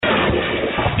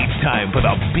time for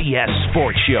the BS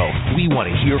Sports Show. We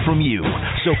want to hear from you,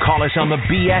 so call us on the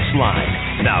BS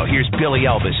line. Now here's Billy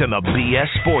Elvis and the BS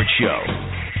Sports Show.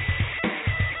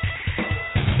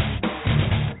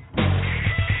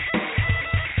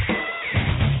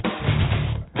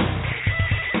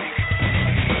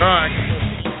 All right.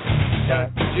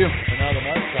 Thank you. Another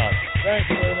month time. Thank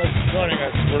you very much for joining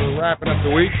us. We're wrapping up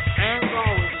the week. And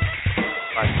always,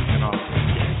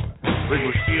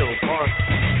 Wrigley Field Park.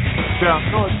 Down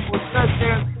north. What's that,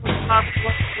 Dan?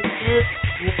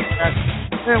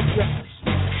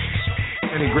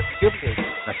 Any great giveaways.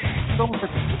 So much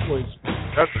giveaways.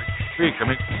 That's a speak. I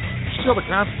mean, still the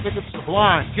concert tickets,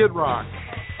 Sublime, Kid Rock.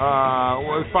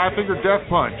 Five Finger Death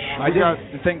Punch.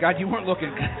 Thank God you weren't looking.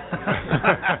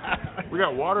 We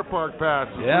got water park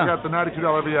passes. Yeah. We got the $92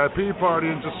 VIP party,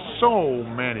 and just so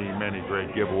many, many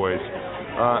great giveaways.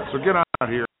 So get on out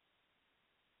here.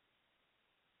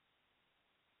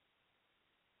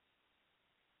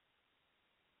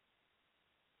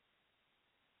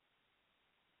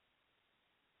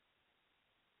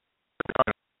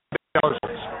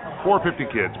 $4.50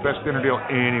 kids, best dinner deal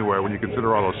anywhere when you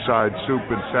consider all those sides, soup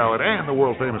and salad, and the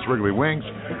world famous Wrigley wings.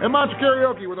 And Monster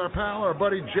Karaoke with our pal, our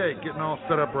buddy Jake, getting all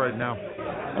set up right now.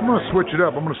 I'm going to switch it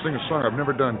up. I'm going to sing a song. I've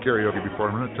never done karaoke before.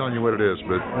 I'm not telling you what it is,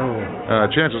 but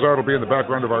chances are it'll be in the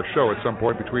background of our show at some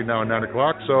point between now and 9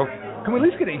 o'clock. So can we at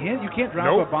least get a hint? You can't drop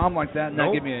a bomb like that and not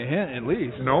give me a hint at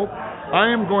least. Nope. I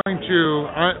am going to.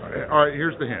 All right.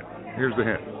 Here's the hint.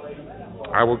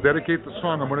 I will dedicate the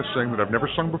song I'm going to sing that I've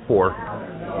never sung before,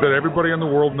 that everybody in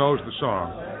the world knows the song.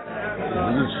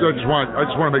 I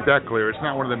just want to make that clear. It's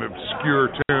not one of them obscure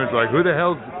tunes like, who the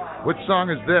hell, what song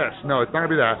is this? No, it's not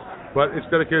going to be that. But it's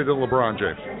dedicated to LeBron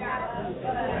James.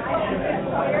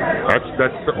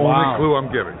 That's the only clue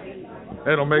I'm giving.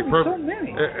 It'll make perfect. So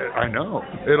many. I know.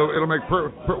 It'll make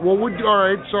perfect. Well, all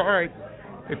right.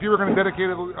 If you were going to dedicate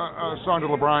a song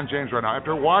to LeBron James right now,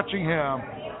 after watching him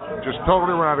just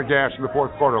totally run out of gas in the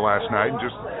fourth quarter last night and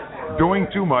just doing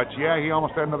too much. Yeah, he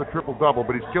almost had another triple-double,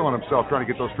 but he's killing himself trying to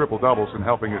get those triple-doubles and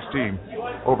helping his team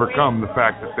overcome the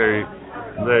fact that they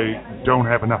don't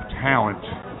have enough talent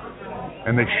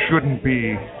and they shouldn't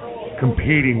be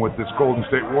competing with this Golden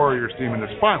State Warriors team in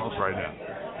this finals right now.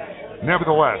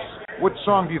 Nevertheless, what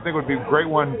song do you think would be a great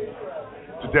one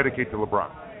to dedicate to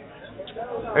LeBron?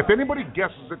 If anybody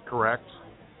guesses it correct,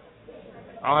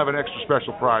 I'll have an extra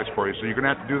special prize for you, so you're going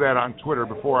to have to do that on Twitter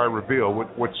before I reveal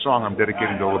what song I'm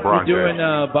dedicating to LeBron James. We're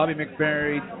doing Bobby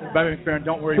McFerrin,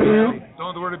 Don't Worry, Be Happy.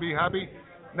 Don't Worry, Be Happy?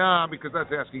 Nah, because that's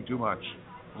asking too much.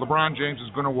 LeBron James is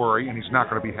going to worry, and he's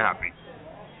not going to be happy.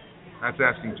 That's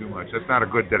asking too much. That's not a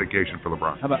good dedication for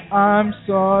LeBron. How about I'm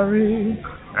sorry,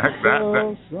 that's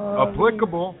sorry.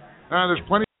 Applicable. There's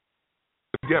plenty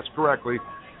of guess correctly.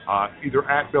 Either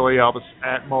at Billy Elvis,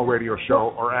 at Mo Radio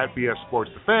Show, or at BS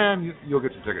Sports The Fan, you'll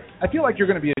get some tickets. I feel like you're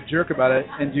going to be a jerk about it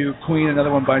and do Queen, Another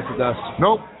One Bites the Dust.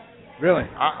 Nope. Really?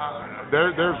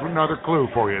 There's another clue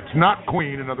for you. It's not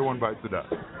Queen, Another One Bites the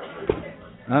Dust.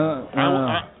 I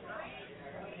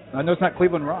know it's not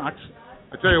Cleveland Rocks.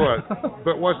 I tell you what,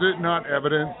 but was it not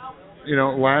evident,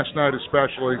 last night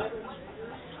especially,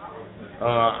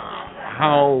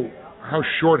 how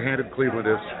shorthanded Cleveland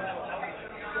is?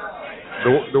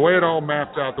 The way it all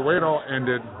mapped out, the way it all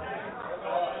ended,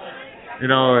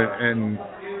 and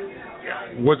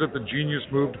was it the genius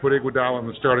move to put Iguodala in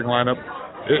the starting lineup?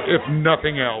 If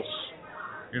nothing else,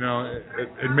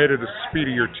 it made it a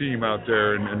speedier team out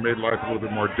there and made life a little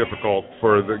bit more difficult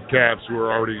for the Cavs who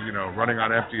are already, running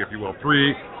on empty, if you will.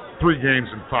 Three games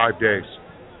in 5 days.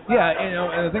 Yeah,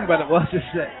 and the thing about it was just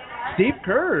that Steve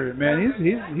Kerr, man,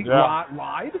 he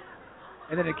lied.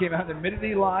 And then it came out and admitted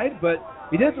he lied, but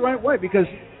he did it the right way because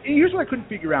here's what I couldn't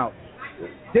figure out.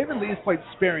 David Lee has played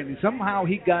sparingly. Somehow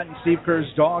he got in Steve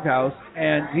Kerr's doghouse,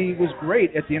 and he was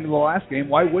great at the end of the last game.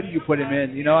 Why wouldn't you put him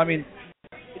in?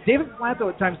 David Blatt, though,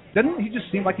 at times, doesn't he just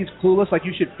seem like he's clueless? Like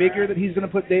you should figure that he's going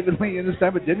to put David Lee in this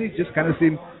time, but didn't he just kind of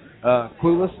seem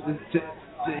clueless?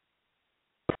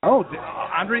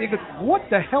 Andre, what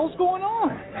the hell's going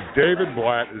on? David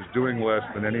Blatt is doing less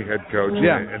than any head coach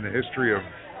in the history of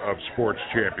sports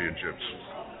championships.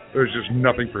 There's just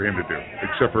nothing for him to do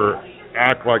except for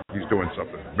act like he's doing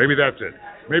something. Maybe that's it.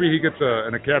 Maybe he gets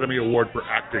an Academy Award for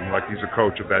acting like he's a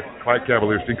coach of that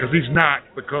Cavaliers team, because he's not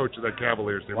the coach of that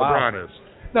Cavaliers team. Wow. LeBron is.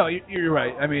 No, you're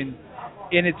right. I mean,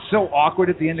 and it's so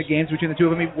awkward at the end of games between the two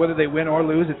of them, whether they win or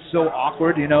lose. It's so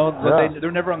awkward,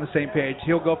 they're never on the same page.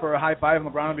 He'll go for a high five,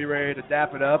 and LeBron will be ready to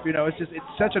dap it up. It's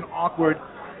such an awkward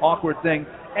thing.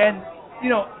 And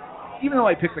even though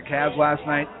I picked the Cavs last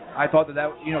night, I thought that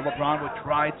LeBron would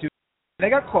try to. They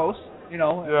got close,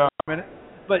 a minute.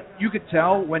 But you could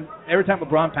tell when every time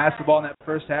LeBron passed the ball in that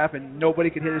first half and nobody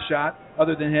could hit a shot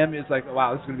other than him, it's like,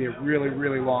 wow, this is going to be a really,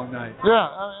 really long night. Yeah,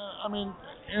 I mean,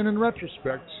 and in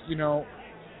retrospect,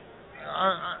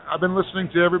 I've been listening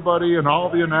to everybody and all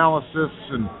the analysis,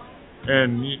 and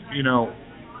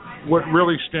what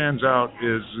really stands out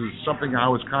is something I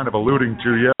was kind of alluding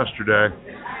to yesterday.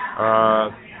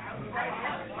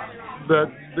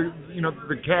 That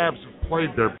the Cavs have played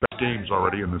their best games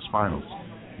already in this finals.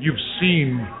 You've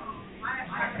seen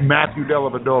Matthew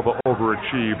Dellavedova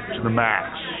overachieve to the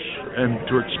max, and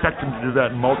to expect him to do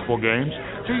that in multiple games.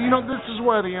 See, this is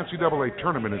why the NCAA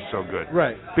tournament is so good.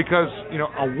 Right. Because,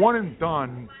 a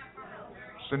one-and-done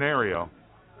scenario,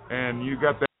 and you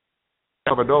got that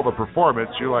Dellavedova performance,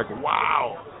 you're like,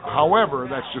 wow. However,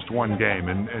 that's just one game,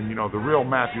 and the real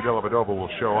Matthew Dellavedova will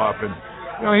show up, and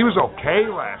he was okay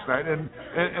last night, and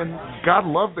God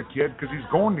love the kid because he's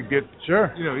going to get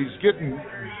he's getting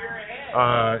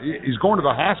he's going to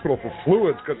the hospital for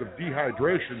fluids because of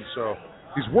dehydration, so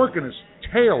he's working his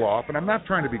tail off, and I'm not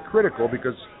trying to be critical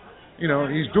because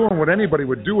he's doing what anybody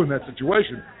would do in that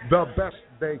situation, the best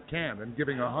they can, and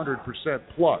giving 100%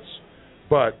 plus,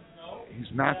 but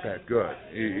he's not that good.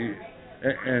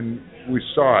 And we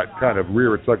saw it kind of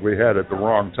rear its ugly head at the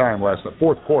wrong time last night.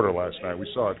 Fourth quarter last night, we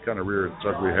saw it kind of rear its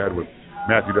ugly head with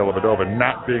Matthew Dellavedova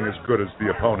not being as good as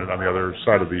the opponent on the other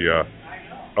side of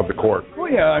the court. Well,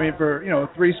 yeah, I mean, for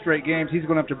 3 straight games, he's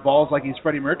going after balls like he's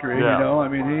Freddie Mercury. Yeah. I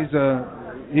mean,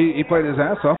 he played his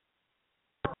ass off.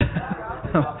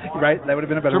 Right, that would have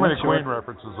been a better Too one. many Queen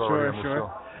references already in the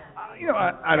show.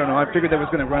 I don't know. I figured that was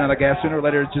going to run out of gas sooner or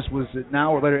later. It just was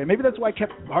now or later. And maybe that's why I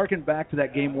kept harking back to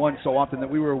that game 1 so often, that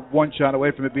we were one shot away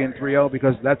from it being 3-0,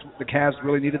 because that's the Cavs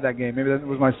really needed that game. Maybe that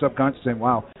was my subconscious saying,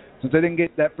 wow, since they didn't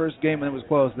get that first game when it was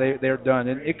close, they're done.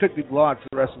 And it could be blocked for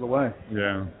the rest of the way.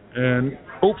 Yeah. And,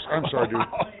 oops, I'm sorry, dude.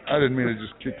 I didn't mean to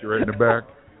just kick you right in the back.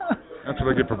 That's what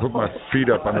I get for putting my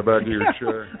feet up on the back of your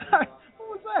chair. What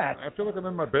was that? I feel like I'm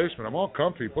in my basement. I'm all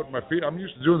comfy, putting my feet. I'm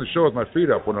used to doing the show with my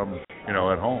feet up when I'm,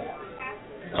 at home.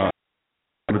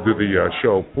 I'm going to do the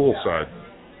show poolside.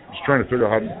 I'm just trying to figure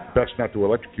out how best not to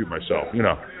electrocute myself.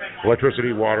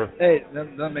 Electricity, water. Hey,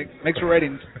 that makes for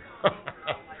ratings.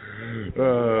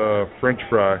 French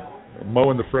fry.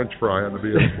 Mowing the French fry on the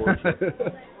BS Sports.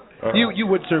 You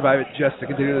would survive it just to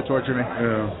continue to torture me.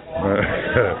 Yeah.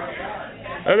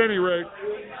 At any rate,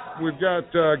 we've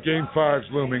got Game 5s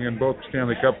looming in both the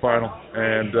Stanley Cup Final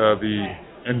and the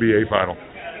NBA Final.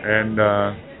 And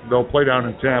they'll play down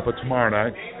in Tampa tomorrow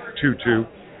night, 2-2.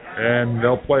 And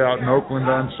they'll play out in Oakland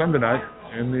on Sunday night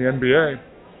in the NBA,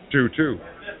 2-2.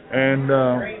 And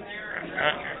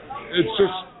it's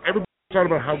just, everybody's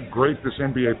talking about how great this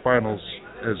NBA Finals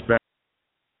has been.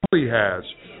 It really has.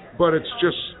 But it's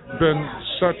just been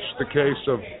such the case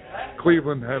of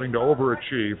Cleveland having to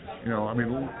overachieve.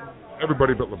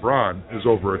 Everybody but LeBron is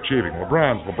overachieving.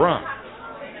 LeBron's LeBron.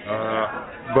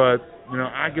 But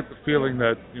I get the feeling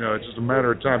that, it's just a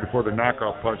matter of time before the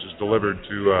knockoff punch is delivered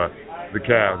to the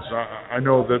Cavs. I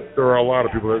know that there are a lot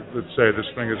of people that say this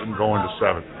thing isn't going to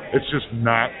 7. It's just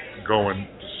not going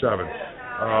to 7.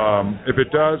 If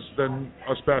it does, then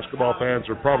us basketball fans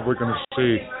are probably going to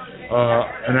see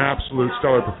an absolute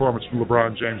stellar performance from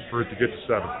LeBron James for it to get to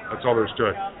 7. That's all there is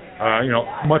to it.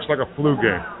 Much like a flu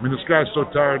game. I mean, this guy's so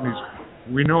tired, and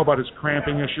we know about his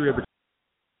cramping issue. He had the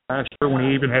last year when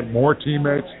he even had more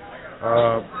teammates.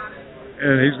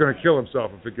 And he's going to kill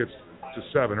himself if it gets to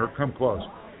 7 or come close.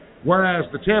 Whereas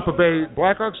the Tampa Bay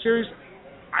Blackhawks series,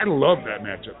 I love that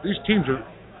matchup. These teams are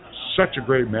such a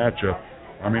great matchup.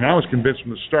 I mean, I was convinced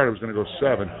from the start it was going to go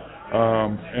 7.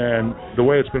 And the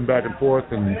way it's been back and forth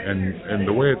and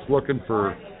the way it's looking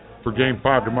for Game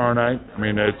 5 tomorrow night, I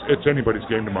mean, it's anybody's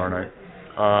game tomorrow night.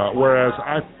 Whereas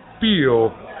I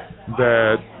feel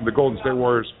that the Golden State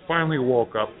Warriors finally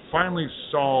woke up, finally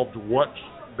solved what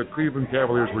the Cleveland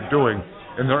Cavaliers were doing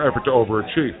in their effort to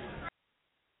overachieve.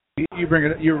 You bring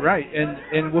it. You're right,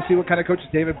 and we'll see what kind of coach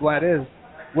David Blatt is.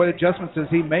 What adjustments does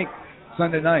he make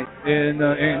Sunday night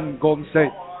in Golden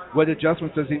State? What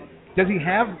adjustments does he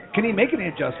have? Can he make any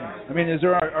adjustments? I mean,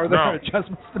 are there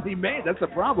adjustments to be made? That's the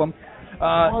problem.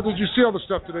 Well, did you see all the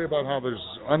stuff today about how there's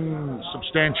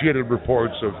unsubstantiated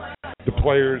reports of the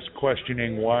players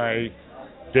questioning why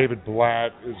David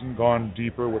Blatt isn't gone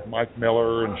deeper with Mike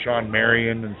Miller and Sean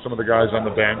Marion and some of the guys on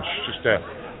the bench just to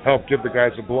help give the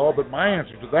guys a blow? But my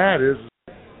answer to that is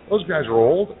those guys are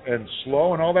old and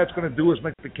slow, and all that's going to do is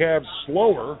make the Cavs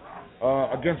slower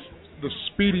against the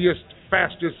speediest,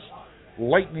 fastest,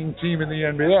 lightning team in the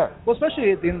NBA. Well,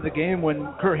 especially at the end of the game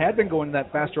when Kerr had been going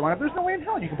that faster lineup, there's no way in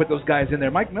hell you can put those guys in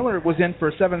there. Mike Miller was in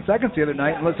for 7 seconds the other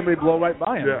night and let somebody blow right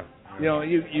by him. Yeah. You know,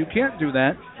 you can't do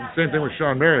that. And same thing with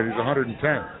Sean Marion. He's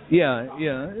 110. Yeah.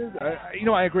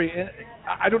 I agree.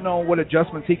 I don't know what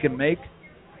adjustments he can make,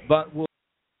 but will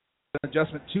an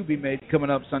adjustment to be made coming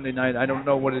up Sunday night. I don't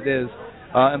know what it is,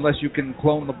 unless you can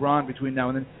clone LeBron between now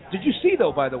and then. Did you see,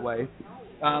 though, by the way,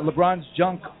 LeBron's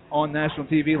junk on national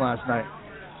TV last night?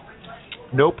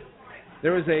 Nope.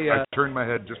 There was I turned my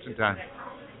head just in time.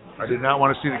 I did not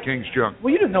want to see the King's junk.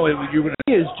 Well, you didn't know you were going to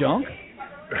see his junk.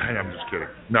 I'm just kidding.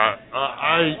 No,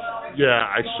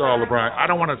 I saw LeBron. I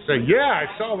don't want to say, I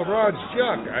saw LeBron's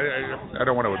junk. I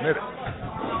don't want to admit it.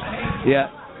 Yeah.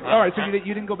 All right, so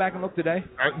you didn't go back and look today?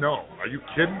 No. Are you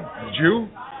kidding? Did you?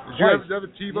 Did you have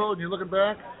the TiVo and you're looking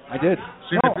back? I did.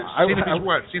 Seeing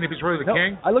if he's really the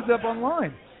king? I looked it up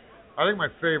online. I think my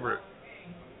favorite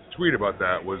tweet about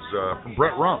that was from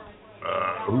Brett Rump,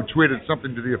 who tweeted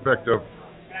something to the effect of,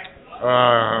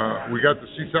 we got to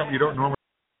see something you don't normally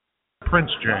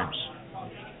Prince James.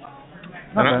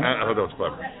 And I thought that was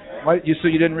clever. So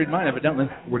you didn't read mine, evidently.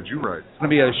 What did you write? It's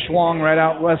going to be a schlong right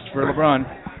out west for LeBron.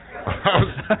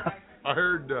 I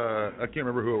heard, I can't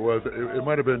remember who it was. It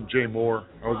might have been Jay Moore.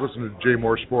 I was listening to Jay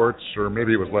Moore Sports, or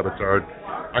maybe it was Levitard.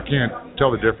 I can't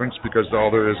tell the difference because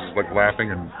all there is like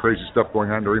laughing and crazy stuff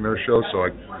going on during their show, so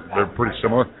they're pretty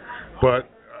similar. But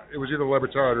it was either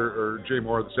Levitard or Jay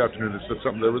Moore this afternoon that said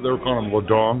something. They were calling him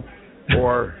Ladong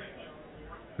or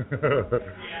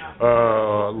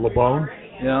LeBone.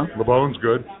 Yeah. LeBone's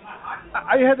good.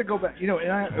 I had to go back, and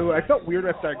I felt weird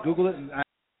after I Googled it, and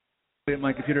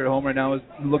my computer at home right now is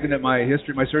looking at my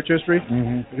history, my search history,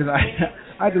 because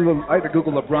I had to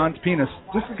Google LeBron's penis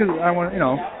just because I want, Yeah,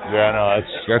 no,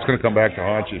 that's going to come back to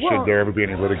haunt you. Should there ever be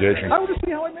any litigation? I want to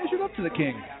see how I measured up to the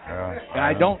king. Yeah, and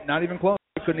I don't, not even close.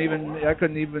 I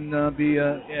couldn't even be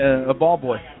a ball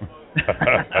boy.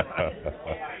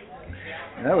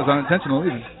 That was unintentional,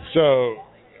 even. So,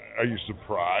 are you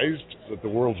surprised that the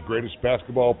world's greatest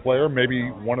basketball player,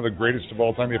 maybe one of the greatest of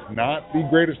all time, if not the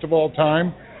greatest of all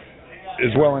time,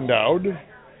 is well endowed?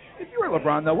 If you were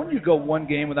LeBron, though, wouldn't you go one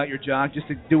game without your jock just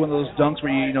to do one of those dunks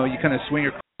where you kind of swing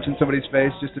your crotch in somebody's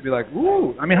face just to be like,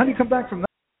 ooh? I mean, how do you come back from that?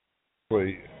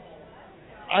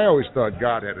 I always thought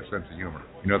God had a sense of humor.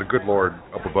 The good Lord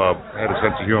up above had a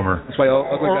sense of humor. That's why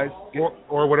ugly guys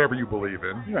or whatever you believe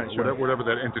in, right, sure. whatever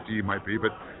that entity might be.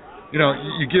 But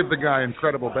you give the guy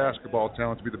incredible basketball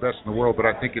talent to be the best in the world, but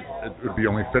I think it would be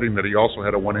only fitting that he also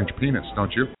had a 1-inch penis,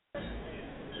 don't you?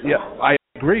 Yeah, I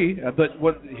agree, but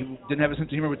he didn't have a sense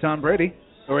of humor with Tom Brady.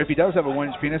 Or if he does have a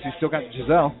 1-inch penis, he's still got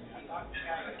Giselle.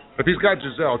 If he's got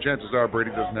Giselle, chances are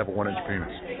Brady doesn't have a 1-inch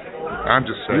penis. I'm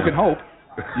just saying. You can hope.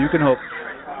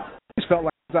 I just felt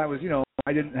like I was,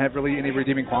 I didn't have really any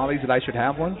redeeming qualities that I should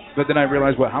have one. But then I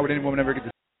realized, how would any woman ever get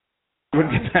to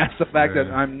wouldn't get past the fact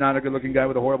that I'm not a good-looking guy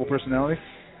with a horrible personality?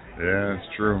 Yeah, it's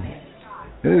true.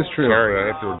 It is true. Sorry, I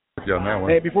have to agree with you on that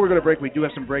one. Hey, before we go to break, we do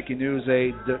have some breaking news.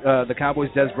 The Cowboys'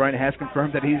 Des Bryant has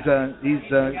confirmed that he's going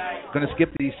to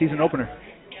skip the season opener.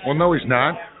 Well, no, he's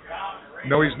not.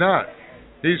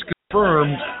 He's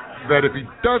confirmed that if he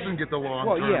doesn't get the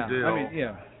long-term deal,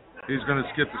 he's going to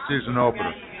skip the season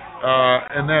opener.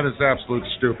 And that is absolute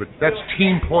stupid. That's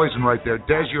team poison right there.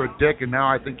 Des, you're a dick, and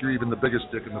now I think you're even the biggest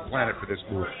dick in the planet for this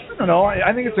move. No,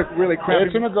 I think it's a really crappy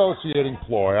It's a negotiating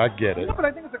ploy. I get it. No, but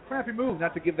I think it's a crappy move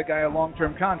not to give the guy a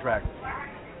long-term contract.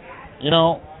 Here's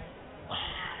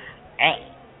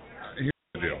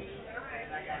the deal.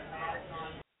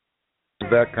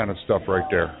 That kind of stuff right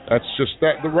there. That's just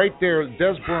that. Right there,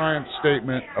 Des Bryant's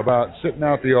statement about sitting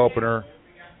out the opener.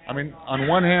 I mean, on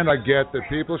one hand, I get that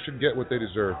people should get what they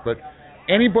deserve, but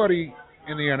anybody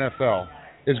in the NFL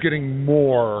is getting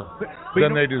more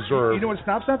than they deserve. You know what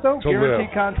stops that, though?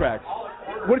 Guaranteed contracts.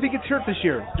 What if he gets hurt this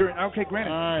year?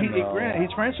 Granted,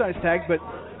 he's franchise tagged, but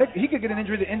he could get an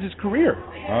injury that ends his career.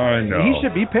 I know. He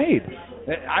should be paid.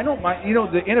 I don't mind.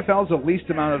 The NFL is the least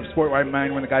amount of sport where I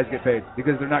mind when the guys get paid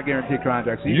because they're not guaranteed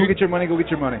contracts. So you go get your money, go get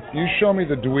your money. You show me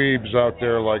the dweebs out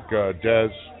there like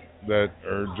Des that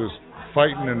are just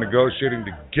fighting and negotiating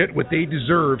to get what they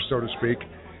deserve, so to speak,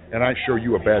 and I show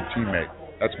you a bad teammate.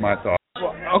 That's my thought.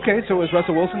 Well, okay, so is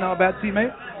Russell Wilson now a bad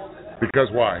teammate? Because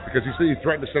why? Because he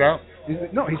threatened to sit out?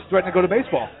 No, he's threatened to go to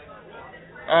baseball.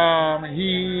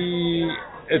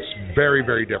 It's very,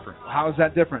 very different. How is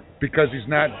that different? Because he's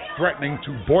not threatening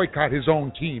to boycott his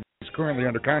own team he's currently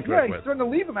under contract with. He's threatening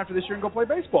to leave him after this year and go play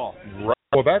baseball. Right.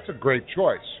 Well, that's a great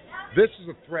choice. This is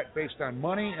a threat based on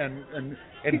money, and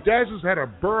Dez has had a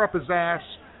burr up his ass.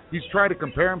 He's tried to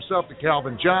compare himself to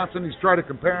Calvin Johnson. He's tried to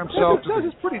compare himself to... Dez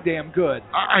is pretty damn good.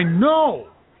 I know,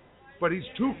 but he's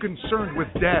too concerned with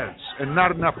Dez and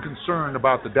not enough concerned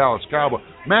about the Dallas Cowboys.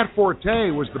 Matt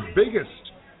Forte was the biggest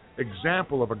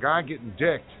example of a guy getting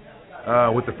dicked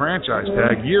with the franchise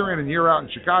tag year in and year out in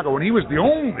Chicago, and he was the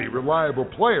only reliable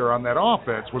player on that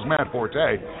offense was Matt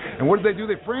Forte. And what did they do?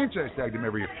 They franchise tagged him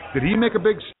every year. Did he make a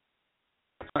big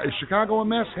is Chicago a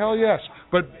mess? Hell yes.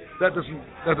 But that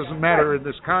doesn't matter in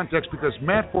this context because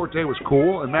Matt Forte was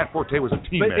cool and Matt Forte was a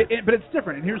teammate. But it's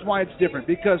different, and here's why it's different.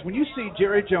 Because when you see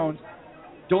Jerry Jones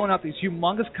doling out these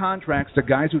humongous contracts to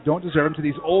guys who don't deserve them, to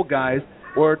these old guys,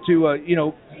 or to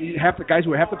half the guys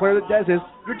who are half the player that Dez is,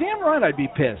 you're damn right I'd be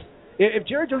pissed. If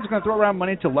Jerry Jones is going to throw around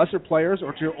money to lesser players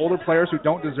or to older players who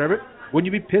don't deserve it,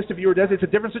 wouldn't you be pissed if you were Dez? It's a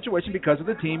different situation because of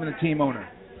the team and the team owner.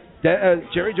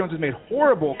 Jerry Jones has made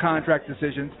horrible contract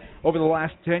decisions over the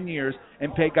last 10 years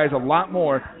and paid guys a lot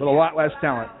more with a lot less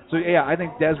talent. So, yeah, I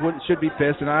think Dez should be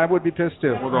pissed, and I would be pissed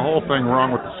too. Well, the whole thing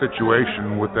wrong with the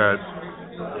situation with that,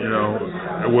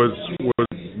 it was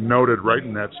noted right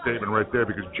in that statement right there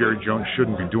because Jerry Jones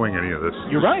shouldn't be doing any of this.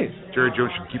 You're right. Jerry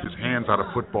Jones should keep his hands out of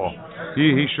football.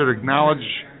 He should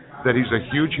acknowledge that he's a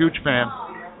huge, huge fan.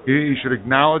 He should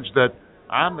acknowledge that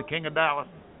I'm the king of Dallas.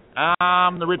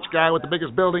 I'm the rich guy with the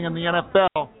biggest building in the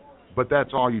NFL. But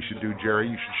that's all you should do, Jerry.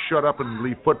 You should shut up and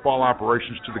leave football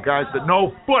operations to the guys that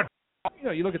know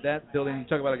football. You look at that building, you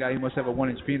talk about a guy who must have a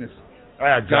 1-inch penis.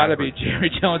 Exactly. Got to be Jerry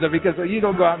Jones because you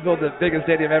don't go out and build the biggest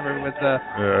stadium ever with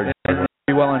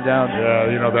well endowed. Yeah,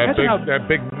 that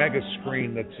big mega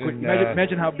screen that's in.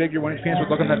 Imagine how big your 1-inch penis would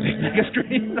look on that big mega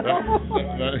screen.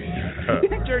 You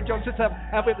think Jerry Jones sits up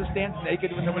halfway at the stands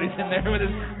naked when nobody's in there with his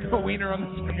wiener on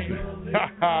the screen?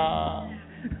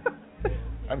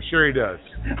 I'm sure he does.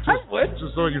 I would.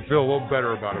 Just so he can feel a little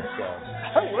better about himself.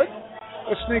 I would.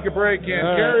 Let's sneak a break in.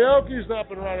 Karaoke's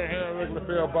up and running here at Wrigley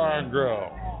Field Bar and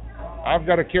Grill. I've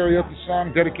got a karaoke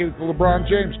song dedicated to LeBron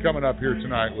James coming up here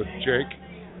tonight with Jake,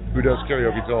 who does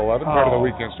karaoke till 11, part of the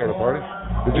weekend starter party.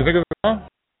 Did you think of the song?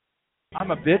 I'm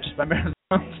a bitch by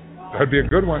Marathon. That'd be a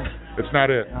good one. It's not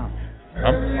it. No.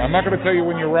 I'm not going to tell you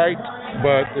when you're right,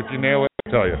 but if you nail it,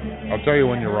 I'll tell you. I'll tell you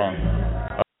when you're wrong.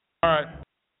 All right. Thank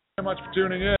you very much for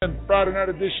tuning in. Friday night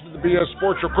edition of the BS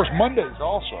Sports Show. Of course, Mondays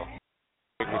also.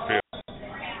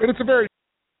 And it's a very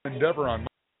endeavor on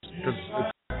Mondays because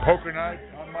it's poker night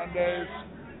on Mondays,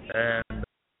 and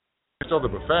still the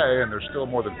buffet, and there's still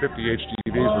more than 50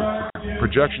 HDTVs with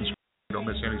projections. You don't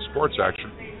miss any sports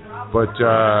action. But,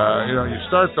 you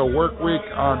start the work week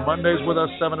on Mondays with us,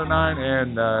 7 to 9,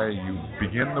 and you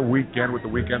begin the weekend with the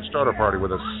weekend starter party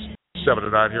with us, 7 to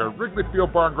 9 here at Wrigley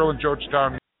Field Bar and Grill in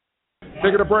Georgetown.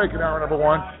 Taking a break in hour number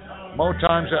 1. Mo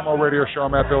Times at Mo Radio Show.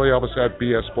 I'm at Billy Elvis at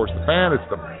BS Sports The Fan. It's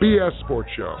the BS Sports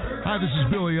Show. Hi, this is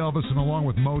Billy Elvis, and along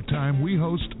with Mo Time, we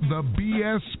host the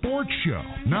BS Sports Show,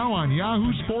 now on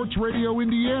Yahoo Sports Radio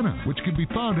Indiana, which can be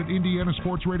found at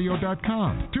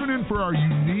indianasportsradio.com. Tune in for our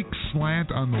unique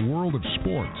slant on the world of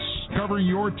sports, covering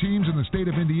your teams in the state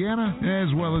of Indiana,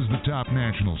 as well as the top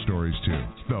national stories, too.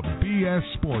 The BS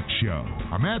Sports Show.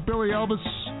 I'm at Billy Elvis.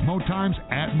 Mo Times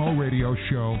at Mo Radio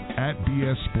Show at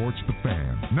BS Sports The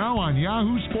Fan. Now on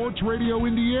Yahoo Sports Radio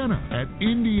Indiana at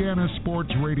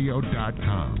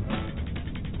indianasportsradio.com.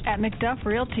 At McDuff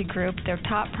Realty Group, their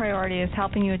top priority is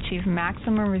helping you achieve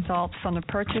maximum results from the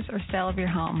purchase or sale of your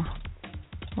home.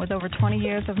 With over 20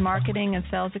 years of marketing and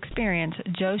sales experience,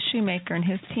 Joe Shoemaker and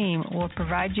his team will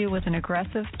provide you with an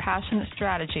aggressive, passionate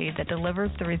strategy that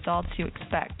delivers the results you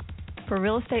expect. For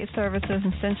real estate services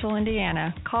in Central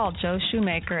Indiana, call Joe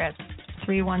Shoemaker at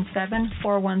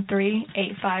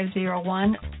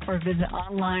 317-413-8501 or visit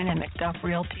online at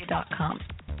mcduffrealty.com.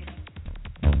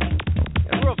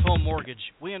 At Roof Home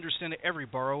Mortgage, we understand that every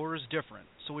borrower is different,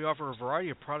 so we offer a variety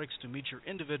of products to meet your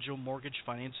individual mortgage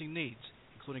financing needs,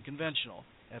 including conventional,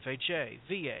 FHA,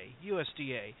 VA,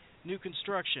 USDA, new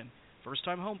construction,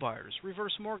 first-time homebuyers,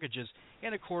 reverse mortgages,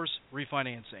 and, of course,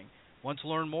 refinancing. Want to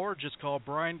learn more? Just call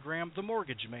Brian Graham, the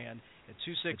Mortgage Man, at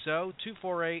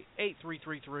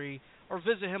 260-248-8333 or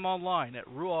visit him online at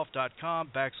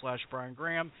ruoff.com/Brian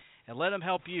Graham and let him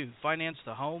help you finance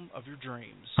the home of your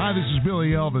dreams. Hi, this is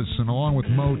Billy Elvis, and along with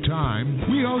Mo Time,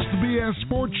 we host the BS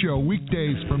Sports Show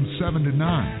weekdays from 7 to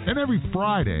 9. And every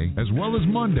Friday, as well as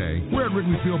Monday, we're at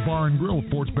Wrigley Field Bar and Grill,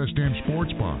 Fort's Best Damn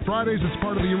Sports Bar. Fridays, it's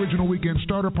part of the original weekend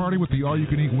starter party with the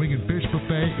all-you-can-eat wing and fish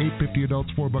buffet, $8.50 adults,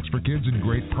 $4 for kids, and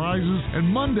great prizes. And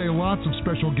Monday, lots of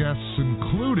special guests,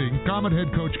 including Comet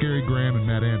head coach Gary Graham and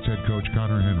Mad Ants head coach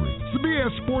Connor Henry. It's the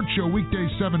BS Sports Show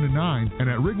weekdays 7 to 9, and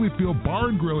at Wrigley Field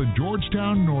Bar and Grill in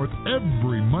Georgetown North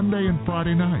every Monday and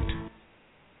Friday night.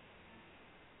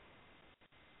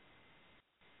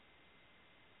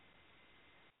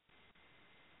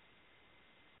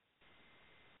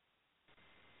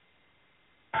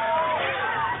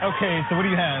 Okay, so what do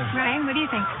you have? Ryan, what do you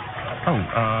think?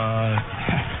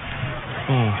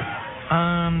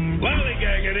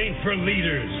 Lollygagging ain't for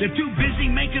leaders. They're too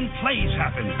busy making plays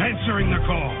happen, answering the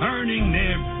call, earning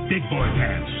their big boy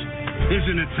pants.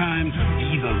 Isn't it time to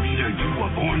be the leader you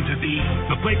were born to be?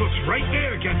 The playbook's right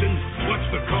there, Captain. What's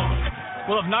the call?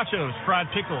 We'll have nachos,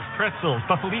 fried pickles, pretzels,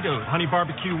 buffalitos, honey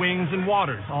barbecue wings, and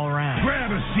waters all around.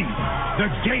 Grab a seat. The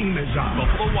game is on.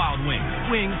 Buffalo Wild Wings.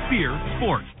 Wings, beer,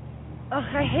 sports. Ugh,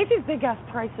 I hate these big-ass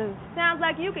prices. Sounds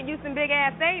like you could use some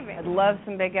big-ass savings. I'd love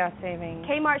some big-ass savings.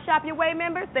 Kmart Shop Your Way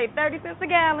members save 30 cents a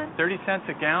gallon. 30 cents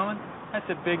a gallon? That's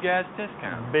a big-ass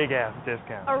discount. Big-ass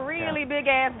discount. A really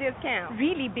big-ass discount.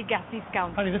 Really big-ass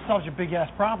discount. Honey, this solves your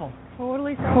big-ass problem.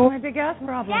 Totally solves my big-ass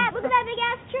problem. Dad, look at that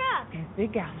big-ass truck.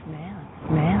 Big-ass man.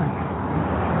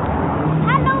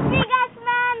 Hello, big-ass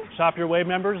man. Shop Your Way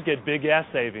members get big-ass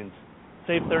savings.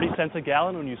 Save 30 cents a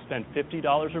gallon when you spend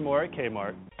 $50 or more at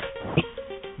Kmart.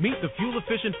 Meet the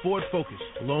fuel-efficient Ford Focus.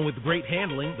 Along with great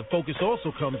handling, the Focus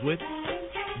also comes with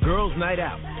Girls' Night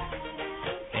Out,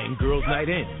 and Girls' Night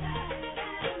In,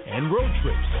 and road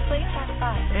trips,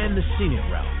 and the scenic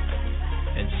route,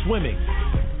 and swimming,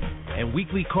 and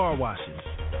weekly car washes,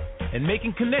 and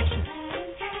making connections,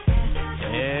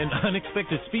 and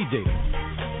unexpected speed dating.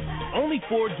 Only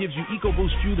Ford gives you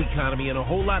EcoBoost fuel economy and a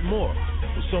whole lot more.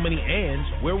 With so many ands,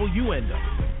 where will you end up?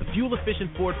 The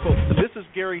fuel-efficient Ford Focus. This is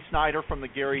Gary Snyder from The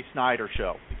Gary Snyder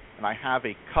Show, and I have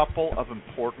a couple of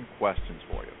important questions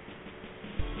for you.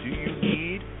 Do you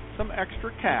need some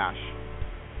extra cash,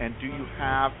 and do you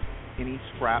have any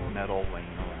scrap metal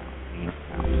laying around?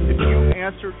 If you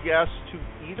answered yes to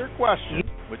either question,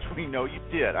 which we know you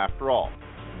did after all,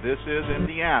 this is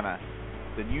Indiana,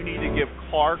 then you need to give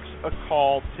Clark's a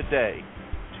call today,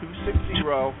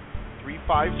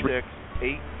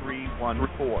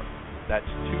 260-356-8314. That's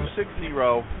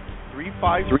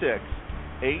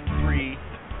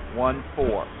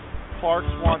 260-356-8314.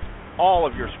 Clark's wants all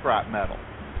of your scrap metal,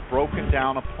 broken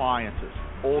down appliances,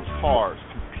 old cars,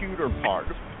 computer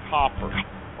parts, copper,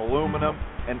 aluminum,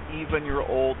 and even your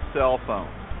old cell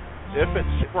phones. If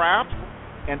it's scrap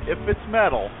and if it's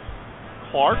metal,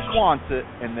 Clark's wants it,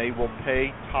 and they will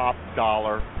pay top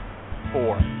dollar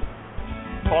for it.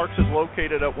 Clark's is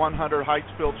located at 100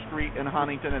 Heightsfield Street in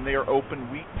Huntington, and they are open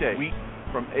weekdays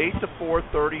from 8 to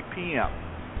 4:30 p.m.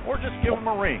 Or just give them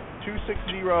a ring,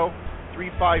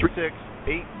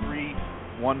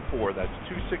 260-356-8314. That's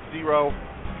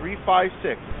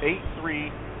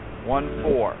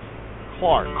 260-356-8314.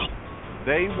 Clark's.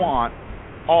 They want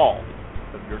all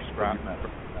of your scrap metal.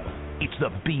 It's the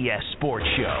BS Sports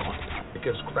Show. It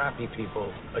gives crappy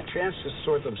people a chance to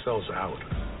sort themselves out.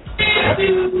 All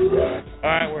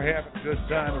right, we're having a good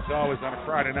time as always on a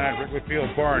Friday night, Wrigley Field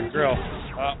Bar and Grill.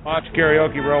 Much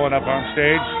karaoke rolling up on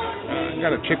stage.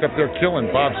 Got a chick up there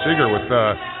killing Bob Seger with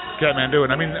Kathmandu,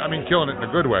 and I mean killing it in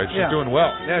a good way. She's doing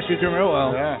well. Yeah, she's doing real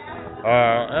well. Yeah.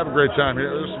 Have a great time.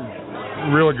 There's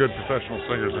some really good professional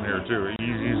singers in here too.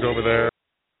 Easy's over there.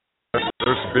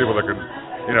 There's some people that can,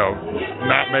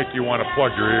 not make you want to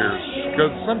plug your ears,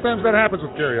 because sometimes that happens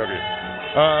with karaoke.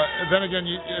 Then again,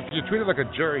 if you treat it like a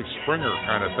Jerry Springer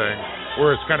kind of thing,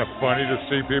 where it's kind of funny to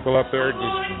see people up there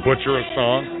just butcher a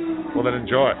song, well, then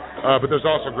enjoy it. But there's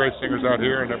also great singers out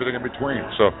here and everything in between.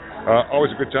 So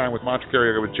always a good time with Mantra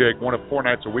Karaoke with Jake. 1 of 4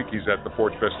 nights a week he's at the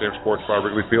Forge Best Damn Sports Bar.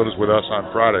 Wrigley Field is with us on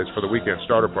Fridays for the weekend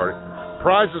starter party.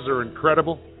 Prizes are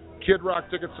incredible. Kid Rock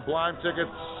tickets, Sublime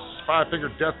tickets, Five Finger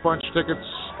Death Punch tickets,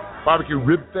 Barbecue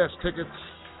Rib Fest tickets,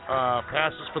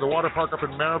 passes for the water park up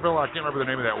in Maryville. I can't remember the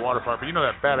name of that water park, but you know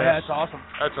that badass. Yeah, it's awesome.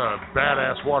 That's a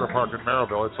badass water park in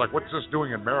Maryville. It's like, what's this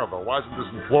doing in Maryville? Why isn't this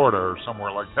in Florida or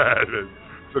somewhere like that?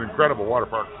 It's an incredible water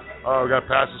park. We got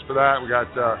passes for that. We got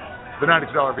the $90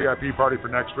 VIP party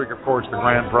for next week, of course, the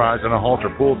grand prize, and a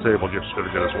halter pool table gift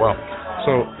certificate as well.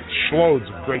 So loads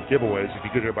of great giveaways if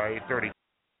you get here by 8:30.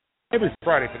 Every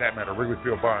Friday, for that matter, Wrigley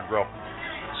Field Bar and Grill.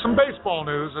 Some baseball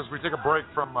news as we take a break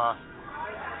from talk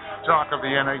of the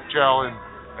NHL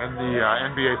and the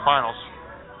NBA Finals.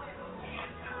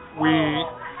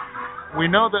 We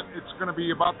know that it's going to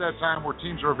be about that time where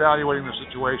teams are evaluating their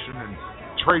situation and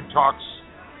trade talks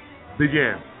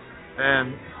begin.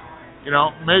 And,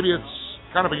 maybe it's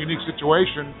kind of a unique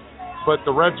situation, but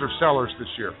the Reds are sellers this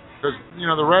year. Because,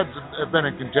 the Reds have been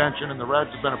in contention, and the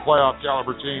Reds have been a playoff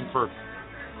caliber team for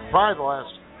probably the last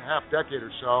half decade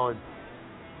or so. And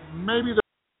maybe they're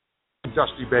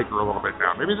Dusty Baker a little bit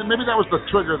now. Maybe that was the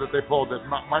trigger that they pulled that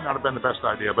might not have been the best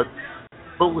idea. But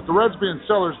with the Reds being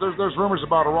sellers, there's rumors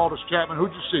about Aroldis Chapman.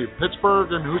 Who'd you see?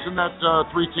 Pittsburgh, and who's in that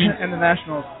 3-team? And the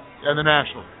Nationals. And the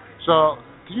Nationals. So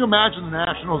can you imagine the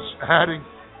Nationals adding?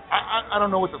 I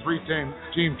don't know what the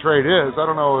 3-team trade is. I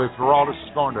don't know if Aroldis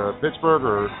is going to Pittsburgh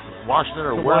or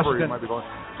Washington or wherever he might be going.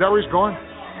 Is that where he's going?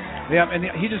 Yeah, and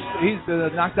he's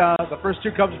knocked out the first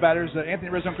two Cubs batters. Anthony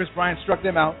Rizzo and Chris Bryant struck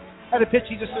them out. Had a pitch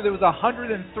he just said it was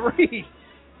 103.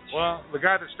 Well, the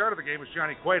guy that started the game was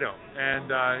Johnny Cueto,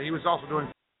 and he was also doing.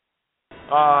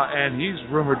 And he's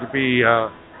rumored to be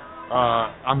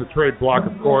on the trade block,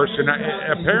 of course. And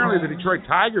apparently, the Detroit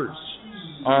Tigers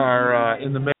are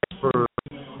in the mix for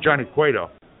Johnny Cueto,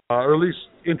 or at least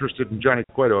interested in Johnny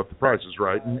Cueto if the price is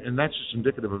right. And that's just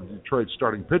indicative of Detroit's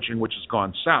starting pitching, which has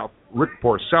gone south. Rick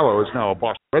Porcello is now a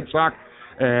Boston Red Sox,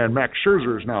 and Max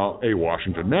Scherzer is now a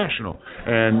Washington National.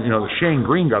 And, Shane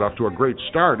Green got off to a great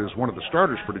start as one of the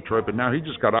starters for Detroit, but now he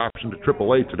just got optioned to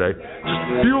AAA today, just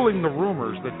fueling the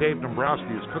rumors that Dave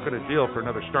Dombrowski is cooking a deal for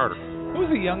another starter. Who was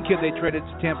the young kid they traded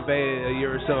to Tampa Bay a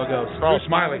year or so ago? Oh,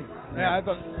 Smiley. Yeah, I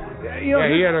thought.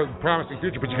 He had a promising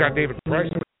future, but you got David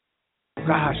Price.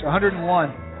 Gosh, 101.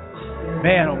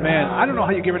 Man, oh man, I don't know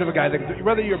how you get rid of a guy that,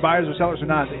 whether you're buyers or sellers or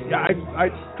not. I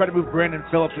try to move Brandon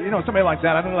Phillips, somebody like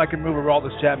that. I don't know if I can move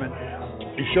Aroldis Chapman.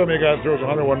 You show me a guy that throws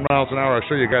 101 miles an hour. I'll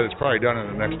show you a guy that's probably done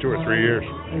in the next 2 or 3 years.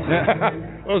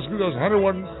 those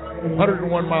 101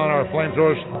 mile an hour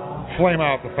flamethrowers flame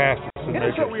out the fastest.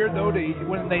 It's so weird though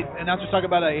when they announcers talk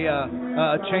about a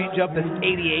change up that's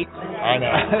 88. I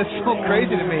know. It's so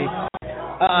crazy to me.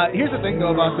 Here's the thing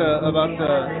though about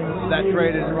that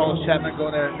trade and Aroldis Chapman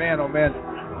going there. Man, oh man,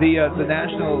 the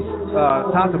Nationals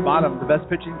top to bottom, the best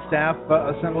pitching staff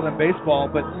assembled in baseball.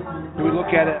 But do we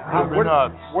look at it?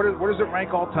 Where does it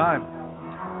rank all time?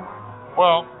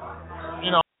 Well,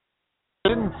 it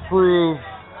didn't prove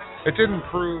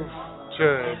to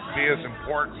be as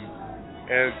important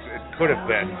as it could have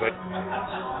been. But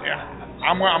yeah,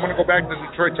 I'm going to go back to the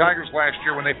Detroit Tigers last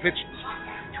year when they pitched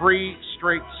 3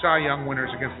 straight Cy Young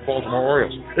winners against the Baltimore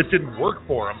Orioles. It didn't work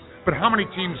for them, but how many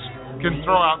teams can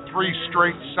throw out 3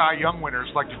 straight Cy Young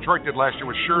winners like Detroit did last year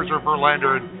with Scherzer,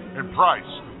 Verlander, and Price?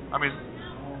 I mean,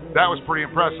 that was pretty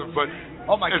impressive. But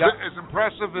oh my God, as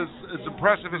impressive as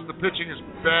the pitching has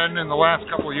been in the last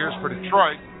couple of years for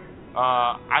Detroit,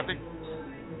 I think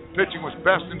pitching was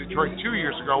best in Detroit 2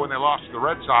 years ago when they lost to the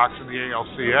Red Sox in the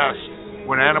ALCS,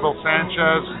 when Anibal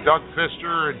Sanchez, Doug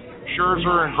Fister, and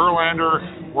Scherzer and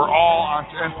Verlander were all on,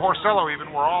 and Porcello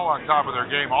even were all on top of their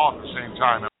game all at the same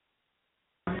time.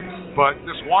 But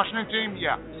this Washington team,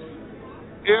 yeah,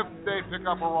 if they pick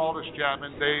up Aroldis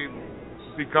Chapman, they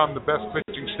become the best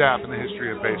pitching staff in the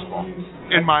history of baseball,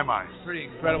 in my mind. Pretty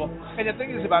incredible. And the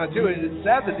thing is about it too, it's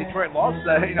sad that Detroit lost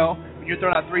that. When you're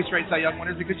throwing out 3 straight Cy Young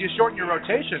winners because you shorten your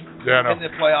rotation in the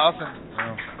playoffs. And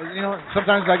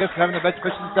sometimes I guess having the best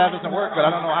pitching staff doesn't work, but I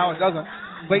don't know how it doesn't.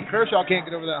 Clayton Kershaw can't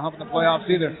get over that hump in the playoffs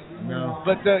either. No.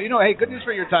 But, hey, good news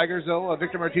for your Tigers, though.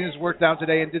 Victor Martinez worked out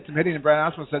today and did some hitting, and Brad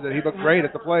Oswald said that he looked great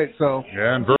at the plate. So.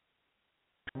 Yeah, and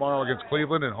tomorrow against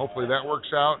Cleveland, and hopefully that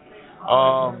works out.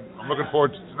 I'm looking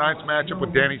forward to tonight's matchup with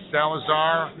Danny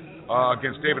Salazar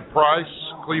against David Price.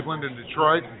 Cleveland and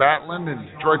Detroit battling, and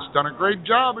Detroit's done a great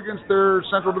job against their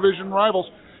Central Division rivals.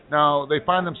 Now, they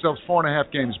find themselves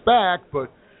 4.5 games back,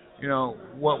 but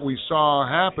what we saw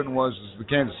happen was the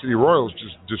Kansas City Royals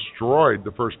just destroyed the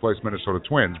first-place Minnesota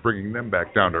Twins, bringing them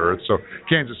back down to earth. So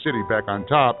Kansas City back on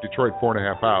top, Detroit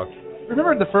 4.5 out.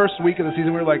 Remember the first week of the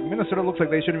season, we were like, Minnesota looks like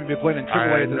they shouldn't even be playing in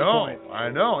AAA at this point. I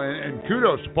know, and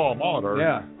kudos to Paul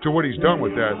Molitor to what he's done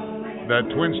with that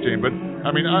Twins team. But,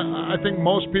 I mean, I think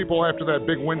most people after that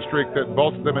big win streak that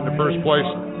vaulted them into first place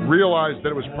realized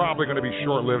that it was probably going to be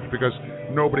short-lived because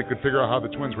nobody could figure out how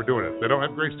the Twins were doing it. They don't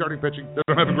have great starting pitching, they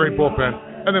don't have a great bullpen,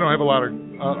 and they don't have a lot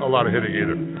of hitting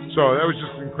either. So that was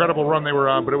just an incredible run they were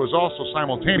on, but it was also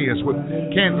simultaneous with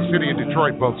Kansas City and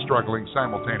Detroit both struggling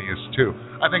simultaneous too.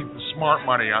 I think the smart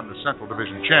money on the Central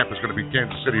Division champ is going to be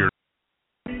Kansas City.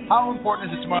 How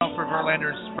important is it tomorrow for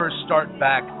Verlander's first start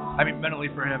back? I mean, mentally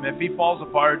for him. If he falls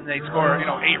apart and they score, 8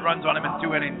 runs on him in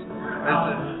 2 innings,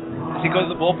 does he go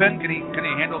to the bullpen? Can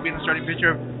he handle being the starting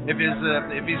pitcher if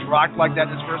he's rocked like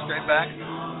that in his first game back?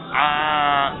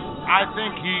 I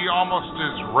think he almost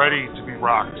is ready to be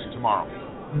rocked tomorrow.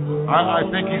 I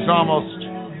think he's almost.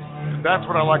 That's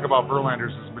what I like about Verlander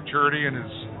is his maturity and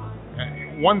his.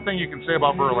 One thing you can say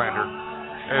about Verlander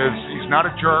is he's not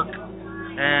a jerk.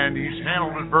 And he's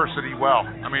handled adversity well.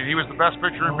 I mean, he was the best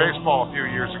pitcher in baseball a few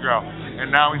years ago, and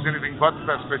now he's anything but the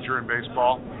best pitcher in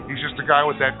baseball. He's just a guy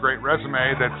with that great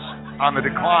resume that's on the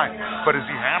decline. But is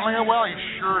he handling it well? He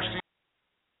sure seems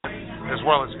as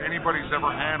well as anybody's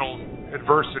ever handled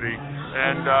adversity.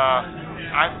 And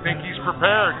I think he's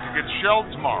prepared to get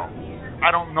shelled tomorrow.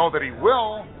 I don't know that he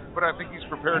will, but I think he's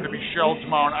prepared to be shelled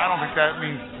tomorrow, and I don't think that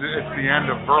means it's the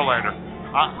end of Verlander.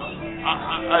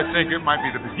 I think it might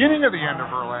be the beginning of the end of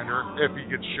Verlander if he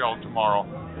gets shelled tomorrow,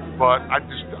 but I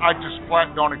just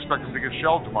flat don't expect him to get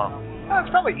shelled tomorrow.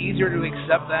 It's probably easier to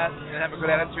accept that and have a good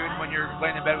attitude when you're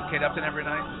laying in bed with Kate Upton every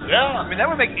night. Yeah. I mean,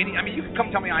 that would make any. I mean, you can come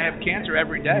tell me I have cancer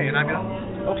every day, and I'd be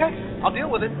like, okay, I'll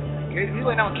deal with it. You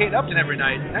lay down with Kate Upton every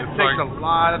night. That takes a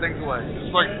lot of things away.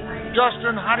 It's like,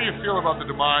 Justin, how do you feel about the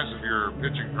demise of your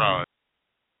pitching prowess?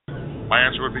 My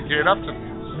answer would be Kate Upton.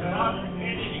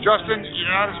 Justin,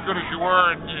 you're not as good as you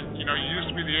were, and you used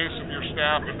to be the ace of your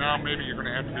staff, and now maybe you're going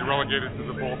to have to be relegated to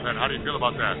the bullpen. How do you feel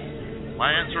about that?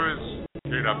 My answer is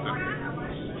Kate Upton.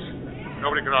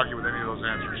 Nobody could argue with any of those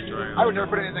answers, Joey. I would never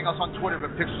put anything else on Twitter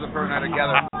but pictures of her and I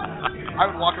together.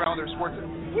 I would walk around with her sports.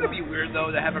 Wouldn't it be weird,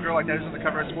 though, to have a girl like that who's on the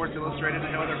cover of Sports Illustrated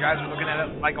and other guys are looking at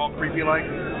it like all creepy like?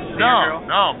 No,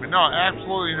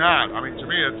 absolutely not. I mean, to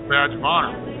me, it's a badge of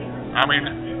honor. I mean,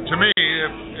 to me,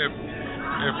 if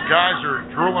guys are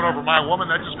drooling over my woman,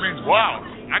 that just means, wow,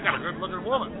 I got a good-looking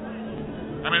woman.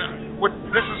 I mean, what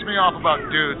pisses me off about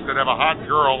dudes that have a hot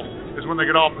girl is when they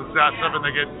get all possessive and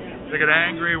they get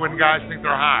angry when guys think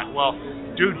they're hot. Well,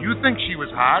 dude, you think she was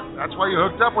hot. That's why you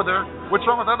hooked up with her. What's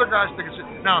wrong with other guys thinking she...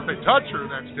 Now, if they touch her,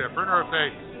 that's different. Or if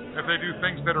they do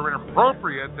things that are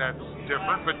inappropriate, that's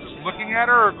different. But just looking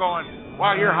at her or going,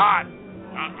 wow, you're hot,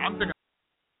 I'm thinking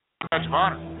badge of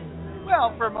honor.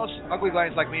 Well, for most ugly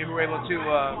guys like me who are able to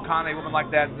con a woman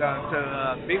like that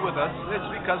to be with us, it's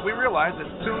because we realize that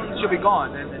soon she'll be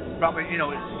gone. And it's probably,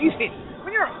 it's easy.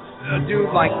 When you're a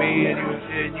dude like me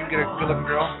and you get a good-looking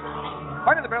girl,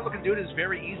 finding the better-looking dude is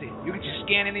very easy. You can just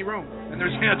scan any room, and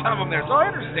there's a ton of them there. So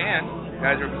I understand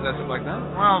guys are possessive like that.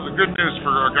 Well, the good news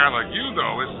for a guy like you,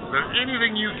 though, is that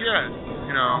anything you get,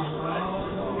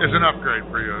 is an upgrade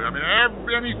for you. I mean,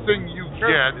 anything you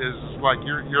get is like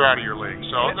you're out of your league.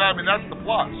 So, I mean, that's the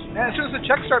plus. And as soon as the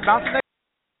checks start bouncing,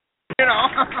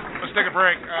 Let's take a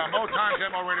break. Mo Time,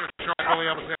 Demo Radio Show, Billy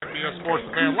Elvis, BS Sports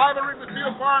Fan, live at Wrigley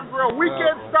Field Bar and Grill,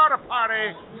 weekend starter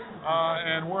party.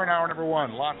 And we're in hour number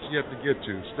 1. Lots yet to get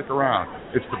to. Stick around.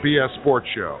 It's the BS Sports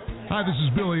Show. Hi, this is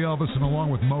Billy Elvis, and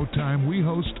along with Mo Time, we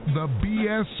host the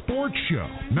BS Sports Show,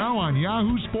 now on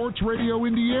Yahoo Sports Radio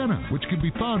Indiana, which can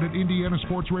be found at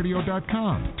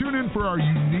indianasportsradio.com. Tune in for our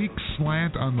unique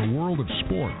slant on the world of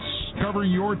sports,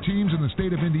 covering your teams in the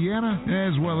state of Indiana,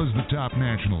 as well as the top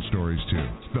national stories, too.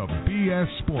 It's the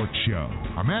BS Sports Show.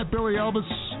 I'm at Billy Elvis.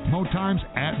 Mo Time's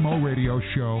at Mo Radio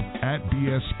Show, at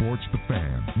BS Sports The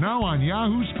Fan. Now on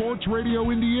Yahoo Sports Radio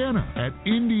Indiana, at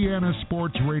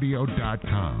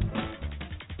indianasportsradio.com.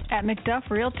 At McDuff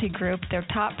Realty Group, their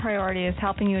top priority is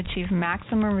helping you achieve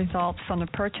maximum results from the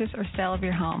purchase or sale of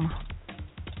your home.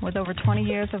 With over 20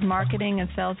 years of marketing and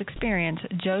sales experience,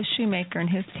 Joe Shoemaker and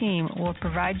his team will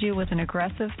provide you with an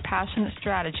aggressive, passionate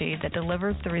strategy that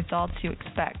delivers the results you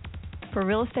expect. For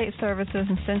real estate services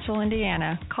in Central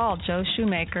Indiana, call Joe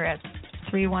Shoemaker at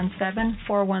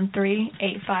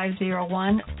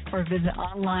 317-413-8501 or visit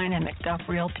online at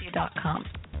mcduffrealty.com.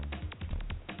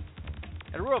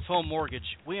 At Roof Home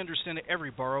Mortgage, we understand that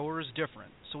every borrower is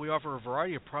different, so we offer a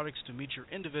variety of products to meet your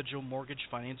individual mortgage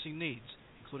financing needs,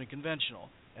 including conventional,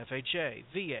 FHA,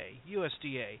 VA,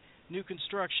 USDA, new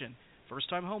construction,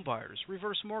 first-time homebuyers,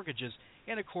 reverse mortgages,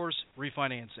 and, of course,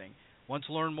 refinancing. Want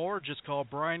to learn more? Just call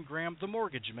Brian Graham, the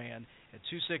Mortgage Man, at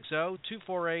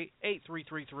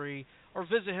 260-248-8333 or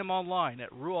visit him online at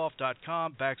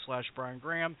ruoff.com/Brian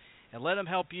Graham and let him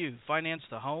help you finance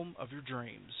the home of your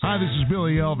dreams. Hi, this is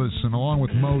Billy Elvis, and along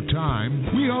with Mo Time,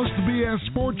 we host the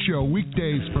BS Sports Show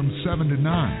weekdays from 7 to 9.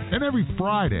 And every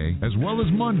Friday, as well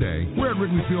as Monday, we're at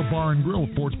Wrigley Field Bar and Grill,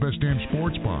 Fort's Best Damn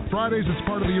Sports Bar. Fridays, it's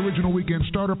part of the original weekend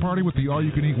starter party with the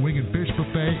all-you-can-eat wing and fish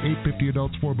buffet, $8.50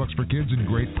 adults, $4 for kids, and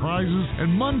great prizes.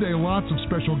 And Monday, lots of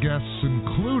special guests,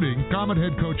 including Comet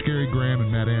head coach Gary Graham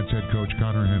and Mad Ants head coach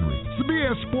Connor Henry. It's the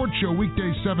BS Sports Show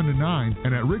weekdays 7 to 9,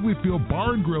 and at Wrigley Field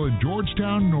Bar and Grill in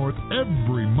Georgetown North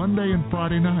every Monday and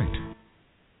Friday night.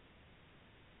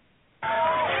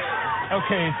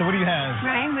 Okay, so what do you have?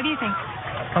 Ryan, what do you think?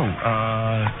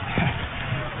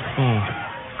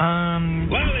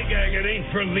 Lollygagging ain't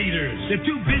for leaders. They're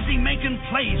too busy making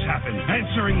plays happen,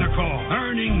 answering the call,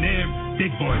 earning their big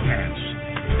boy pants.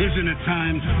 Isn't it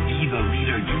time to be the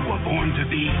leader you were born to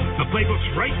be? The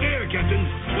playbook's right there, Captain.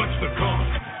 What's the call?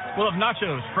 We'll have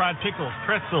nachos, fried pickles,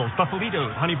 pretzels,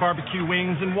 buffalitos, honey barbecue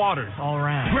wings, and waters all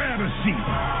around. Grab a seat.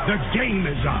 The game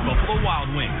is on. Buffalo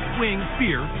Wild Wings. Wings,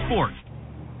 beer, sports.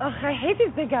 Ugh, I hate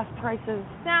these big-ass prices.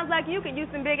 Sounds like you could use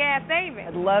some big-ass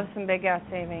savings. I'd love some big-ass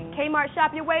savings. Kmart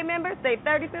Shop Your Way members save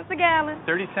 30 cents a gallon.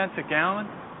 30 cents a gallon?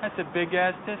 That's a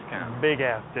big-ass discount.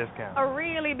 Big-ass discount. A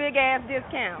really big-ass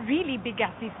discount. Really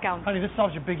big-ass discount. Honey, this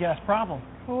solves your big-ass problem.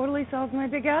 Totally solves my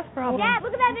big-ass problem. Dad,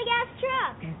 look at that big-ass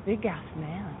truck. And big-ass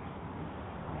man.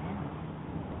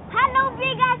 Hello,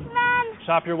 big-ass man.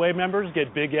 Shop Your Way members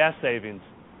get big-ass savings.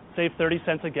 Save 30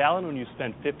 cents a gallon when you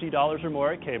spend $50 or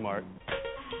more at Kmart.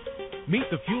 Meet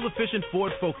the fuel-efficient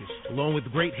Ford Focus. Along with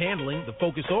great handling, the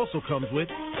Focus also comes with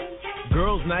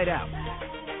Girls' Night Out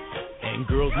and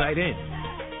Girls' Night In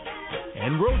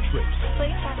and road trips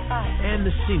and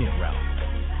the scenic route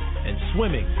and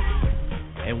swimming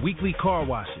and weekly car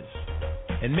washes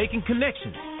and making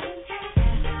connections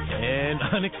and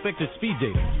unexpected speed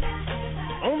dating.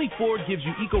 Only Ford gives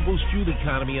you EcoBoost fuel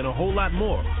economy and a whole lot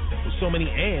more. With so many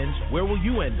ands, where will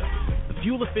you end up? The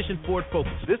fuel-efficient Ford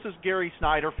Focus. This is Gary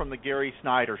Snyder from The Gary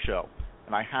Snyder Show,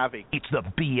 and I have a... It's the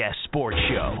BS Sports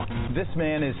Show. This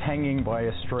man is hanging by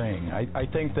a string. I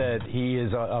think that he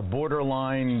is a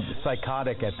borderline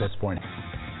psychotic at this point.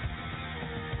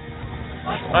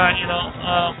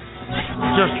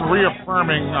 Just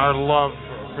reaffirming our love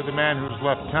for the man who's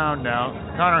left town now.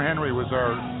 Connor Henry was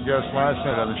our guest last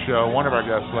night on the show, one of our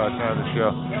guests last night on the show.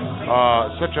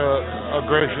 Such a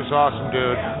gracious, awesome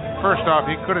dude. First off,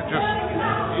 he could have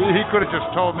just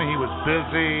told me he was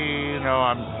busy. You know,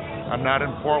 I'm not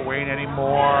in Fort Wayne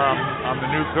anymore. I'm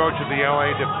the new coach of the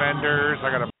LA Defenders.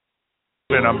 I got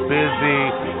and I'm busy.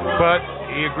 But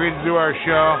he agreed to do our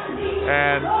show,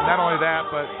 and not only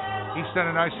that, but he sent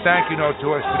a nice thank you note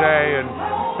to us today, and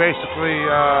basically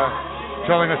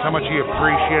telling us how much he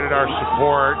appreciated our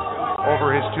support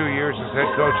over his 2 years as head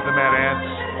coach of the Mad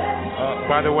Ants.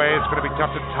 By the way, it's going to be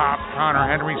tough to top Connor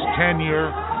Henry's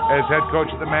tenure as head coach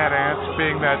of the Mad Ants,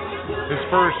 being that his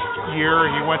first year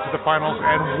he went to the finals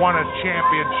and won a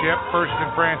championship, first in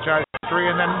franchise history,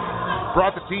 and then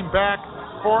brought the team back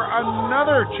for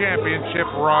another championship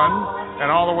run and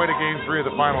all the way to Game 3 of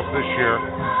the finals this year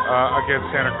against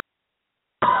Santa Cruz.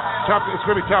 Tough. It's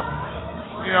going to be tough.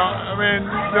 You know, I mean,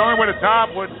 the only way to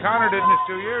top what Connor did in his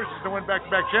 2 years is to win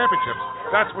back-to-back championships.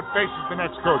 That's what faces the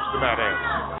next coach of the Mad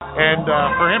Ants. And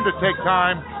for him to take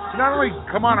time to not only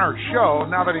come on our show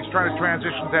now that he's trying to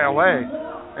transition to LA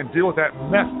and deal with that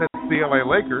mess that's the LA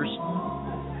Lakers,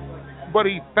 but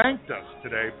he thanked us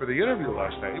today for the interview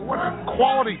last night. What a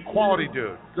quality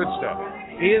dude. Good stuff.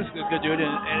 He is a good dude,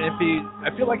 and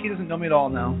I feel like he doesn't know me at all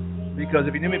now. Because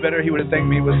if he knew me better, he would have thanked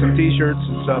me with some T-shirts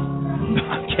and stuff.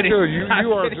 I'm kidding. Dude, you're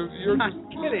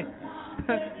kidding.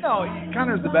 No,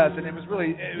 Connor's the best, and it was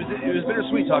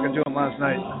bittersweet talking to him last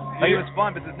night. Like, it was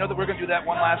fun, but to know that we're gonna do that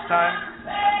one last time.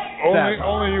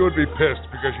 Only you would be pissed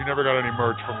because you never got any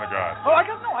merch from the guy. Oh, I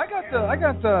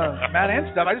got the Mad Ant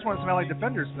stuff. I just wanted some LA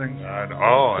Defenders things.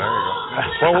 Oh, there you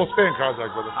go. Well, we'll stay in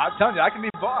contact with him. I'm telling you, I can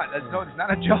be bought. It's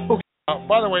not a joke.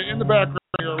 By the way, in the background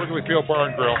here at Wrigley Field Bar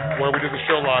and Grill, where we do the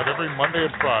show live every Monday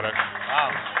and Friday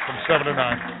from 7 to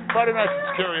 9. Friday nights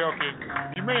it's karaoke.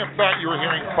 You may have thought you were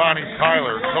hearing Bonnie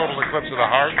Tyler, Total Eclipse of the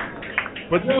Heart,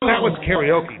 but that was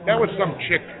karaoke. That was some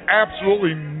chick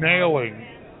absolutely nailing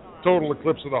Total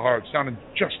Eclipse of the Heart, sounding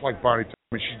just like Bonnie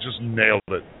Tyler. I mean, she just nailed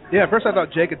it. Yeah, at first I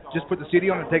thought Jake had just put the CD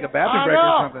on and take a bathroom break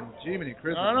or something. Jiminy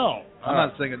Christmas. I know. I'm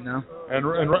not singing now. And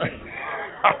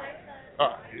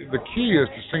the key is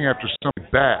to sing after something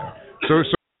bad. So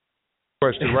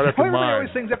question right after everybody mine.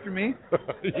 always sings after me.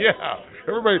 Yeah,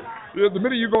 everybody. The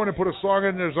minute you go in and put a song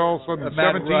in, there's all of a sudden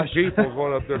 17 people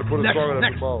going up there to put a song in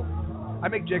at the ball.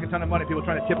 I make Jake a ton of money. People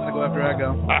trying to tip him to go after I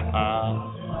go.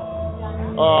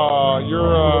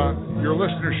 Your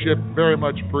listenership very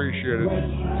much appreciated.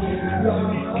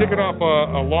 Kicking off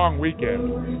a long weekend.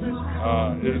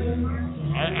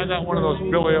 I got one of those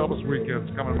Billy Elvis weekends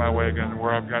coming my way again,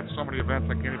 where I've got so many events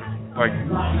I can't even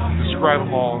describe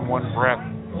them all in one breath.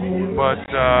 But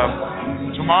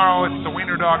tomorrow it's the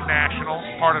Wiener Dog Nationals,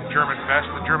 part of German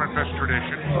Fest, the German Fest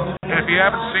tradition. And if you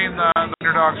haven't seen the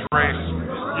Wiener Dogs race,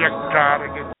 you gotta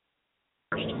get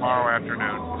tomorrow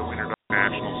afternoon for the Wiener Dog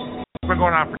Nationals. It's been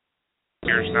going on for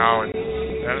years now, and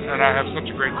I have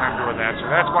such a great time doing that. So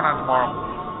that's going on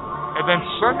tomorrow. And then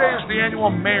Sunday is the annual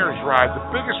Mayor's Ride. The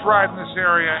biggest ride in this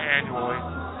area annually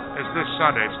is this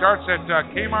Sunday. It starts at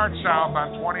Kmart South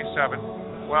on 27.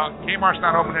 Well, Kmart's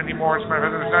not open anymore. As a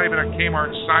matter of fact, there's not even a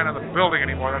Kmart sign on the building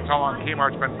anymore. That's how long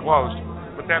Kmart's been closed.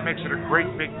 But that makes it a great,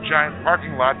 big, giant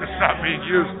parking lot that's not being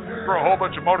used for a whole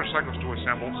bunch of motorcycles to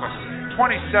assemble. So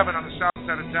 27 on the south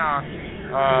side of town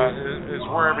is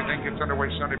where everything gets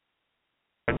underway Sunday.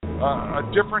 A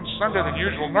different Sunday than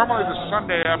usual. Normally the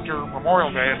Sunday after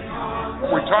Memorial Day, and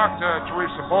we talked to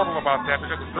Teresa Bodel about that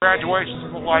because the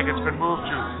graduations look like it's been moved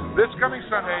to this coming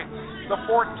Sunday, the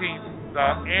 14th, the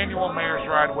annual Mayor's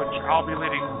Ride, which I'll be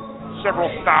leading several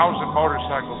thousand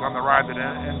motorcycles on the ride that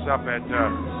ends up at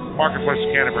Marketplace of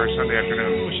Canterbury Sunday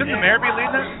afternoon. Well, shouldn't the mayor be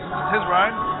leading it? His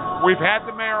ride? We've had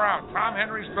the mayor out. Tom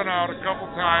Henry's been out a couple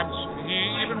times. He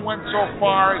even went so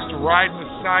far as to ride in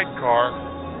the sidecar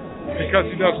because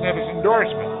he doesn't have his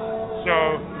endorsement. So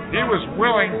he was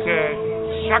willing to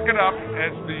suck it up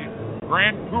as the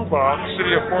Grand Poobah of the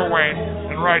city of Fort Wayne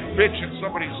and ride bitch in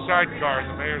somebody's sidecar in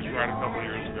the mayor's ride a couple of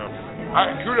years ago.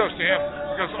 Kudos to him,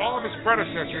 because all of his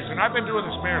predecessors, and I've been doing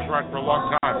this mayor's ride for a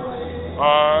long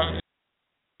time,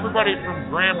 everybody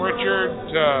from Graham Richard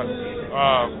to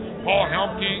Paul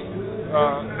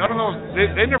Helmke, none of those,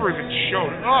 they never even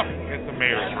showed up at the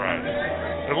mayor's ride.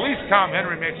 At least Tom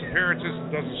Henry makes appearances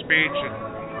and does a speech and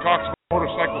talks about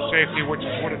motorcycle safety, which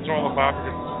is what it's all about,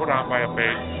 because it's put on by a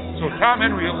bait. So Tom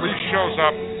Henry at least shows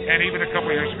up, and even a couple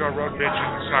of years ago rode bitch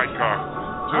in the sidecar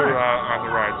on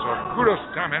the ride. So kudos to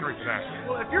Tom Henry for that.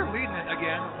 Well, if you're leading it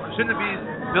again, shouldn't it be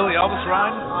Billy Elvis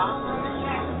ride?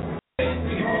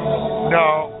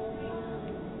 No.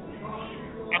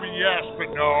 I mean, yes,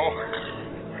 but no.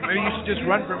 Maybe you should just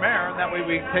run for mayor, and that way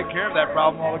we can take care of that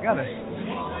problem altogether.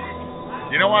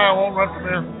 You know why I won't run for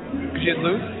mayor? Because you'd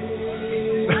lose?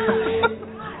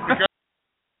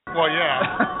 Well, yeah.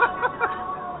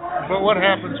 But what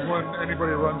happens when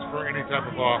anybody runs for any type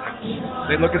of office?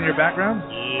 They look in your background?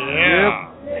 Yeah.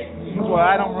 Yep. That's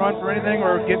why I don't run for anything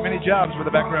or get many jobs with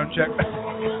a background check. And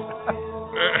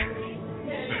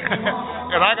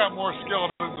I got more skill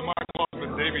in my clothes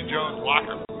than Davy Jones'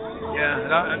 locker.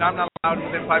 Yeah, and I'm not allowed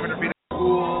within 500 feet of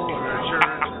school or church.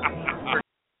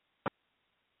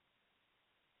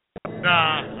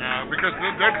 Nah, because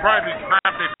they'd probably be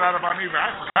crap they thought about me, but I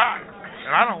forgot,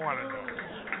 and I don't want to know.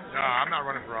 No, I'm not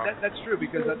running for office. That's true,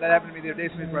 because that happened to me the other day.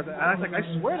 Somebody brought that, and I was like, I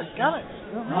swear to God,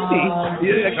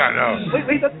 maybe. I know.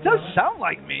 Wait, that does sound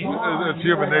like me. It's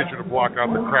human nature to block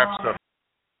out the crap stuff.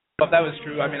 If that was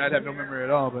true, I mean, I'd have no memory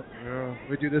at all, but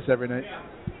we do this every night.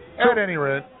 At any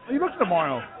rate. You look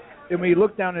tomorrow, and we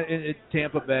look down at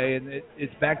Tampa Bay, and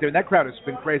it's back there, and that crowd has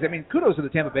been crazy. I mean, kudos to the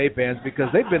Tampa Bay fans,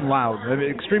 because they've been loud. I mean,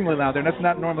 extremely loud there, and that's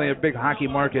not normally a big hockey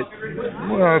market.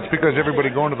 Well, it's because everybody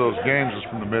going to those games is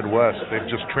from the Midwest. They've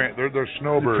just they're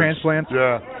snowbirds. Transplants?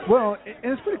 Yeah. Well,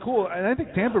 and it's pretty cool, and I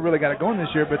think Tampa really got it going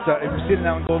this year, but if you're sitting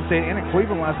out in Golden State and in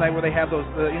Cleveland last night where they have those,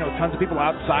 tons of people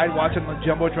outside watching the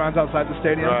Jumbotrons outside the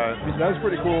stadium. Right. I mean, that was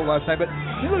pretty cool last night, but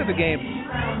you look at the game.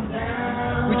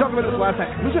 We talked about this last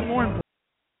night. Who's it more important?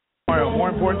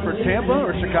 More important for Tampa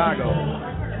or Chicago? Well,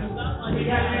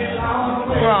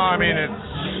 I mean, it's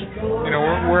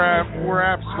we're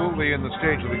absolutely in the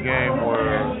stage of the game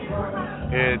where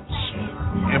it's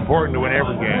important to win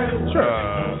every game.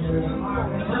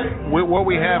 Sure. What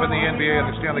we have in the NBA and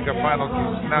the Stanley Cup Finals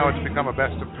is now it's become a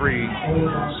best-of-3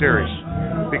 series,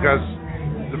 because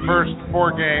the first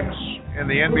 4 games in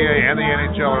the NBA and the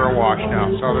NHL are a wash now.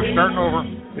 So they're starting over.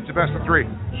 It's a best-of-3.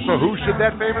 So who should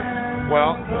that favor?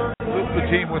 Well, the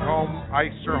team with home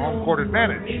ice or home court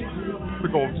advantage, the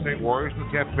Golden State Warriors and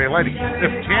the Tampa Bay Lightning.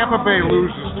 If Tampa Bay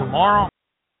loses tomorrow,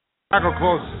 Chicago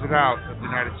closes it out at the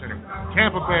United Center.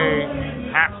 Tampa Bay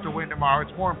has to win tomorrow.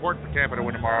 It's more important for Tampa to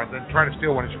win tomorrow than try to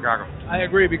steal one in Chicago. I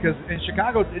agree, because in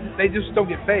Chicago, they just don't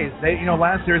get phased.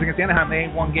 Last series against Anaheim, they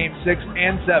won Game 6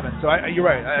 and 7. So you're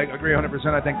right. I agree 100%.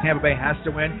 I think Tampa Bay has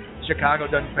to win. Chicago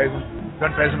doesn't phase them.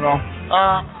 Doesn't phase them at all.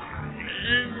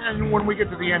 And when we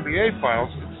get to the NBA Finals,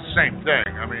 it's the same thing.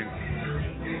 I mean,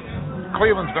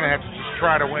 Cleveland's going to have to just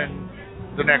try to win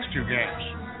the next 2 games.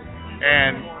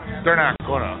 And they're not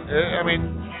going to. I mean,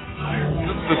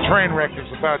 the train wreck is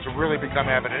about to really become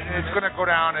evident. It's going to go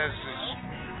down as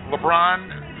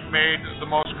LeBron made the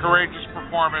most courageous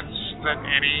performance that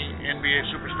any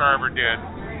NBA superstar ever did.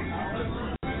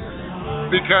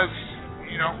 Because,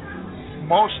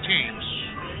 most teams,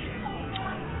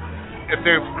 if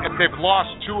they've lost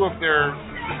 2 of their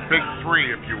big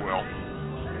 3, if you will,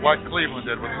 like Cleveland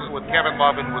did with Kevin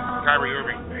Love and with Kyrie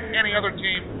Irving, any other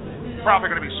team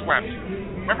probably going to be swept.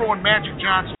 Remember when Magic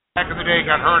Johnson back in the day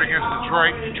got hurt against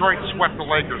Detroit? Detroit swept the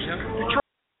Lakers. Detroit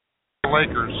swept the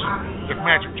Lakers if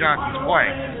Magic Johnson's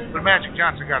playing. But Magic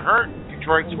Johnson got hurt,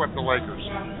 Detroit swept the Lakers.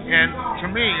 And to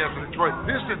me, as a Detroit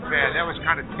Pistons fan, that was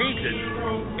kind of tainted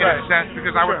in a sense,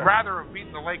 because I would rather have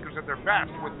beaten the Lakers at their best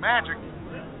with Magic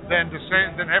than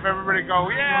have everybody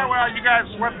go, yeah, well, you guys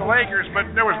swept the Lakers, but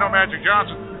there was no Magic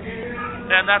Johnson.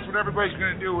 And that's what everybody's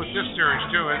going to do with this series,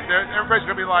 too. Everybody's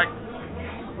going to be like,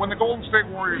 when the Golden State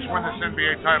Warriors win this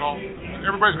NBA title,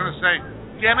 everybody's going to say,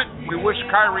 damn it, we wish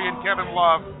Kyrie and Kevin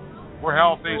Love were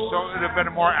healthy, so it would have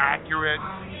been a more accurate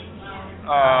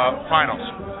finals.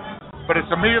 But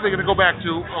it's immediately going to go back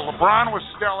to LeBron was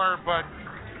stellar, but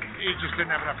he just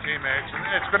didn't have enough teammates.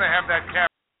 And it's going to have that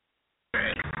cap.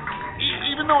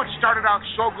 Even though it started out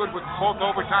so good with both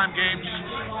overtime games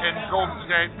in Golden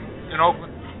State and Oakland,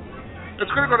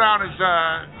 it's going to go down as,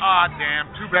 damn,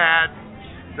 too bad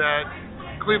that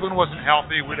Cleveland wasn't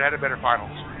healthy. We'd have had a better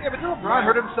finals. Yeah, but LeBron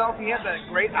hurt himself. He had that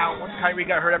great out when Kyrie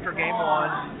got hurt after Game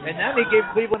 1, and then he gave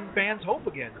Cleveland fans hope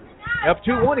again. Up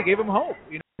 2-1, he gave them hope.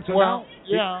 So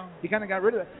he kind of got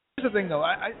rid of it. Here's the thing, though.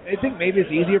 I think maybe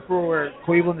it's easier for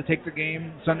Cleveland to take the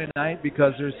game Sunday night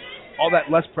because there's all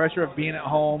that less pressure of being at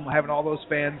home, having all those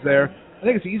fans there. I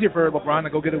think it's easier for LeBron to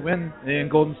go get a win in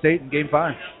Golden State in Game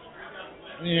 5.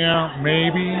 Yeah,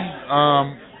 maybe.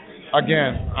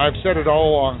 Again, I've said it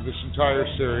all along this entire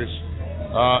series.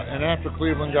 And after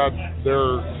Cleveland got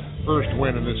their first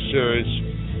win in this series,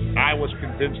 I was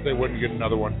convinced they wouldn't get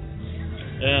another one.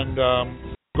 And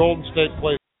Golden State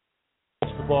played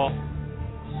the ball.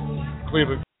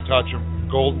 Cleveland couldn't touch them.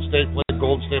 Golden State played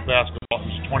Golden State basketball.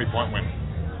 It was a 20-point win.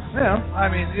 Yeah, I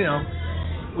mean,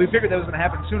 we figured that was going to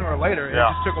happen sooner or later. It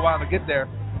just took a while to get there.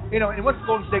 And once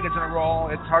Golden State gets in a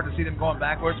roll, it's hard to see them going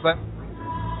backwards. But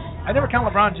I never count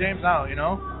LeBron James out.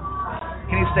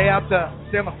 Can he stay on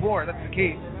the floor? That's the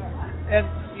key. And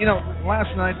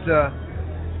last night,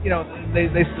 they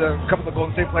a couple of the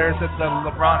Golden State players said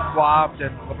LeBron flopped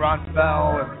and LeBron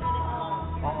fell and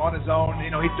on his own.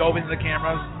 He dove into the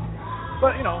cameras,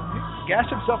 but he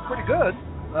gashed himself pretty good.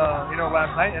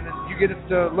 Last night, and then you get it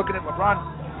looking at LeBron.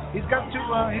 He's got to.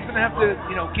 He's going to have to,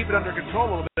 keep it under control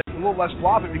a little bit, a little less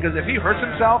floppy, because if he hurts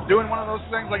himself doing one of those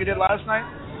things like he did last night,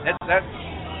 that's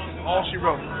all she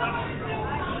wrote.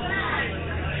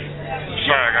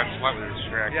 Sorry, I got slightly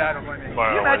distracted. Yeah, I don't blame you.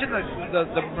 Can you imagine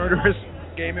the murderous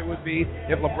game it would be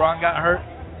if LeBron got hurt?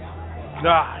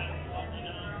 God.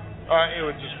 It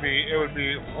would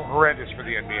be horrendous for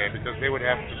the NBA because they would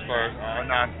have to start a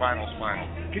non-finals final.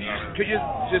 Could you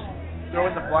just throw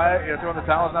in the flag, throw in the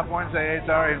towel at that point and say, hey,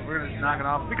 sorry, we're going to just knock it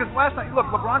off? Because last night, look,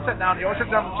 LeBron sat down. He always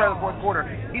sat down at the start of the fourth quarter.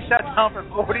 He sat down for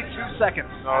 42 seconds.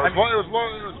 No, it was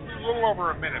a little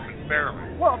over a minute, but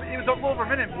barely. Well, it was a little over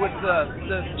a minute with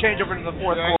the changeover to the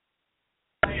fourth quarter.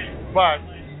 But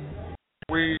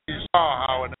we saw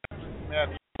how an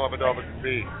match Dellavedova can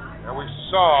be, and we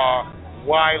saw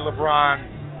why LeBron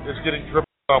is getting triple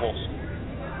doubles.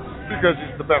 Because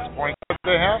he's the best point guard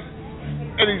they have,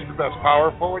 and he's the best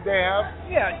power forward they have.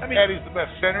 Yeah, I mean, and he's the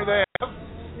best center they have,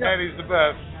 and he's the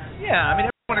best. Yeah, I mean,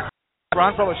 everyone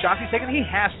LeBron for all the shots he's taking, he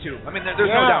has to. I mean, there's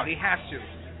no doubt he has to.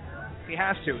 He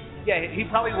has to. Yeah, he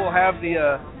probably will have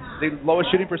the lowest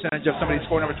shooting percentage of somebody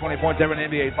scoring over 20 points ever in the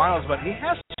NBA Finals, but he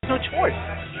has no choice.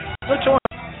 No choice.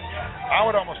 I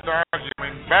would almost argue,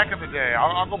 back in the day,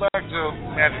 I'll go back to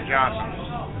Magic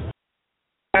Johnson.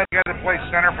 That guy that played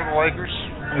center for the Lakers.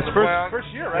 His first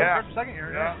year, right? Yeah. Second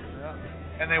year, yeah.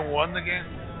 And they won the game.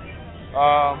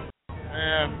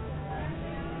 And,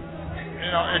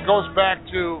 it goes back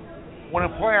to when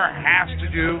a player has to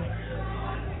do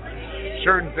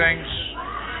certain things.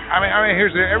 I mean,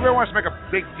 everyone wants to make a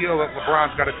big deal that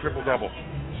LeBron's got a triple-double.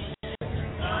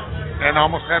 And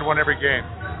almost had one every game.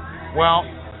 Well,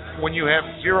 when you have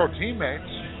zero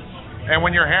teammates, and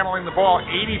when you're handling the ball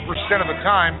 80% of the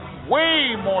time,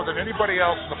 way more than anybody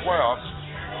else in the playoffs,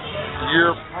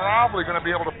 you're probably going to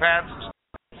be able to pad some stuff.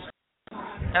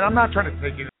 And I'm not trying to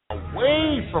take it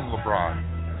away from LeBron.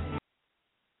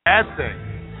 Bad thing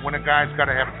when a guy's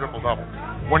got to have a triple-double.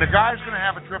 When a guy's going to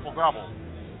have a triple-double,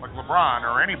 like LeBron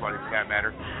or anybody for that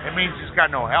matter, it means he's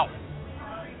got no help.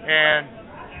 And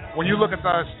when you look at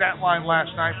the stat line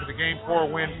last night for the Game 4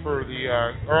 win for the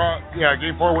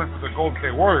Game 4 win for the Golden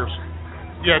State Warriors,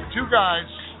 you had two guys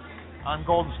on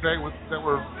Golden State that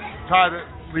were tied at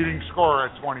leading scorer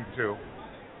at 22.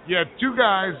 You had two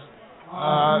guys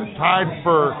tied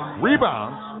for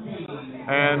rebounds,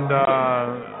 and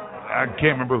I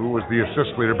can't remember who was the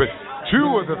assist leader, but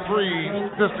two of the three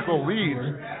statistical leads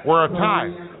were a tie.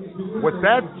 What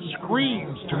that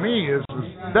screams to me is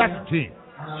that's a team.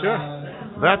 Sure.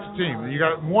 That's a team. You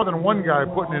got more than one guy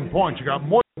putting in points. You got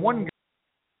more than one guy.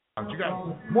 You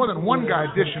got more than one guy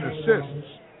dishing assists.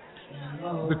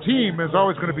 The team is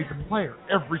always going to beat the player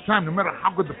every time, no matter how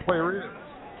good the player is.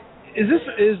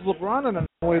 Is LeBron an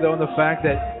anomaly though in the fact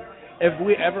that if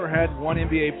we ever had one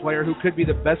NBA player who could be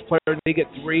the best player in the league at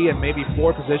 3 and maybe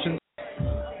 4 positions?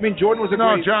 I mean, Jordan was a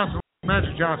great...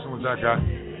 Magic Johnson was that guy.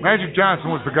 Magic Johnson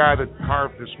was the guy that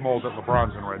carved this mold that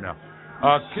LeBron's in right now.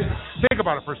 Think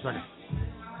about it for a second.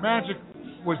 Magic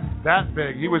was that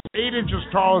big. He was 8 inches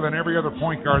taller than every other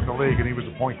point guard in the league, and he was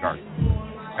a point guard.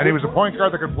 And he was a point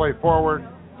guard that could play forward,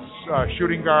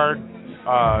 shooting guard.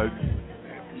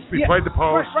 He played the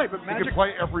post. Right, but Magic, he could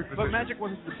play every position. But Magic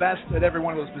wasn't the best at every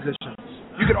one of those positions.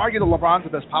 You could argue that LeBron's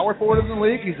the best power forward in the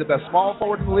league. He's the best small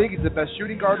forward in the league. He's the best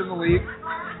shooting guard in the league.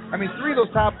 I mean, 3 of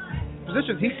those top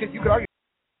positions, you could argue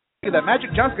that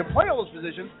Magic Johnson could play all those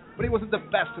positions, but he wasn't the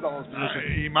best at all those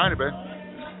positions. He might have been.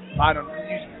 I don't know.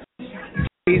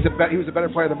 he was a better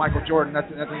player than Michael Jordan. That's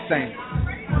insane.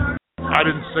 I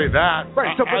didn't say that.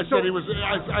 Right. I said he was.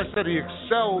 I said he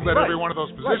excelled at every one of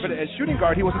those positions. Right, but as shooting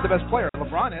guard, he wasn't the best player.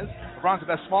 LeBron is. LeBron's the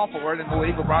best small forward in the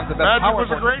league. LeBron's the best power forward.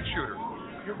 Magic was a great shooter.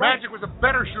 Magic was a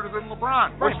better shooter than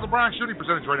LeBron. What's LeBron's shooting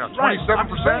percentage right now?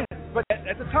 27%. But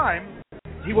at the time,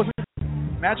 he wasn't.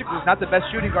 Magic was not the best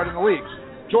shooting guard in the league.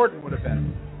 Jordan would have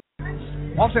been.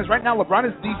 All I'm saying is right now, LeBron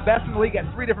is the best in the league at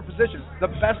 3 different positions. The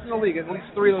best in the league at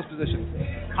least 3 of those positions,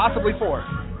 possibly 4.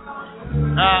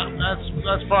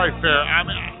 That's probably fair. I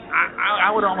mean,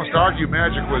 I would almost argue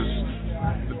Magic was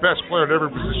the best player at every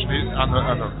position on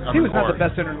the He was court. not the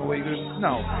best center in the league.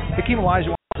 No. Hakeem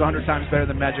Olajuwon was 100 times better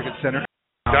than Magic at center.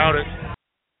 Doubt it.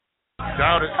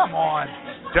 Come on.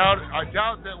 I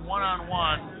doubt that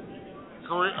one-on-one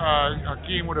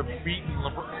Hakeem would have beaten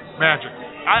Magic.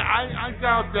 I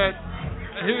doubt that.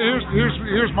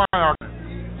 Here's my argument,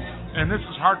 and this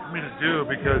is hard for me to do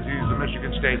because he's a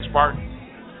Michigan State Spartan.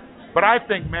 But I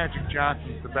think Magic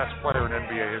Johnson's the best player in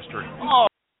NBA history.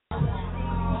 Oh.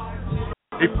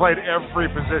 He played every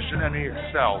position and he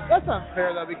excelled. That's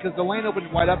unfair though, because the lane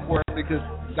opened wide up for him because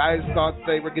guys thought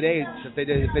they would get AIDS if they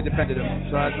defended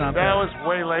him. So that's not fair. That was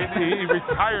way late. He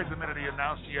retired the minute he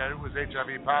announced he was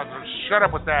HIV positive. Shut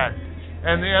up with that.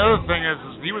 And the other thing is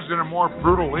he was in a more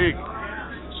brutal league.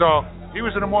 So he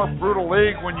was in a more brutal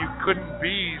league when you couldn't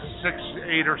be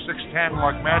 6'8" or 6'10"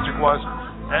 like Magic was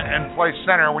and play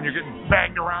center when you're getting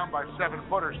banged around by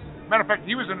 7-footers. Matter of fact,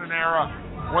 he was in an era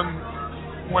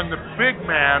when the big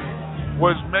man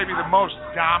was maybe the most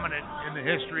dominant in the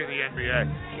history of the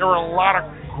NBA. There were a lot of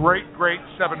great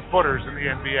 7-footers in the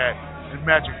NBA in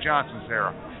Magic Johnson's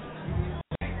era.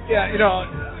 Yeah,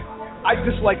 I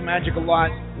dislike Magic a lot.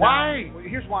 Why?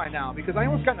 Here's why now. Because I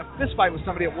almost got in a fist fight with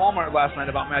somebody at Walmart last night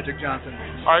about Magic Johnson.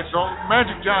 All right, so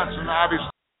Magic Johnson,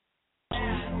 obviously,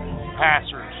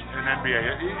 passers in NBA.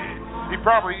 He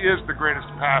probably is the greatest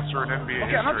passer in NBA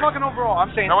history. Okay, I'm not talking overall. I'm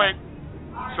saying... No, wait.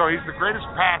 So he's the greatest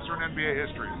passer in NBA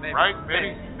history, right?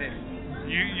 Maybe.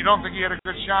 You don't think he had a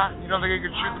good shot? You don't think he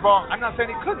could shoot the ball? I'm not saying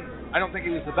he couldn't. I don't think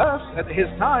he was the best at his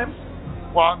time.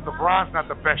 Well, LeBron's not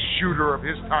the best shooter of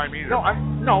his time either.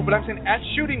 But I'm saying at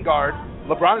shooting guard,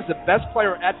 LeBron is the best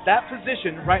player at that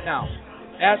position right now.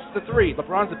 At the 3,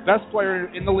 LeBron's the best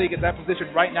player in the league at that position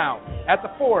right now. At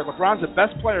the 4, LeBron's the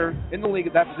best player in the league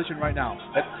at that position right now.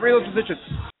 At 3 of those positions.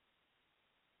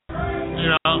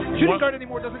 Shooting guard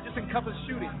anymore doesn't just encompass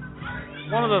shooting.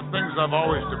 One of the things I've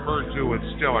always deferred to with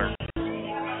Stiller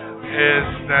is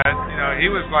that,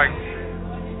 he was like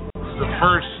the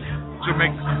first to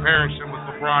make the comparison with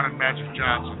LeBron and Magic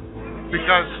Johnson.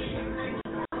 Because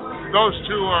those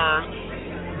two are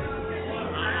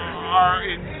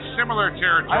in similar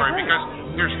territory because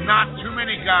there's not too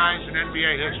many guys in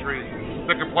NBA history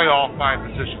that can play all 5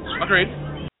 positions. Agreed.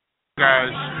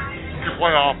 Guys can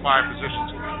play all 5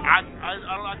 positions.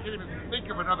 I can't even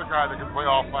think of another guy that can play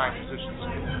all 5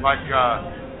 positions like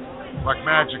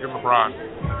Magic and LeBron.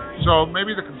 So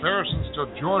maybe the comparisons to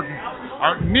Jordan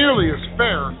aren't nearly as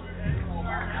fair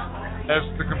as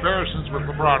the comparisons with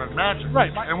LeBron and Magic.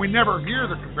 Right. And we never hear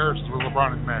the comparisons with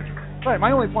LeBron and Magic. Right.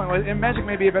 My only point was, and Magic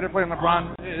may be a better player than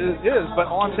LeBron is, but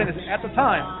all I'm saying is at the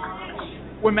time,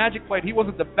 when Magic played, he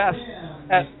wasn't the best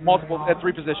at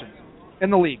 3 positions in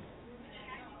the league.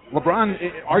 LeBron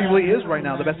arguably is right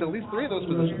now the best at least 3 of those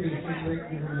positions.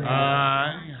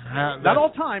 Not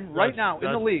all time, right now in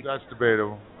the league. That's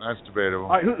debatable.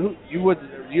 All right, you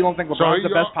don't think LeBron's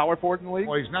the best power forward in the league?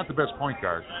 Well, he's not the best point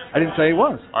guard. I didn't say he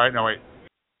was. All right, no wait.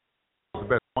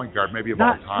 The best point guard maybe of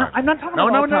all time. I'm not talking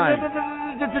about all time.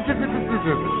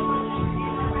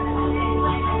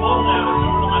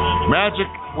 Magic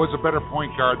was a better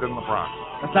point guard than LeBron.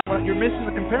 That's not what you're missing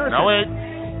the comparison. No wait.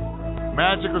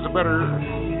 Magic was a better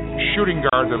shooting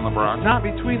guard than LeBron. Not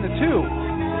between the two.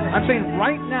 I'm saying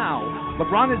right now,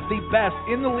 LeBron is the best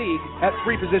in the league at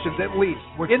 3 positions at least.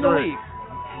 The league.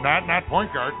 Not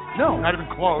point guard. No. Not even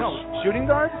close. No. Shooting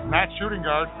guard? Not shooting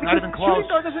guard. Because not even close.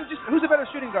 Shooting guard doesn't just... Who's a better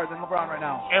shooting guard than LeBron right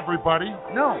now? Everybody.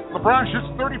 No. LeBron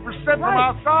shoots 30% from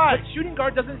outside. But shooting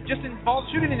guard doesn't just involve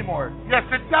shooting anymore. Yes,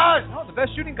 it does. No, the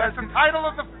best shooting guard... That's the title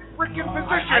of the freaking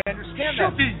position. I understand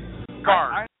shooting that.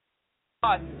 Guard.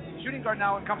 Shooting guard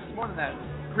now encompasses more than that.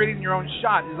 Creating your own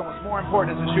shot is almost more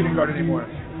important as a shooting guard anymore.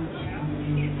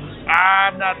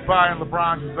 I'm not buying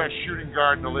LeBron's the best shooting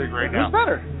guard in the league right now. Who's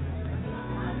better?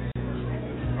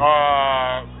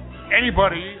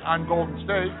 Anybody on Golden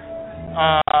State.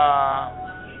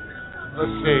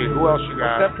 Let's see, who else you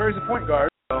got? Steph Curry's a point guard.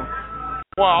 So.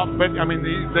 Well, but I mean,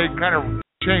 they kind of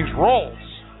changed roles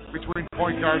between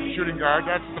point guard and shooting guard.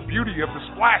 That's the beauty of the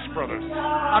Splash Brothers.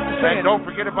 I'm just saying. And don't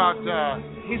forget about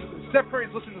Steph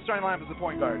Curry's listed in the starting lineup as the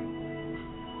point guard.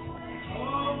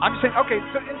 I'm just saying, okay,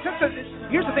 so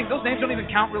here's the thing. Those names don't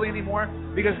even count really anymore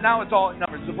because now it's all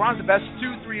numbers. LeBron's the best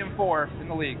 2, 3, and 4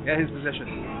 in the league at his position.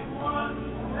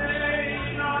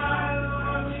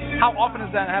 How often has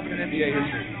that happened in NBA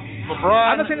history? LeBron.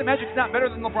 I'm not saying that Magic's not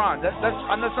better than LeBron. That's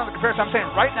not the comparison. I'm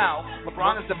saying right now,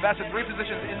 LeBron is the best at 3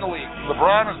 positions in the league.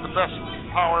 LeBron is the best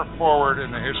power forward in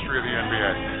the history of the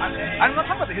NBA. I'm not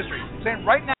talking about the history. I'm saying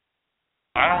right now.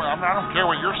 I don't care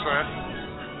what you're saying.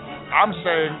 I'm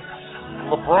saying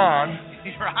LeBron.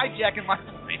 You're hijacking my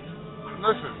point.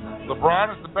 Listen,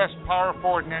 LeBron is the best power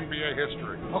forward in NBA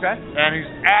history. Okay. And he's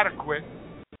adequate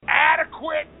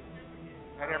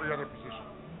at every other position.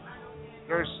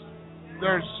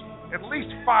 There's at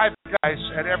least 5 guys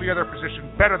at every other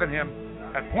position better than him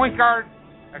at point guard,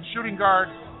 at shooting guard,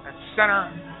 at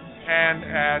center, and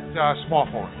at small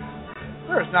forward.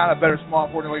 There's not a better small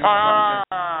forward in the league.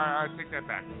 I take that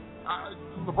back.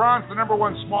 LeBron's the number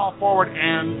 1 small forward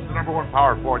and the number 1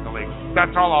 power forward in the league.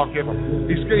 That's all I'll give him.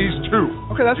 He's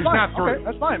 2. Okay, that's he's fine. Not 3. Okay,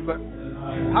 that's fine. But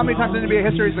how many times in NBA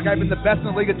history has the guy been the best in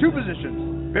the league at 2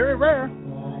 positions? Very rare.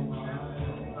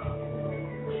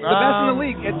 The best in the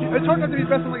league. It's hard enough to be the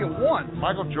best in the league at 1.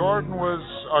 Michael Jordan was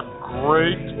a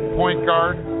great point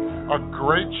guard, a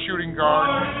great shooting guard,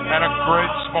 and a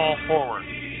great small forward.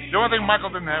 The only thing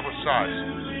Michael didn't have was size.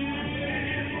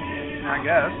 I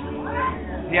guess.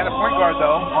 He had a point guard,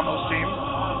 though, on those teams.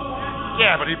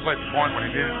 Yeah, but he played the point when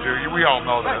he needed to. We all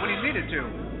know that. Right, when he needed to.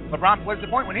 LeBron plays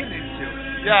the point when he needs to.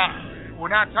 Yeah,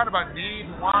 we're not talking about need,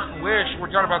 want, wish.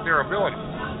 We're talking about their ability.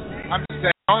 I'm just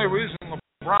saying the only reason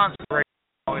LeBron's great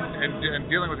and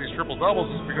dealing with these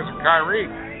triple-doubles is because of Kyrie.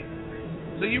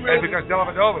 So you really... And because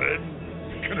Dellavedova is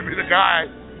going to be the guy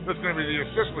that's going to be the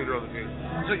assist leader of the team.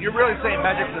 So you're really saying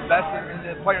Magic's the best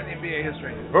player in the NBA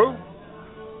history? Who?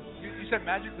 You said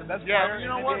Magic's the best player in you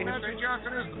know NBA what? history? Magic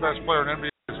Johnson is the best player in NBA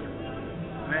history.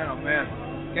 Man, oh man.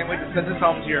 Can't wait to send this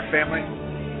home to your family.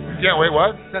 Can't wait,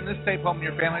 what? Send this tape home to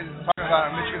your family talking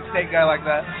about a Michigan State guy like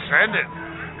that. Send it.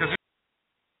 Because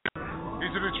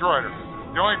he's a Detroiter.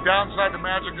 The only downside to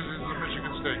Magic is he's a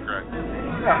Michigan State guy.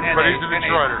 Yeah, but he's a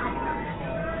Detroiter.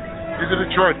 He's a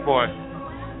Detroit boy.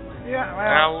 Yeah, well,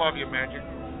 and I love you, Magic.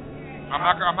 I'm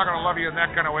not going to love you in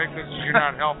that kind of way because you're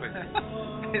not helping.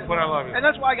 But I love you. And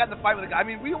that's why I got in the fight with the guy. I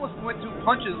mean, we almost went to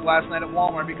punches last night at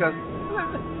Walmart because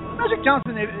Magic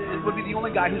Johnson would be the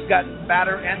only guy who's gotten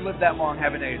fatter and lived that long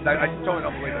having AIDS. I totally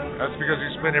don't believe it. That's because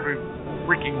he spent every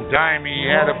freaking dime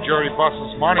he had of Jerry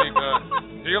Buss's money to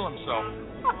heal himself.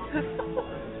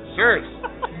 Serious.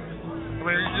 I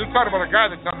mean, you're talking about a guy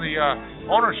that's on the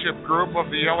ownership group of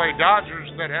the LA Dodgers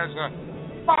that has a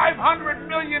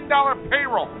 $500 million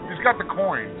payroll. He's got the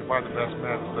coin to buy the best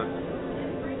Mets that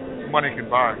money can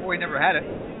buy. Well, he never had it,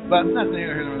 but that's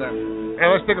neither here nor there. Hey,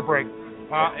 let's take a break.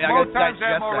 Mo Times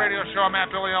Admiral Radio Show. I'm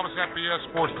at Billy Elvis at BS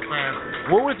Sports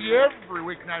Fan. We're with you every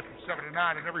weeknight from 7 to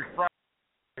 9 and every Friday,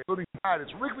 including tonight.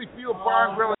 It's Wrigley Field Bar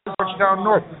and Grill in Georgetown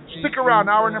North. Stick around.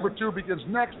 Hour number 2 begins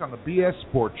next on the BS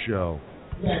Sports Show.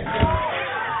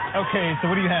 Okay,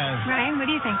 so what do you have? Ryan, what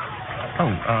do you think?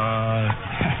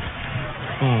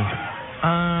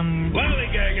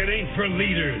 Lollygagging ain't for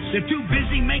leaders. They're too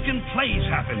busy making plays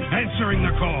happen, answering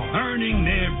the call, earning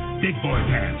their big boy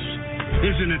pants.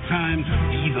 Isn't it time to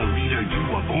be the leader you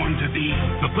were born to be?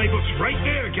 The playbook's right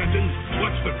there, Captain.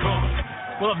 What's the call?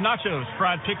 We'll have nachos,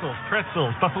 fried pickles,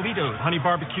 pretzels, buffalitos, honey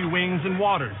barbecue wings, and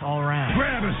waters all around.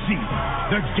 Grab a seat.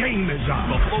 The game is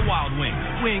on. Buffalo Wild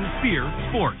Wings. Wings, beer,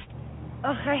 sports.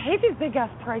 Ugh, I hate these big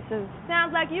ass prices. Sounds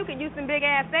like you could use some big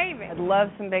ass savings. I'd love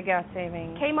some big ass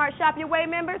savings. Kmart Shop Your Way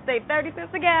members save 30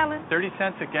 cents a gallon. 30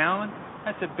 cents a gallon?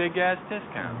 That's a big ass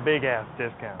discount. Big ass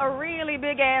discount. A really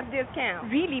big ass discount.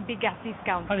 Really big ass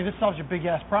discount. Honey, this solves your big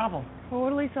ass problem.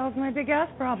 Totally solves my big ass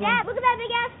problem. Dad, look at that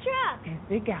big ass truck.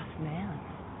 Big ass man.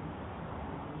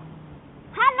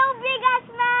 Hello, big ass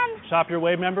man. Shop Your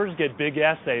Way members get big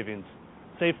ass savings.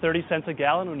 Save 30 cents a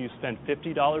gallon when you spend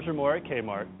 $50 or more at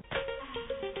Kmart.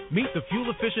 Meet the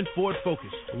fuel-efficient Ford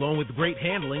Focus. Along with great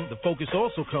handling, the Focus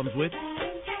also comes with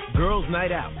Girls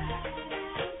Night Out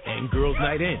and Girls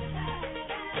Night In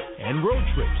and road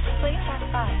trips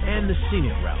and the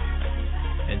scenic route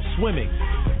and swimming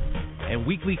and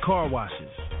weekly car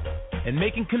washes and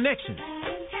making connections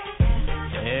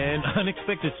and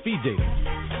unexpected speed dating.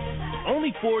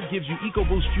 Only Ford gives you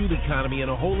EcoBoost fuel economy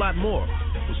and a whole lot more.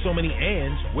 With so many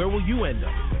ands, where will you end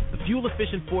up? The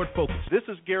fuel-efficient Ford Focus. This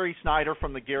is Gary Snyder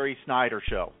from The Gary Snyder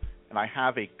Show, and I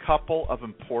have a couple of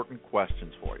important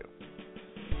questions for you.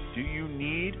 Do you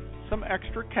need some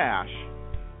extra cash,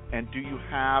 and do you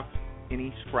have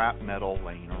any scrap metal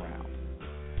laying around?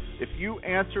 If you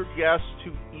answered yes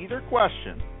to either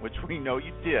question, which we know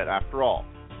you did after all,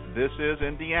 this is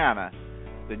Indiana,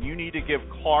 then you need to give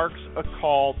Clark's a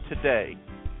call today,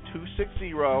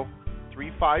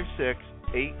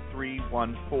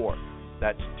 260-356-8314.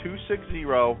 That's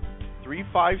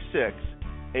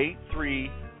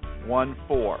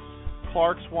 260-356-8314.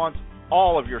 Clark's wants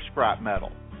all of your scrap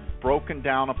metal, broken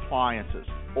down appliances,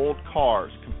 old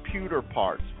cars, computer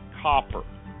parts, copper,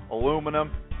 aluminum,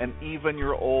 and even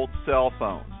your old cell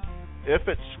phones. If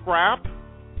it's scrap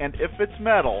and if it's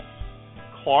metal,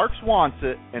 Clark's wants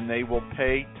it, and they will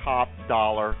pay top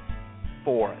dollar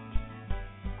for it.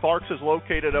 Clark's is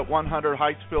located at 100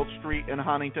 Heightsfield Street in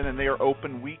Huntington, and they are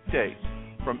open weekdays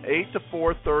from 8 to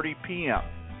 4:30 p.m.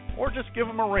 Or just give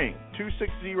them a ring,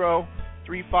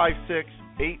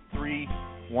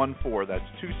 260-356-8314. That's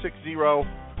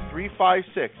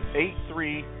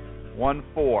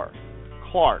 260-356-8314.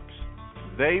 Clark's.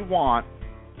 They want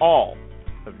all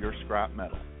of your scrap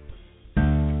metal.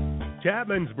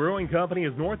 Chapman's Brewing Company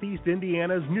is Northeast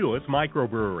Indiana's newest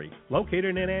microbrewery.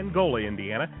 Located in Angola,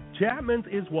 Indiana, Chapman's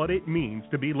is what it means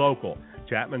to be local.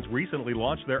 Chapman's recently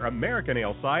launched their American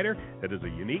Ale Cider that is a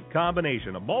unique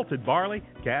combination of malted barley,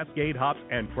 Cascade hops,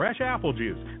 and fresh apple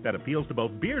juice that appeals to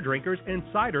both beer drinkers and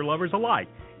cider lovers alike.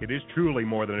 It is truly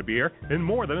more than a beer and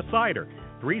more than a cider.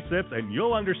 3 sips and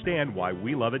you'll understand why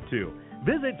we love it too.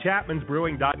 Visit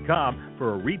chapmansbrewing.com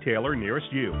for a retailer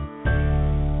nearest you.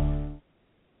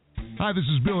 Hi, this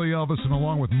is Billy Elvis, and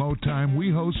along with Mo Time,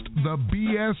 we host the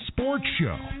BS Sports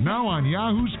Show, now on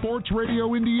Yahoo Sports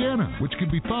Radio Indiana, which can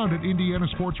be found at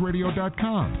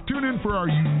indianasportsradio.com. Tune in for our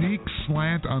unique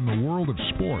slant on the world of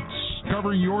sports,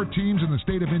 covering your teams in the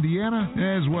state of Indiana,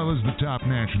 as well as the top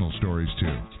national stories,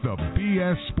 too. It's the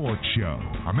BS Sports Show.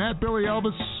 I'm at Billy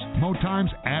Elvis, Mo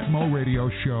Time's at Mo Radio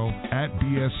Show, at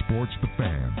BS Sports The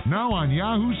Fan. Now on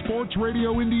Yahoo Sports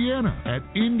Radio Indiana, at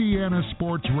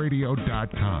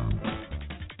indianasportsradio.com.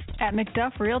 At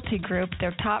McDuff Realty Group,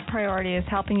 their top priority is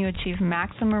helping you achieve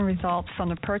maximum results from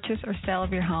the purchase or sale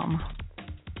of your home.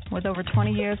 With over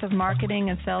 20 years of marketing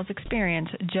and sales experience,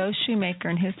 Joe Shoemaker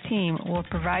and his team will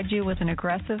provide you with an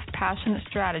aggressive, passionate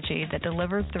strategy that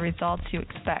delivers the results you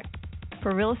expect.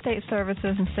 For real estate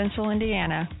services in Central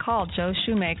Indiana, call Joe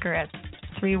Shoemaker at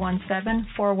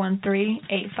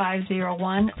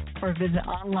 317-413-8501 or visit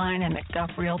online at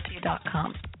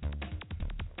mcduffrealty.com.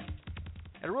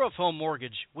 At Roof Home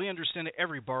Mortgage, we understand that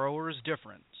every borrower is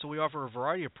different, so we offer a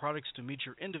variety of products to meet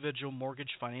your individual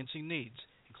mortgage financing needs,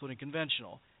 including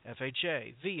conventional,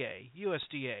 FHA, VA,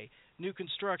 USDA, new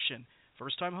construction,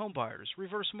 first-time homebuyers,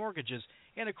 reverse mortgages,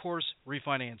 and, of course,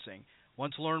 refinancing.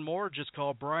 Want to learn more? Just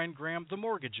call Brian Graham, the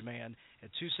Mortgage Man, at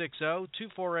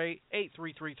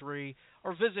 260-248-8333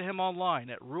 or visit him online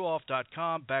at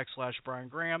ruoff.com/Brian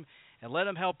Graham and let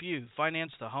him help you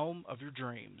finance the home of your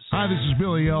dreams. Hi, this is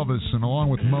Billy Elvis, and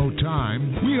along with Mo Time,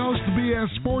 we host the BS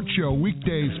Sports Show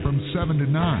weekdays from 7 to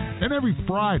 9. And every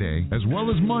Friday, as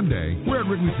well as Monday, we're at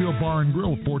Wrigley Field Bar and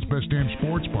Grill, Fort's Best Damn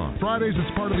Sports Bar. Fridays,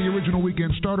 it's part of the original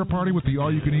weekend starter party with the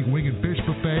all-you-can-eat wing and fish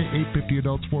buffet, $8.50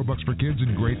 adults, $4 for kids,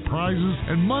 and great prizes.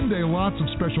 And Monday, lots of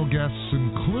special guests,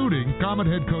 including Comet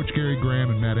head coach Gary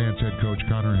Graham and Mad Ants head coach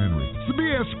Connor Henry. It's the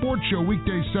BS Sports Show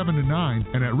weekdays 7 to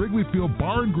 9, and at Wrigley Field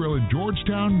Bar and Grill in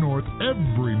Georgetown North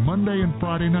every Monday and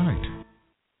Friday night.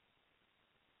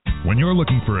 When you're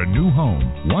looking for a new home,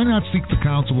 why not seek the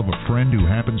counsel of a friend who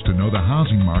happens to know the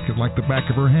housing market like the back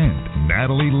of her hand?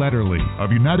 Natalie Letterly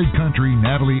of United Country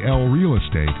Natalie L. Real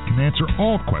Estate can answer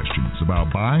all questions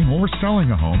about buying or selling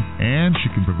a home, and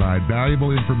she can provide valuable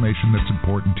information that's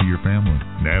important to your family.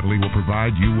 Natalie will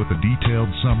provide you with a detailed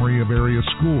summary of area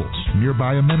schools,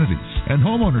 nearby amenities, and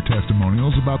homeowner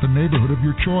testimonials about the neighborhood of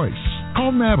your choice. Call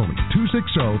Natalie,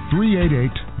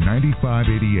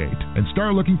 260-388-9588, and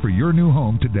start looking for your new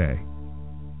home today.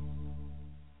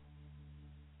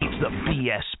 It's the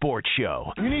BS Sports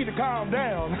Show. You need to calm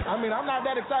down. I mean, I'm not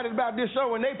that excited about this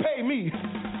show, and they pay me.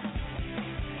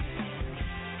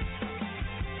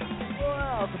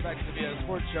 Welcome back to the BS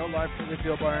Sports Show, live from the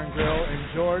Field Bar and Grill in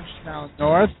Georgetown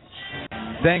North.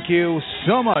 Thank you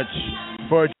so much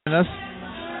for joining us.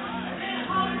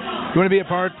 If you want to be a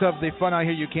part of the fun out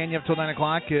here, you can. You have till 9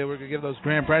 o'clock. We're going to give those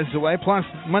grand prizes away. Plus,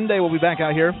 Monday we'll be back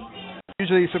out here.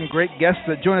 Usually some great guests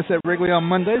that join us at Wrigley on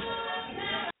Mondays.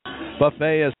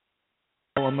 Buffet is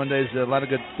on Mondays. A lot of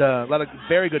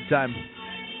very good time.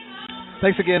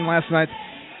 Thanks again last night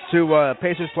to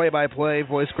Pacers play-by-play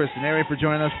voice Chris Denary for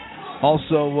joining us.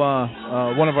 Also,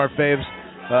 one of our faves,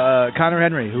 Connor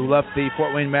Henry, who left the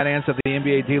Fort Wayne Mad Ants of the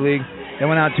NBA D-League and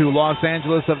went out to Los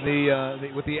Angeles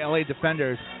with the LA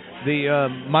Defenders, the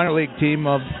minor league team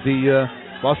of the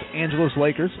Los Angeles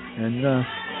Lakers. And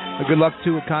good luck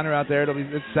to Connor out there.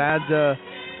 It's sad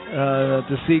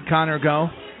to see Connor go,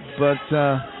 but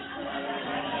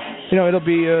it'll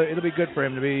be good for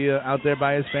him to be out there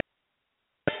by his family.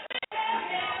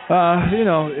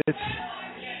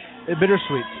 It's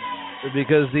bittersweet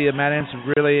because the Mad Ants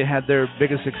really had their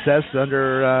biggest success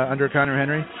under Connor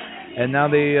Henry, and now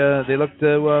they look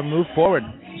to move forward.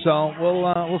 So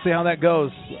we'll see how that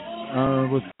goes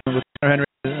with Connor Henry.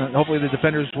 Hopefully the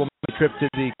defenders will make a trip to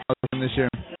the Coliseum this year.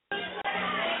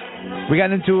 We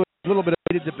got into a little bit of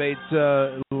heated debate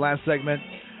last segment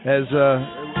as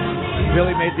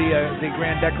Billy made the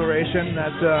grand declaration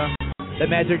that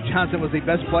Magic Johnson was the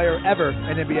best player ever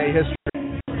in NBA history.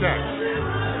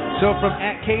 So from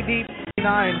 @KD9,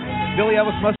 Billy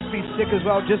Elvis must be sick as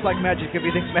well, just like Magic, if he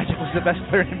thinks Magic was the best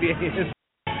player in NBA history.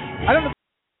 I don't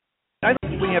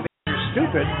think when you have you're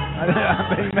stupid.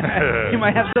 You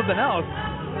might have something else.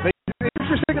 But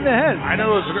you're sick in the head. I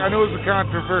know it was a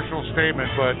controversial statement,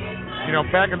 but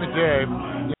back in the day,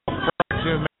 prior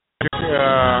to Magic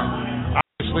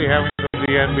obviously having to go to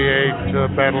the NBA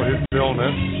to battle his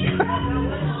illness.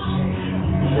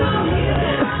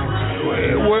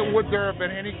 Would there have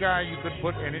been any guy you could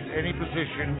put in any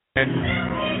position and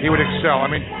he would excel? I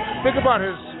mean, think about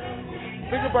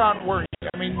where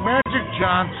Magic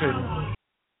Johnson,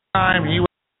 time he was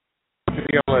to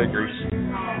the Lakers,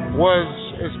 was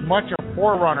as much a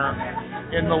forerunner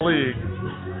in the league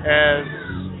as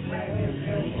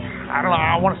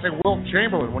I want to say Wilt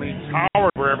Chamberlain when he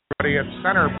towered over everybody at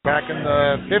center back in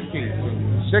the 50s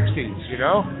and 60s.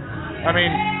 I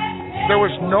mean, there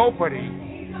was nobody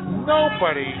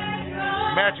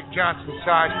Magic Johnson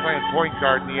size playing point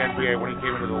guard in the NBA when he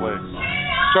came into the league.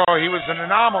 So he was an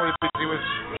anomaly because he was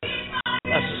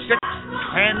a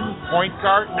 6'10" point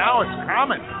guard. Now it's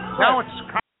common. Now it's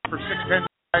common for 6'10"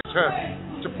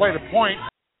 guys to play the point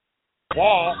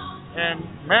ball, and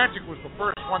Magic was the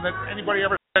first one that anybody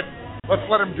ever said, let's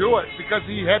let him do it, because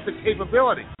he had the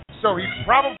capability. So he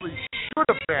probably should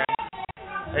have been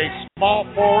a small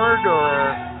forward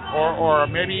or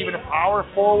maybe even a power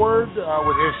forward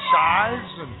with his size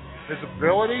and his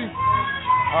ability.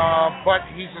 But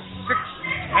he's a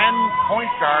 6'10"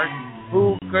 point guard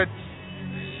who could,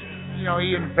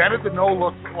 he invented the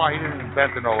no-look. Well, he didn't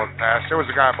invent the no-look pass. There was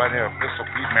a guy by the name of Pistol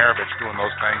Pete Maravich doing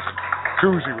those things, and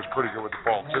Cousy was pretty good with the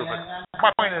ball too. But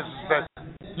my point is that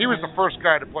he was the first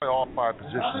guy to play all 5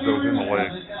 positions that was in the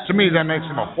league. To me, that makes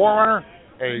him a forerunner,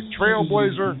 a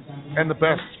trailblazer, and the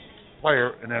best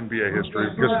player in NBA history,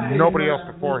 because nobody else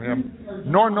before him,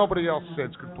 nor nobody else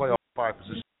since, could play all 5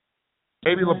 positions.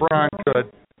 Maybe LeBron could,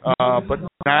 but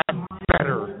not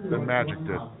better than Magic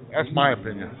did. That's my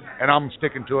opinion, and I'm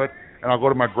sticking to it, and I'll go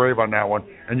to my grave on that one,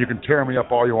 and you can tear me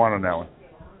up all you want on that one.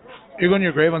 You're going to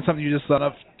your grave on something you just thought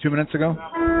of 2 minutes ago?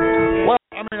 Well,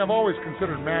 I've always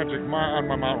considered Magic on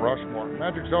my Mount Rushmore.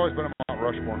 Magic's always been a Mount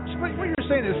Rushmore. What you're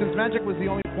saying is, since Magic was the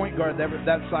only point guard that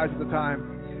size at the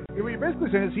time, what you're basically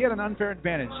saying is he had an unfair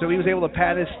advantage, so he was able to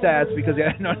pad his stats because he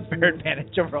had an unfair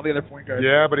advantage over all the other point guards.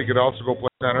 Yeah, but he could also go play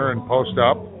center and post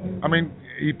up.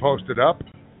 He posted up.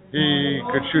 He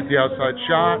could shoot the outside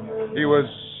shot. He was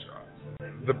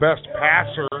the best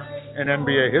passer in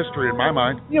NBA history, in my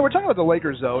mind. We're talking about the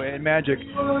Lakers, though, and Magic.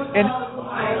 And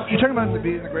you're talking about him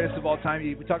being the greatest of all time.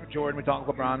 We talk Jordan, we talk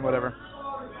LeBron, whatever.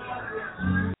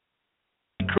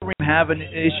 Kareem have an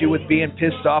issue with being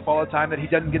pissed off all the time that he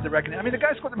doesn't get the recognition. The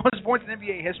guy scored the most points in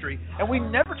NBA history, and we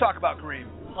never talk about Kareem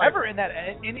ever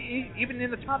even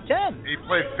in the top 10. He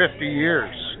played 50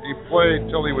 years. He played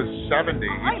till he was 70.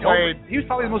 He was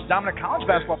probably the most dominant college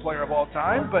basketball player of all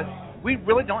time, but we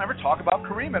really don't ever talk about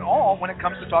Kareem at all when it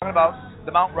comes to talking about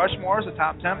the Mount Rushmores, the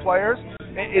top 10 players.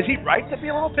 Is he right to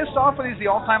be a little pissed off when he's the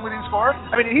all-time leading scorer?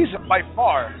 He's by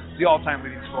far the all-time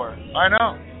leading scorer. I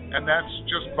know, and that's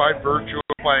just by virtue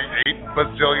of playing 8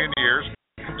 bazillion years.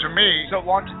 To me... So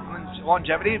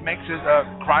longevity makes it a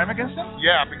crime against him?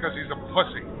 Yeah, because he's a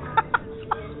pussy.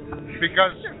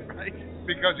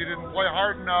 because he didn't play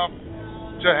hard enough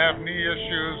to have knee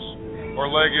issues or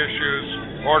leg issues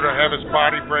or to have his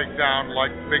body break down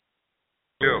like big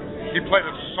do. He played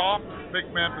a soft big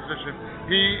man position.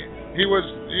 He was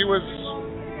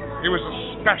a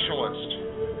specialist.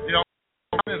 He's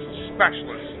a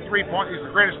specialist. He's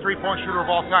the greatest 3-point shooter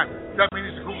of all time. Doesn't mean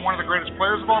he's one of the greatest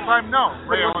players of all time. No,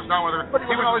 Ray Allen's not one of the. But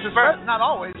he was always not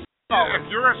always. If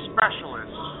you're a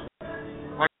specialist,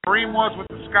 like Kareem was with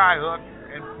the sky hook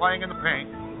and playing in the paint,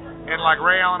 and like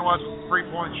Ray Allen was with the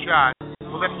 3-point shot,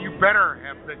 well then you better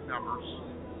have big numbers.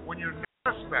 When you're not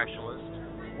a specialist,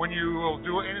 when you will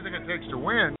do anything it takes to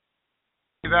win,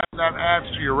 that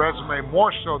adds to your resume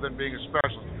more so than being a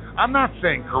specialist. I'm not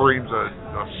saying Kareem's a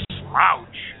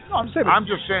slouch. No, I'm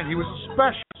just saying he was a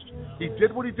specialist. He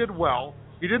did what he did well.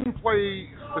 He didn't play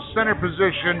the center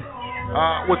position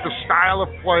with the style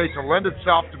of play to lend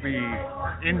itself to be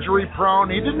injury prone.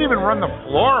 He didn't even run the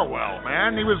floor well,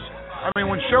 man.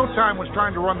 When Showtime was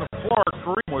trying to run the floor,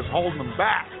 Kareem was holding them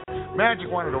back.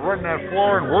 Magic wanted to run that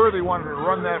floor, and Worthy wanted to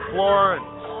run that floor,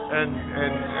 and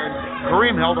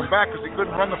Kareem held him back because he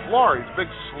couldn't run the floor. He's a big,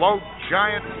 slow,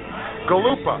 giant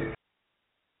galupa.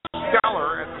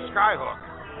 Stellar at the skyhook,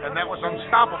 and that was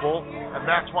unstoppable, and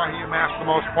that's why he amassed the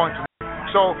most points.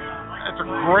 So it's a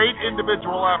great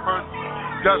individual effort.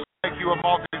 Does make you a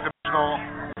multi-dimensional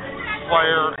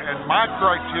player, and my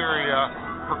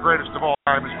criteria for greatest of all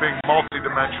time is being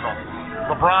multi-dimensional.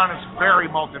 LeBron is very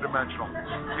multi-dimensional.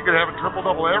 You could have a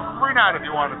triple-double every night if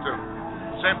you wanted to.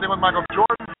 Same thing with Michael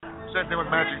Jordan. Same thing with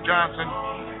Magic Johnson.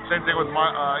 Same thing with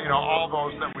all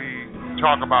those that we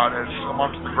talk about as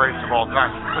amongst the greats of all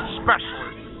time. But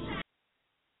specialists.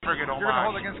 You're going to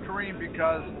hold against Kareem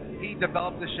because he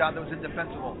developed a shot that was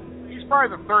indefensible. He's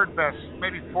probably the third best,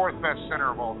 maybe fourth best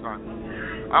center of all time.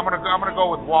 I'm gonna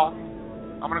go with Walt.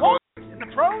 In the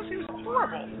pros, he was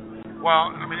horrible.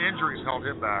 Well, injuries held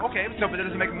him back. Okay, but that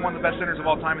doesn't make him one of the best centers of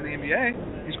all time in the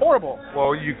NBA. He's horrible.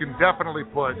 Well, you can definitely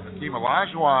put Hakeem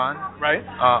Olajuwon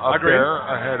up Agreed. there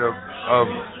ahead of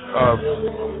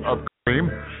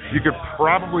Kareem. You could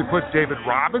probably put David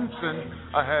Robinson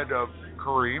ahead of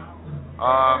Kareem.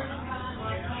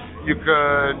 You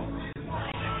could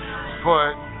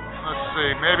put, let's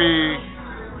see, maybe.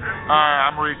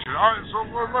 I'm reaching. All right, so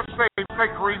let's say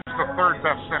Kareem's the third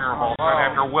best center of all time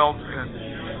after Wilt and.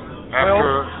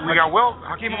 We got Wilt,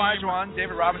 Hakeem Olajuwon,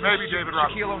 David Robinson, maybe David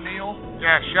Robinson, Shaquille O'Neal.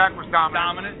 Yeah, Shaq was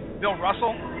dominant. Bill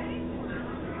Russell.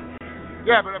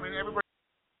 Yeah, but everybody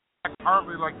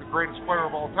hardly like the greatest player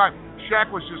of all time.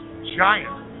 Shaq was just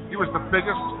giant. He was the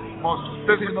biggest, most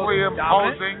physically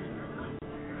imposing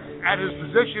at his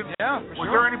position. Yeah, was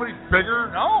there anybody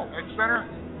bigger? No. At center?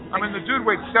 The dude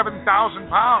weighed 7,000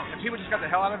 pounds. If he would just got the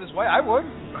hell out of his way, I would.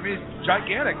 He's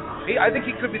gigantic. I think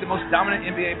he could be the most dominant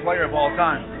NBA player of all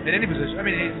time in any position.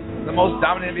 He's the most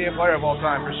dominant NBA player of all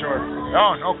time for sure.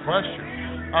 Oh, no question.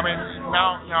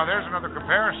 Now there's another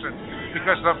comparison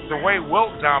because of the way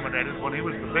Wilt dominated when he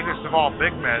was the biggest of all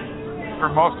big men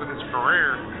for most of his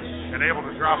career and able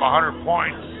to drop 100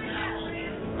 points.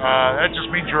 That just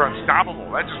means you're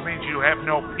unstoppable. That just means you have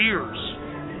no peers.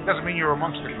 It doesn't mean you're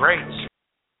amongst the greats.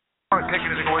 I don't want to take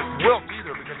anything away from Wilt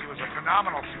either because he was a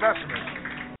phenomenal specimen.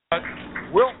 But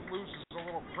Wilt loses a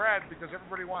little cred because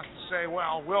everybody wants to say,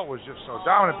 well, Wilt was just so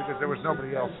dominant because there was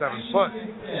nobody else 7 foot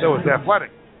that was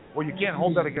athletic. Well, you can't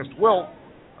hold that against Wilt.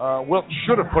 Wilt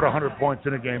should have put 100 points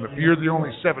in a game if you're the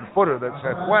only 7-footer that's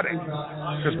athletic.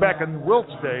 Because back in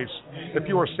Wilt's days, if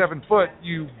you were 7 foot,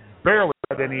 you barely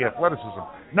had any athleticism.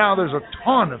 Now there's a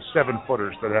ton of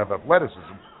 7-footers that have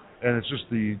athleticism. And it's just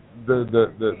the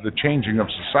changing of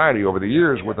society over the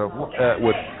years with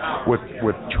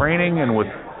training and with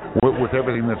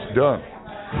everything that's done.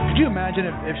 Could you imagine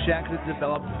if Shaq had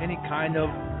developed any kind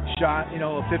of shot,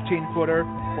 a 15-footer,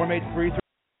 or made free throws?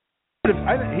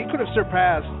 He could have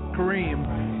surpassed Kareem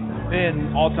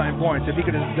in all-time points if he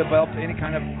could have developed any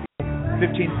kind of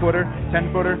 15-footer,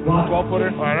 10-footer,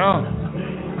 12-footer. I know.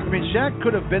 Shaq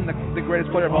could have been the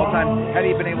greatest player of all time had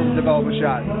he been able to develop a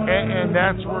shot. And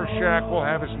that's where Shaq will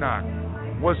have his knock.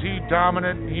 Was he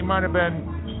dominant? He might have been,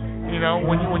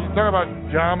 when you talk about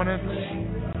dominance,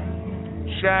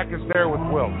 Shaq is there with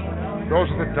Wilt. Those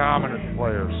are the dominant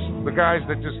players. The guys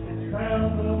that just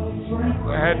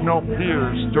had no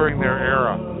peers during their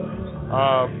era.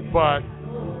 But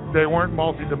they weren't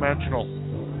multidimensional.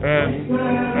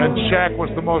 And Shaq was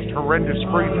the most horrendous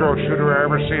free throw shooter I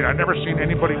ever seen. I've never seen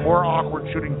anybody more awkward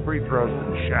shooting free throws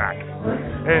than Shaq.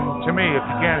 And to me, if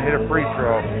you can't hit a free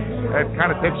throw, it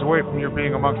kind of takes away from your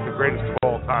being amongst the greatest of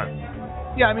all time.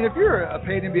 Yeah, if you're a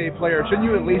paid NBA player, shouldn't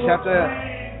you at least have to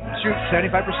shoot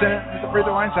 75% at the free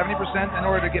throw line, 70% in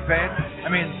order to get paid?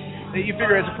 You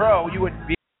figure as a pro, you would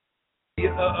be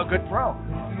a good pro.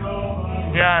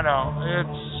 Yeah, I know.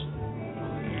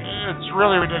 It's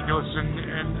really ridiculous,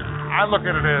 and I look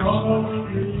at it as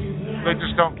they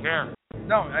just don't care.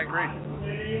 No, I agree.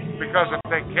 Because if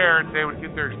they cared, they would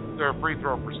get their free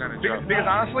throw percentage up. Because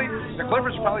honestly, the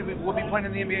Clippers probably would be playing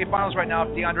in the NBA Finals right now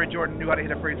if DeAndre Jordan knew how to hit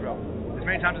a free throw as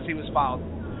many times as he was fouled.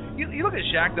 You look at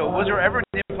Shaq, though. Was there ever an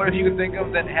NBA player that you could think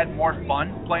of that had more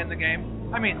fun playing the game?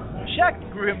 Shaq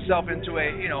grew himself into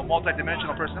a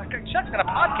multi-dimensional person. Shaq's got a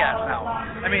podcast now.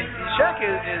 Shaq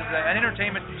is an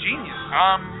entertainment genius.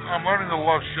 I'm learning to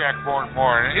love Shaq more and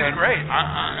more. He's great.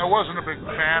 I wasn't a big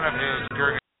fan of his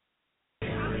during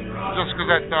just because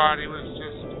I thought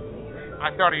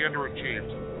he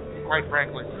underachieved. quite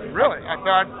frankly. Really? I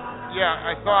thought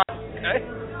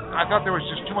there was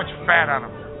just too much fat on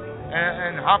him.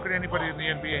 And how could anybody in the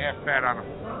NBA have fat on him?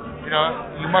 You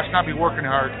know, you must not be working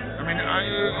hard. I mean,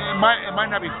 it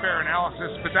might not be fair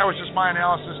analysis, but that was just my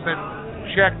analysis that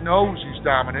Shaq knows he's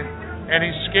dominant, and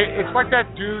it's like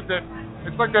that dude.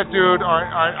 I'm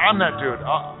that dude.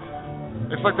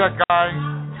 It's like that guy,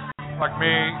 like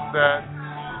me, that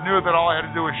knew that all I had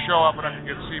to do was show up and I could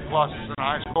get C pluses in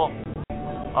high school.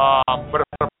 But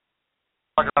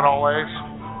I got all A's.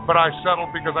 But I settled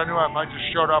because I knew if I just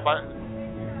showed up,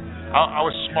 I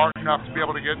was smart enough to be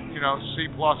able to get, C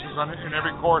pluses in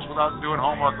every course without doing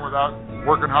homework and without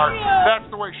working hard. That's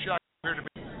the way Shaq appeared to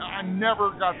be. I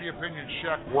never got the opinion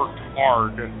Shaq worked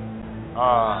hard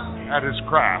at his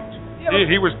craft. Yeah,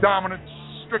 he was dominant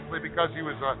strictly because he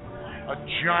was a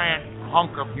giant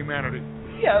hunk of humanity.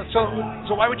 Yeah, so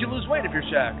why would you lose weight if you're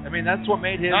Shaq? I mean, that's what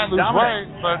made him not lose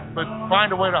dominant. weight, but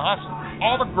find a way to hustle.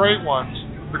 All the great ones,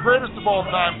 the greatest of all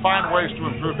time, find ways to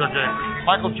improve their game.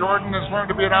 Michael Jordan has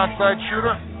learned to be an outside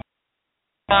shooter.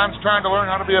 Times trying to learn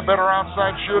how to be a better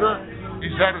outside shooter.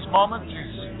 He's had his moments.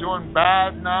 He's doing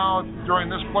bad now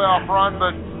during this playoff run,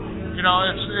 but he's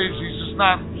just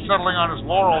not settling on his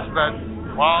laurels that,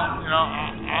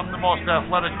 I'm the most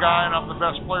athletic guy and I'm the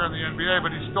best player in the NBA,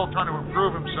 but he's still trying to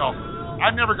improve himself.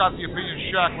 I never got the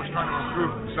opinion Shaq was trying to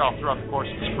improve himself throughout the course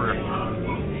of his career.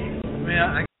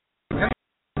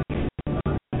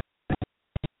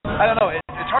 I don't know.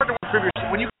 It's hard to prove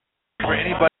when you for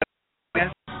anybody.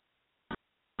 Let's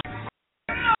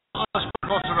put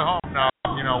closer to home now.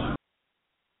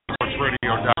 Sports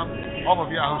radio down. All of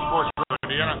Yahoo Sports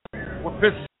Radio. What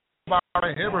pisses about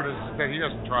Ray Hibbert is that he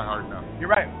doesn't try hard enough. You're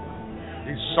right.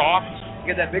 He's soft.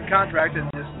 Get that big contract and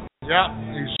just. Yeah,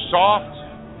 he's soft.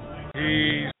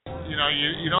 He's, you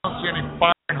don't see any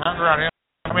fire and hunger out of him.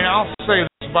 I mean, I'll say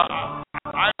this about,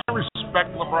 I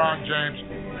respect LeBron James.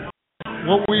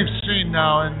 What we've seen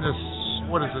now in this,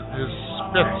 his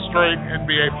fifth straight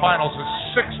NBA Finals, his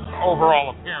sixth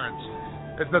overall appearance,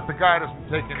 is that the guy doesn't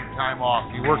take any time off.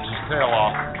 He works his tail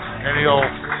off, and he'll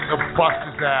bust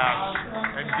his ass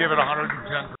and give it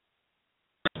 110%.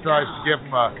 He tries to give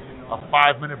him a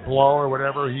 5-minute blow or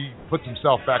whatever. He puts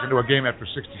himself back into a game after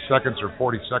 60 seconds or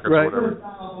 40 seconds or whatever.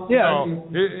 Yeah. So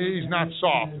he's not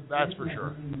soft, that's for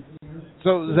sure.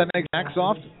 So does that make Shaq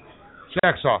soft?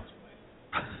 Shaq soft.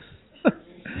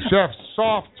 Shaq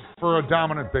soft for a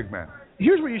dominant big man.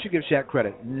 Here's where you should give Shaq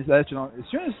credit. As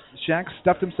soon as Shaq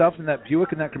stuffed himself in that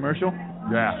Buick in that commercial.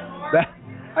 Yeah.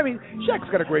 Shaq's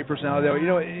got a great personality, though.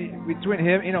 Between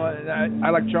him, I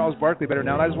like Charles Barkley better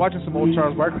now. And I was watching some old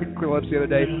Charles Barkley clips the other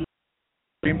day.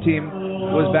 Dream Team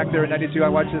was back there in '92.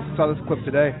 I saw this clip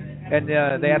today, and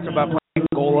they asked him about playing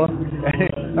Angola.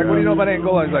 Like, what do you know about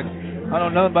Angola? He's like, I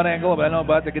don't know nothing about Angola, but I know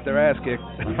about to get their ass kicked.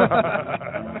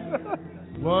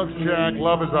 Love Shaq,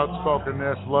 love his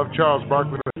outspokenness, love Charles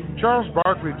Barkley. Charles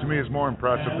Barkley to me is more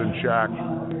impressive than Shaq,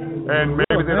 and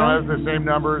maybe they don't have the same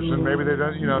numbers, and maybe they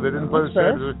don't, they didn't play the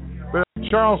same. But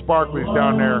Charles Barkley's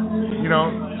down there,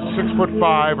 6'5"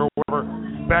 or whatever,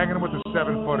 banging him with the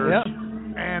 7-footers. Yeah.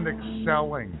 And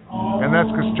excelling. And that's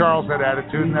because Charles had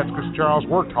attitude, and that's because Charles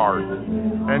worked hard.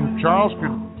 And Charles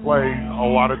could play a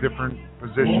lot of different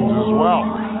positions as well.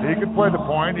 He could play the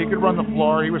point, he could run the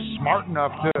floor, he was smart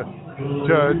enough to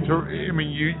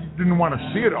you didn't want to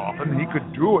see it often, he could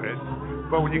do it.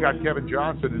 But when you got Kevin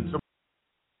Johnson and some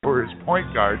for his point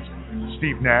guards,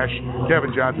 Steve Nash, Kevin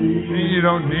Johnson, you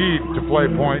don't need to play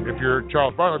point if you're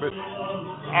Charles Barkley. But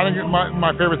I think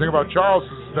my favorite thing about Charles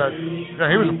is that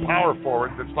he was a power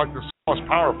forward that's like the smallest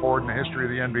power forward in the history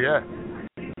of the NBA.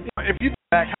 If you think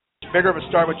back, how much bigger of a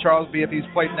star would Charles be if he's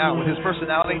played now with his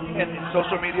personality and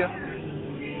social media?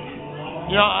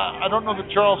 I don't know that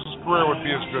Charles's career would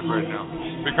be as good right now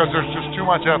because there's just too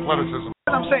much athleticism.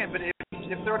 I'm saying, but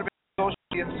if there would have been social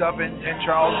media and stuff and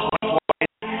Charles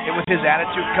and with his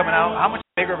attitude coming out, how much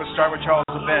bigger of a star would Charles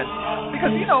have been?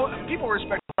 Because, people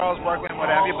respect Charles Barkley and what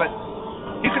have you, but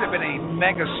he could have been a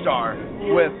mega star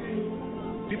with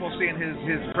people seeing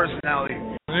his personality.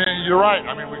 Yeah, you're right.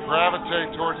 I mean, we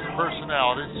gravitate towards the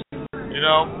personalities.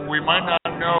 We might not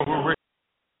know who Rick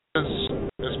is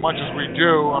as much as we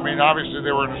do. I mean, obviously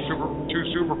they were in two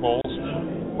Super Bowls,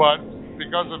 but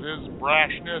because of his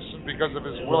brashness and because of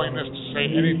his willingness to say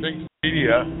anything to the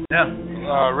media,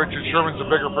 Richard Sherman's a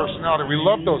bigger personality. We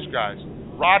love those guys.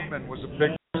 Rodman was a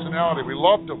big personality. We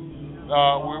loved him.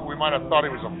 We might have thought he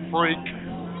was a freak.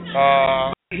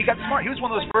 He got smart. He was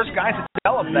one of those first guys to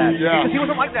develop that. Yeah. Because he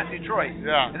wasn't like that in Detroit.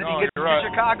 Yeah. And then he gets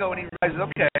to Chicago and he realizes,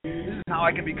 okay, this is how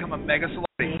I can become a mega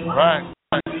celebrity. Right.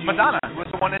 Madonna was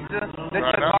the one that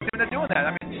talked him into doing that.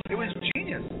 I mean, it was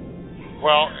genius.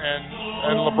 Well,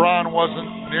 and LeBron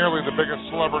wasn't nearly the biggest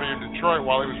celebrity in Detroit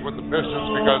while he was with the Pistons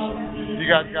because you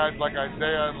got guys like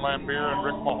Isaiah and Lambeer and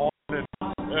Rick Mahorn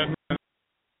and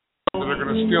that are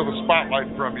going to steal the spotlight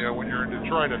from you when you're in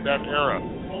Detroit at that era.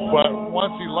 But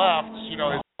once he left, his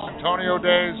San Antonio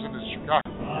days and his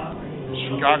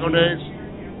Chicago days,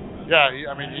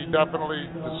 he definitely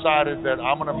decided that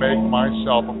I'm going to make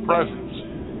myself a presence,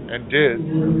 and did,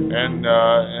 and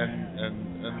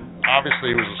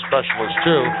obviously he was a specialist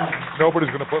too.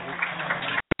 Nobody's going to put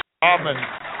Rodman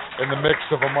in the mix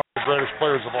of among the greatest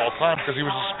players of all time because he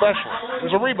was a specialist.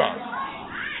 He was a rebounder.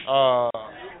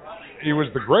 He was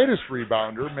the greatest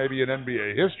rebounder, maybe in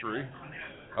NBA history,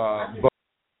 but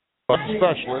a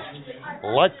specialist,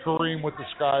 like Kareem with the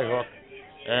skyhook,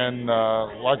 and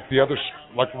like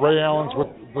Ray Allen's with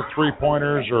the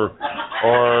three-pointers, or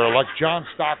like John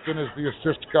Stockton as the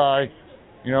assist guy.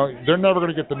 They're never going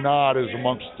to get the nod as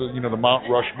amongst the Mount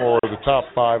Rushmore or the top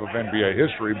 5 of NBA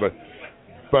history, but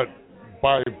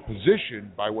by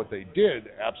position, by what they did,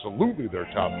 absolutely they're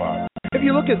top 5. If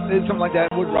you look at something like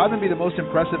that, would Rodman be the most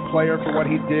impressive player for what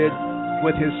he did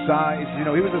with his size? He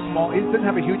was he didn't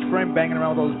have a huge frame banging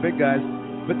around with those big guys,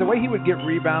 but the way he would get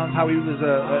rebounds, how he was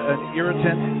an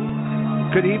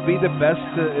irritant, could he be the best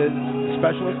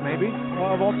specialist maybe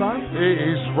of all time?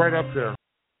 He's right up there.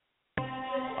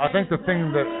 I think the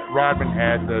thing that Rodman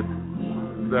had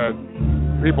that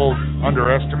people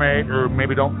underestimate or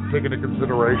maybe don't take into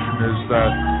consideration is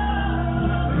that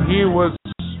he was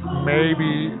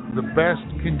maybe the best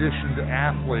conditioned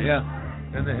athlete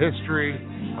in the history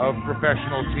of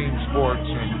professional team sports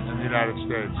in the United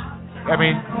States. I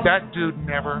mean, that dude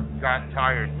never got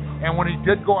tired. And when he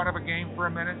did go out of a game for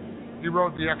a minute, he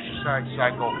rode the exercise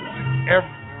cycle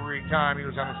every time he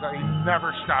was on the side. He never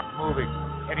stopped moving.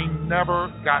 And he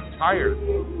never got tired.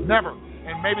 Never.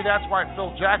 And maybe that's why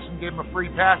Phil Jackson gave him a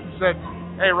free pass and said,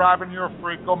 "Hey, Robin, you're a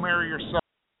freak. Go marry yourself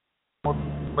with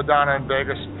Madonna in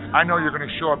Vegas. I know you're going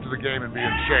to show up to the game and be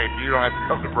in shape. You don't have to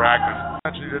come to practice."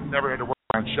 Actually, he never had to work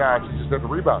on shots. He just had to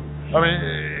rebound. I mean,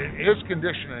 his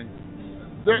conditioning,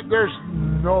 there's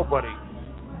nobody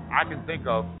I can think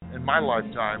of in my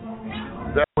lifetime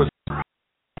that was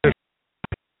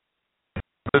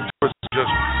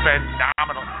just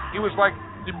phenomenal. He was like,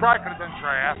 he probably could have been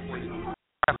triathlete.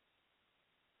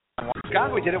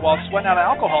 Conway did it while sweating out of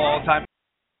alcohol all the time.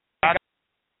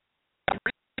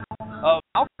 Of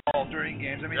alcohol during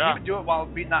games. I mean, he would do it while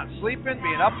not sleeping,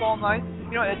 being up all night.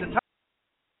 At the time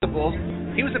of the Bulls,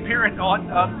 he was appearing on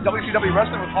WCW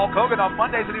Wrestling with Hulk Hogan on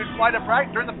Mondays, and he would fly to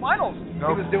practice during the finals. He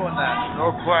was doing that.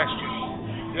 No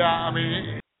question. Yeah, I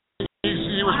mean,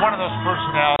 he was one of those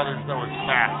personalities that was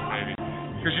fascinating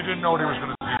because you didn't know what he was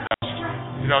going to do next.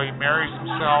 He marries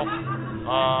himself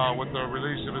with the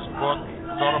release of his book,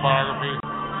 his autobiography.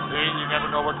 You never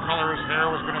know what color his hair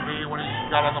was going to be when he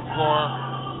got on the floor.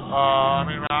 I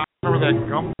remember that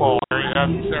gumball he had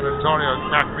in San Antonio.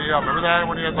 It cracked me up. Remember that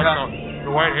when he had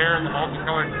the white hair and the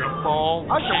multicolored gumball,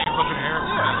 looking hair?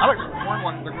 Yeah, I like the corn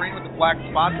one, the green with the black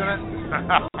spots in it.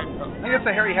 I think that's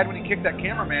the hair he had when he kicked that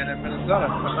cameraman in Minnesota.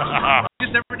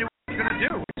 He just never knew what he was going to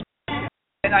do.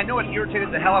 And I know it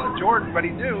irritated the hell out of Jordan, but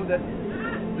he knew that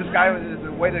this guy was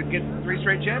a way to get 3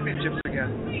 straight championships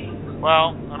again.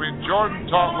 Well,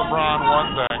 Jordan taught LeBron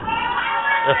one thing,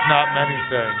 if not many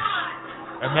things,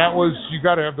 and that was you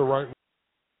got to have the right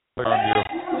on you.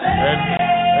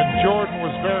 And Jordan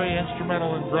was very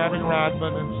instrumental in grabbing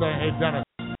Rodman and saying, "Hey, Dennis,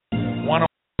 want to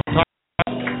talk?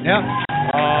 Yeah.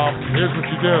 Here's what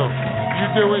you do. You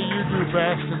do what you do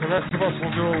best, and the rest of us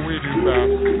will do what we do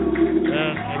best."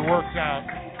 And it worked out.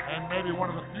 And maybe one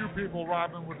of the few people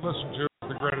Rodman would listen to is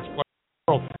the greatest player in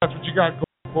the world. That's what you got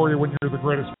going for you when you're the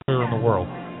greatest player in the world.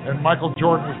 And Michael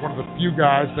Jordan was one of the few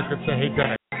guys that could say, "Hey,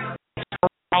 Dennis,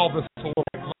 all this a little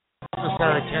bit. Let's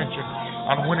our attention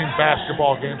on winning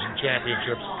basketball games and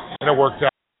championships." And it worked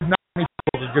out. Not many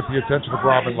people could get the attention of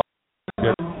Rodman like he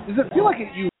did. Does it feel like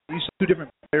you saw 2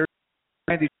 different players?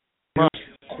 Randy was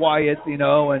quiet,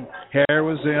 and hair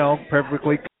was,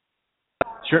 perfectly.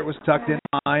 Shirt was tucked in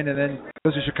fine, and then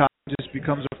goes to Chicago and just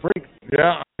becomes a freak.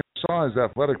 Yeah, I saw his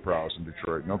athletic prowess in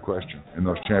Detroit, no question, in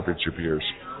those championship years.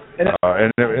 And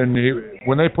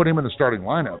when they put him in the starting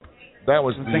lineup, that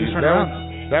was the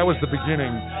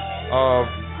beginning of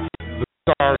the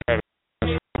star.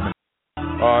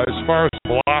 As far as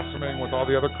blossoming with all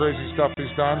the other crazy stuff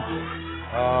he's done,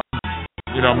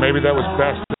 maybe that was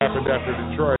best happened after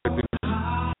Detroit. He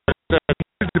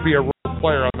needed to be a role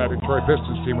player on that Detroit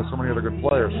Pistons team with so many other good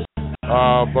players.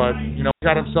 But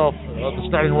got himself the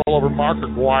starting role over Mark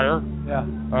Aguirre,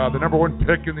 the number 1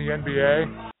 pick in the NBA.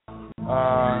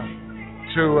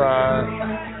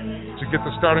 to get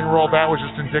the starting role. That was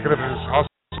just indicative of his hustle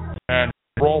and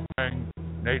role-playing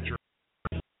nature.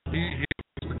 He's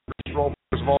the greatest role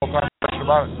players of all time. Question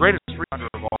about it. Greatest 300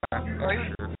 of all time.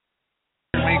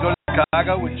 When you go to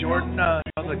Chicago with Jordan,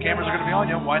 the cameras are going to be on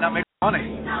you. Why not make money?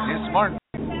 He's smart.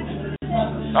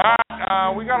 All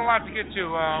right, we got a lot to get to.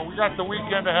 We got the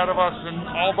weekend ahead of us, and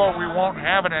although we won't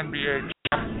have an NBA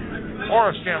champ or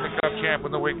a Stanley Cup champ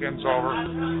when the weekend's over,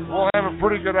 we'll have a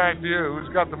pretty good idea who's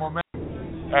got the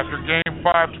momentum after Game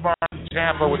 5 tomorrow in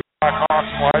Tampa with the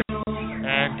Blackhawks and White,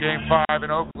 and Game 5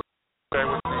 in Oakland today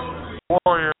with the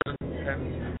Warriors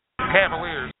and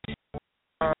Cavaliers.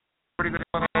 Pretty good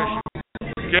elimination.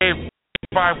 Game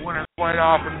 5 winner quite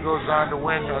often goes on to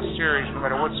win a series, no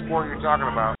matter what sport you're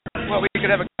talking about. Well, we could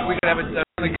have a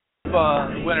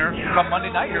winner come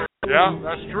Monday night. Yeah,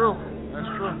 that's true. That's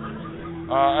true.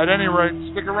 At any rate,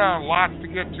 stick around. Lots to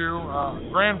get to.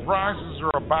 Grand prizes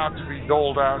are about to be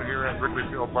doled out here at Wrigley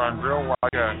Field Bar and Grill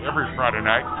every Friday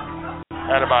night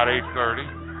at about 8:30.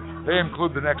 They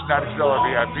include the next $90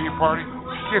 VIP party,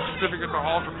 gift certificate to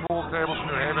Halter Pool Tables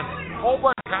New Haven, a whole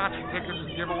bunch of concert tickets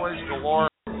and giveaways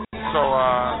galore. So,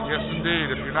 yes,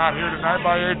 indeed. If you're not here tonight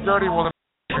by 8:30, well, then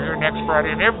you're here next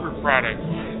Friday and every Friday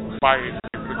by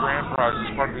 8:30 for the grand prize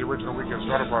as part of the original weekend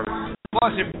starter party.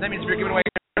 Plus, that means if you're giving away,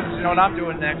 you know what I'm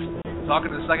doing next. Talking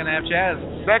to the second half Chaz.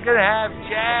 Second half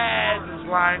Chaz is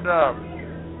lined up.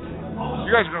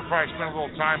 You guys are going to probably spend a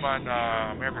little time on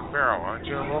American Pharaoh, aren't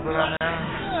you? A little bit on that?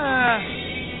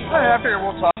 I figure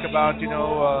we'll talk about,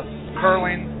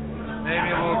 curling, maybe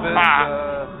a little bit.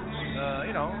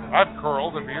 I've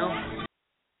curled, have you?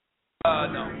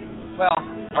 No. Well,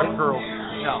 I've curled.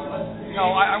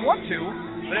 No, I want to,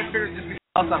 but I figured just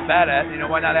because I'm bad at,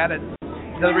 why not add it?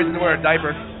 Another reason to wear a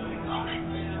diaper.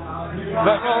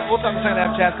 But we'll talk about the second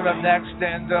half Chaz coming up next,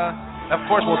 and of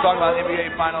course we'll talk about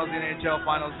NBA Finals, the NHL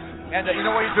Finals, and you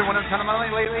know what he's been winning a ton of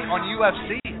money lately? On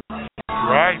UFC.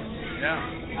 Right.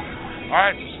 Yeah. All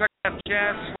right, so second half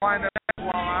Chaz is lined up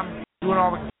while I'm doing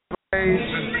all the giveaways,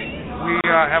 and we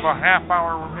have a half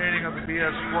hour remaining of the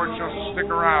BS Sports Show, so stick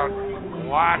around.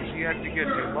 Lots yet to get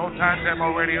to. Mo Times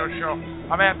MO Radio Show.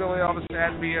 I'm at Billy Elvis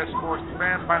at BS Sports The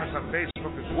Fan. Find us on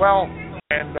Facebook as well.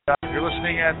 And you're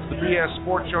listening at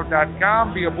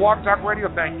thebssportshow.com via Blog Talk Radio.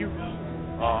 Thank you.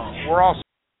 We're also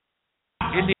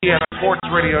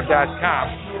IndianaSportsRadio.com.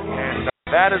 And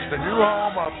that is the new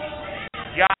home of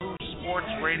Yahoo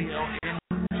Sports Radio in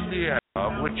Indiana,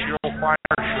 of which you'll find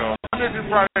our show Monday through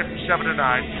Friday from 7 to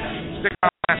 9. Stick on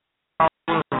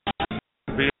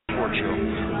the Sports Show.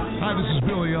 Hi, this is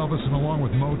Billy Elvis, and along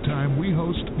with Mo Time, we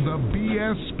host the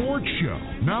BS Sports Show,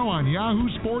 now on Yahoo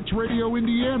Sports Radio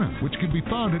Indiana, which can be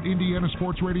found at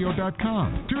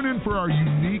IndianaSportsRadio.com. Tune in for our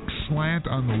unique slant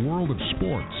on the world of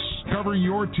sports, covering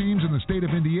your teams in the state of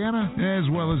Indiana, as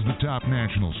well as the top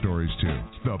national stories, too.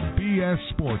 The BS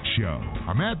Sports Show.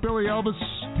 I'm at Billy Elvis,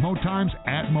 Mo Times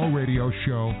at Mo Radio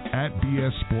Show, at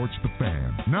BS Sports The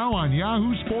Fan. Now on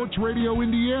Yahoo Sports Radio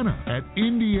Indiana, at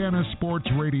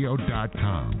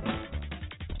IndianaSportsRadio.com.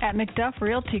 At McDuff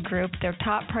Realty Group, their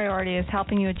top priority is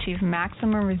helping you achieve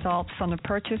maximum results from the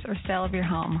purchase or sale of your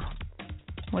home.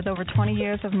 With over 20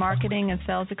 years of marketing and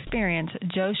sales experience,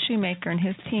 Joe Shoemaker and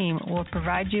his team will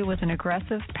provide you with an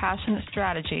aggressive, passionate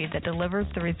strategy that delivers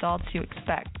the results you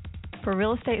expect. For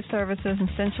real estate services in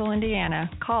Central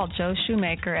Indiana, call Joe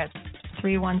Shoemaker at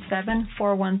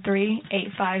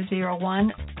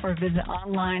 317-413-8501 or visit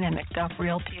online at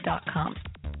McDuffRealty.com.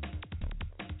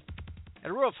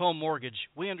 At Roof Home Mortgage,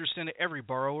 we understand that every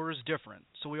borrower is different,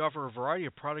 so we offer a variety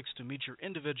of products to meet your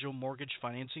individual mortgage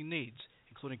financing needs,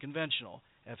 including conventional,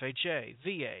 FHA,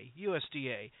 VA,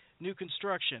 USDA, new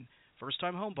construction,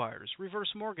 first-time homebuyers,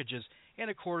 reverse mortgages, and,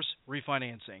 of course,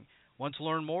 refinancing. Want to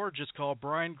learn more? Just call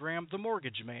Brian Graham, the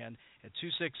Mortgage Man, at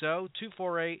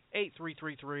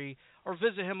 260-248-8333 or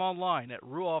visit him online at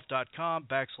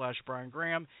ruoff.com/Brian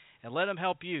Graham and let him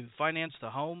help you finance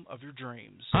the home of your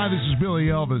dreams. Hi, this is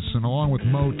Billy Elvis, and along with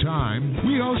Mo Time,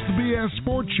 we host the BS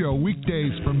Sports Show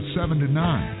weekdays from 7 to 9.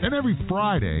 And every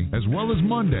Friday, as well as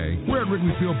Monday, we're at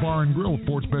Wrigley Field Bar and Grill,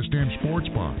 Fort's Best Damn Sports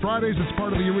Bar. Fridays, it's part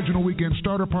of the original weekend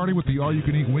starter party with the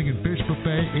all-you-can-eat wing and fish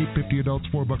buffet, $8.50 adults,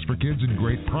 $4 for kids, and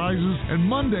great prizes. And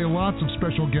Monday, lots of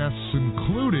special guests,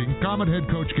 including Comet head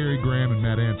coach Gary Graham and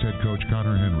Mad Ants head coach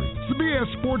Connor Henry. It's the BS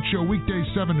Sports Show weekdays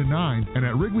 7 to 9, and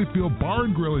at Wrigley Field Bar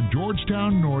and Grill in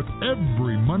Georgetown North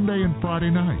every Monday and Friday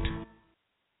night.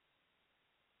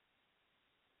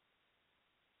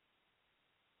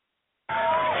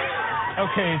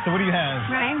 Okay, so what do you have?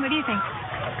 Ryan, what do you think?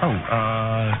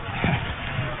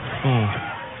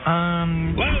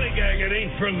 Lollygag, it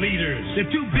ain't for leaders.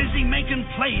 They're too busy making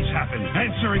plays happen,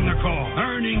 answering the call,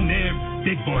 earning their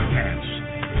big boy pants.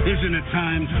 Isn't it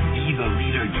time to be the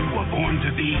leader you were born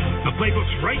to be? The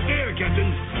playbook's right there,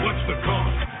 Captain. What's the call?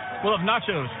 We'll have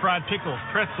nachos, fried pickles,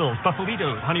 pretzels,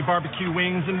 buffalitos, honey barbecue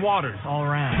wings, and waters all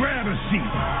around. Grab a seat.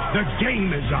 The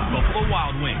game is on. Buffalo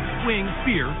Wild Wings. Wings,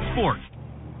 beer, sports.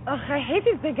 Ugh, I hate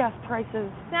these big-ass prices.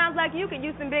 Sounds like you could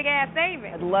use some big-ass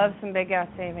savings. I'd love some big-ass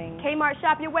savings. Kmart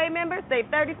Shop Your Way members save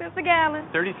 30 cents a gallon.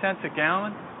 30 cents a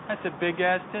gallon? That's a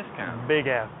big-ass discount.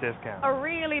 Big-ass discount. A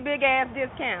really big-ass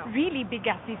discount. Really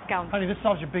big-ass discount. Honey, this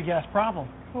solves your big-ass problem.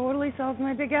 Totally solves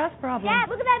my big-ass problem. Dad,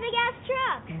 look at that big-ass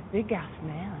truck. And big-ass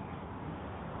man.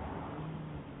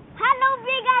 Hello,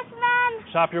 big-ass man.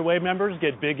 Shop Your Way members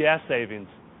get big gas savings.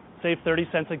 Save 30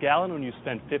 cents a gallon when you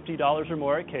spend $50 or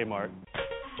more at Kmart.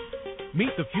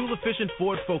 Meet the fuel-efficient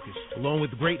Ford Focus. Along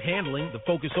with great handling, the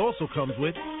Focus also comes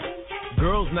with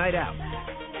Girls Night Out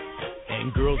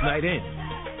and Girls Night In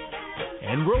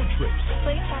and road trips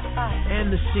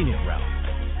and the scenic route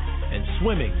and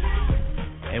swimming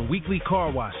and weekly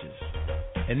car washes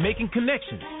and making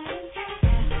connections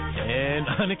and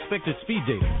unexpected speed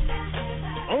dating.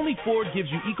 Only Ford gives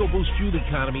you EcoBoost fuel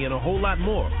economy and a whole lot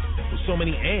more. With so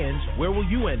many ands, where will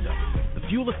you end up? The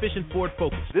fuel-efficient Ford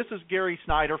Focus. This is Gary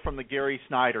Snyder from The Gary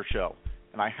Snyder Show,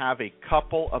 and I have a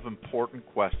couple of important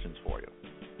questions for you.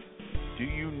 Do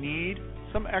you need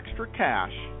some extra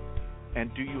cash,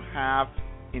 and do you have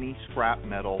any scrap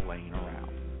metal laying around?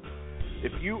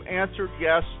 If you answered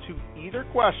yes to either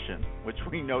question, which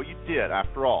we know you did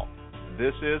after all,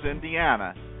 this is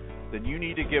Indiana, then you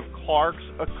need to give Clark's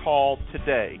a call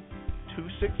today,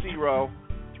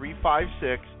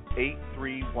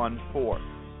 260-356-8314.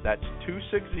 That's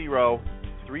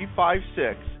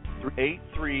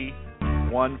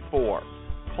 260-356-8314.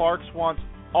 Clark's wants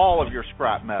all of your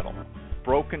scrap metal,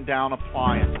 broken down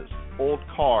appliances, old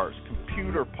cars,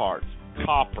 computer parts,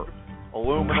 copper,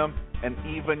 aluminum, and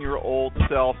even your old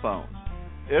cell phones.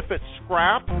 If it's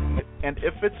scrap and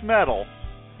if it's metal,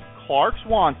 Clark's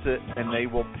wants it, and they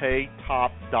will pay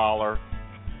top dollar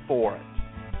for it.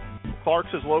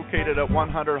 Clark's is located at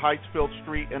 100 Heightsfield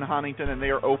Street in Huntington, and they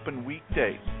are open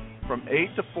weekdays from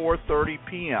 8 to 4:30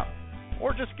 p.m.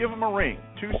 Or just give them a ring,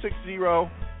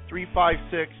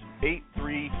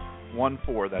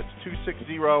 260-356-8314. That's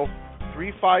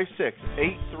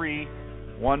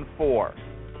 260-356-8314.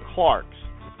 Clark's,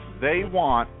 they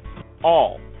want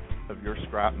all of your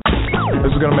scrap metal.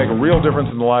 This is going to make a real difference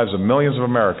in the lives of millions of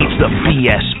Americans. It's the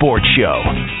BS Sports Show.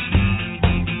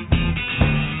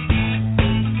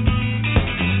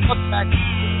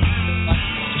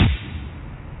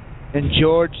 In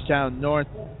Georgetown, North.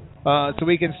 So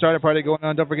we can start a party going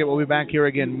on. Don't forget, we'll be back here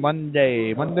again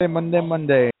Monday.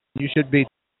 You should be.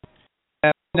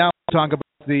 Now we'll talk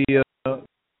about the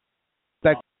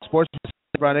sports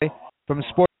Friday from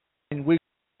Sports Week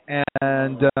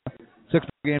and 6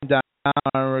 game down.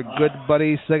 Our good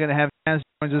buddy, second half joins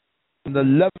us from the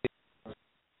lovely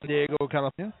San Diego,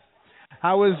 California.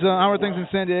 How are things in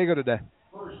San Diego today?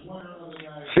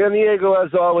 San Diego,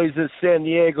 as always, is San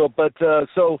Diego. But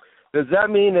so does that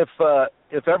mean if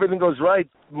everything goes right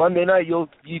Monday night, you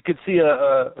could see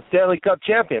a Stanley Cup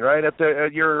champion, right, at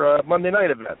your Monday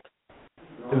night event?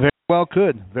 Very well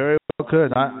could.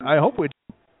 I hope we do.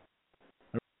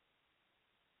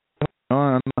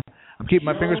 I'm keeping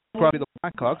my fingers crossed for the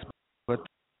Blackhawks, but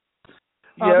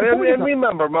and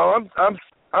remember, Mo,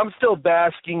 I'm still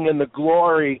basking in the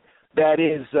glory that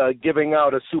is giving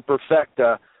out a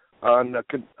superfecta on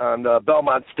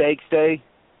Belmont Stakes Day.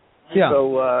 Yeah.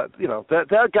 So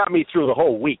that got me through the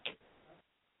whole week.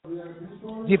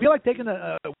 Do you feel like taking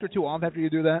a week or two off after you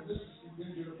do that?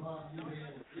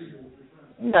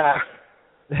 Nah.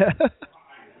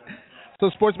 So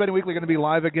Sports Betting Weekly going to be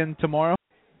live again tomorrow?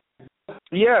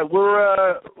 Yeah,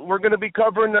 we're going to be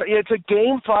covering. It's a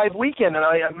Game 5 weekend, and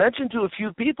I mentioned to a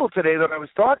few people today that I was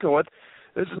talking with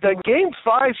that Game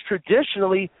 5s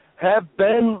traditionally have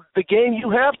been the game you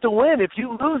have to win. If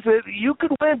you lose it, you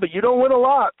could win, but you don't win a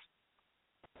lot.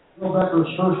 Well,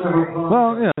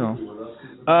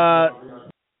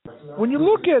 when you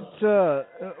look at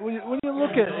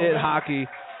hockey,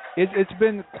 it's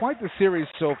been quite the series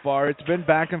so far. It's been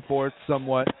back and forth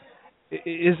somewhat.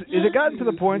 Is it gotten to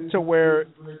the point to where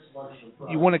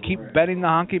you want to keep betting the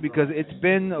hockey because it's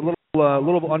been a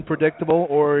little unpredictable,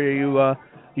 or are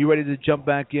you ready to jump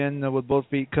back in with both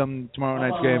feet come tomorrow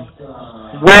night's game?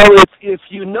 Well, if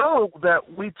you know that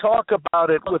we talk about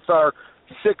it with our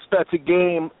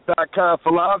 6betsagame.com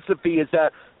philosophy, is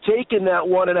that taking that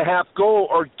 1.5 goal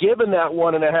or giving that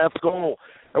 1.5 goal,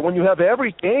 and when you have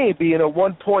every game being a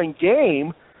 1-point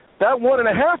game, that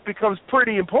 1.5 becomes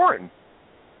pretty important.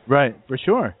 Right, for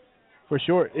sure. For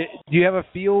sure. Do you have a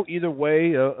feel either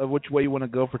way of which way you want to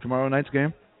go for tomorrow night's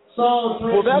game?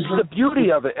 Well, that's the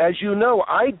beauty of it. As you know,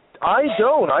 I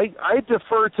don't. I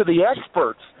defer to the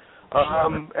experts.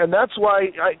 And that's why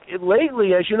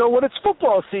lately, as you know, when it's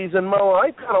football season, Mo,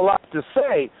 I've got a lot to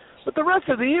say. But the rest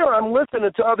of the year, I'm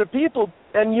listening to other people,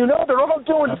 and you know they're all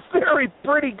doing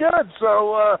pretty good.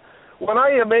 So when I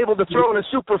am able to throw in a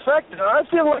superfecta, I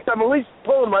feel like I'm at least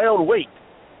pulling my own weight.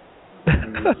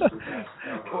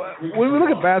 When we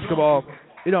look at basketball,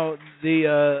 you know,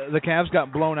 the Cavs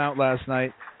got blown out last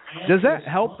night. Does that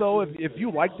help, though, if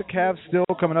you like the Cavs still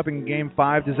coming up in Game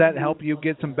 5, does that help you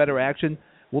get some better action?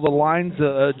 Will the lines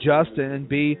adjust and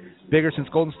be bigger since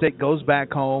Golden State goes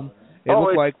back home? It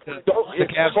looks like the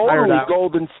Cavs totally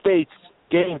Golden State's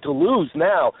game to lose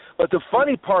now. But the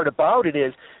funny part about it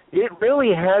is it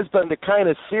really has been the kind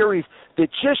of series that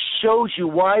just shows you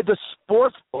why the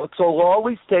sports books will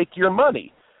always take your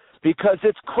money, because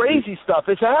it's crazy stuff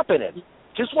is happening.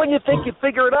 Just when you think you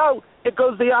figure it out, it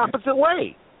goes the opposite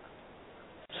way.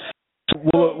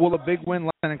 Will a big win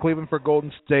last night in Cleveland for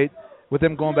Golden State, with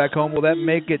them going back home, will that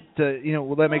make it?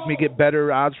 Will that make me get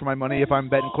better odds for my money if I'm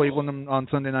betting Cleveland on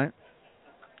Sunday night?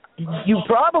 You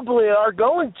probably are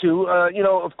going to.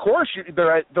 Of course,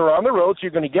 they're on the road, so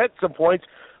you're going to get some points.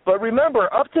 But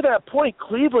remember, up to that point,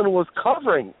 Cleveland was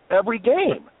covering every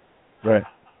game. Right.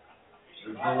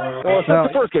 Well, it's not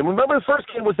the first game. Remember, the first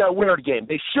game was that weird game.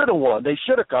 They should have won. They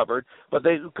should have covered, but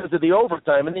because of the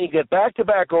overtime. And then you get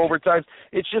back-to-back overtimes.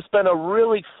 It's just been a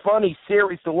really funny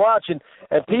series to watch. And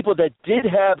people that did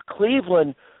have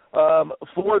Cleveland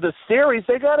for the series,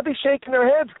 they got to be shaking their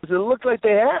heads because it looked like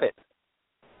they had it.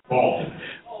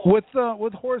 With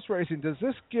horse racing, does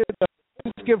this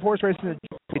give horse racing a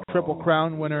Triple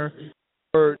Crown winner,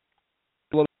 or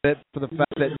a little bit for the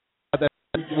fact that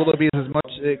will it be as much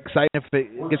exciting if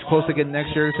it gets close again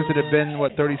next year, since it had been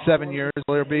 37 years?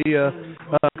 Will there be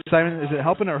excitement? Is it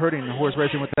helping or hurting horse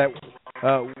racing with that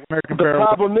American Pharoah? The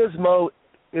problem is, Mo,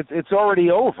 it's already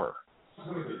over.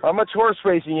 How much horse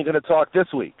racing are you going to talk this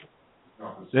week?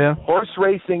 Yeah. Horse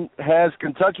racing has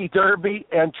Kentucky Derby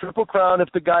and Triple Crown if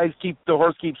the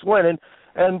horse keeps winning,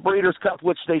 and Breeders' Cup,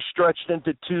 which they stretched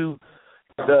into 2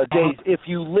 days. If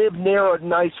you live near a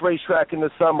nice racetrack in the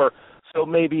summer, so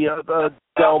maybe a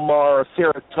Del Mar,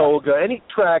 Saratoga, any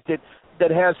track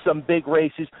that has some big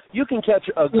races, you can catch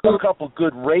a couple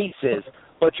good races,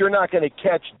 but you're not going to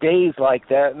catch days like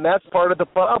that, and that's part of the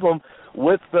problem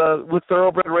with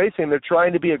thoroughbred racing. They're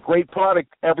trying to be a great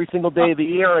product every single day of the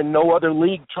year, and no other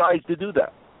league tries to do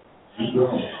that.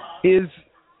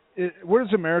 Where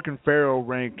does American Pharoah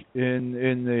rank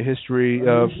in the history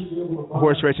of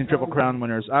horse racing Triple Crown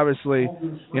winners? Obviously,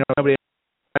 nobody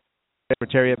has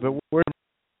Secretariat, but where does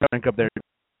it rank up there?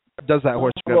 Does that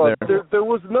horse rank up there? There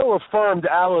was no affirmed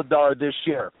Aladar this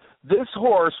year. This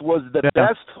horse was the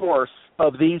best horse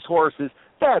of these horses.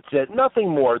 That's it. Nothing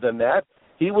more than that.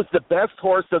 He was the best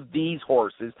horse of these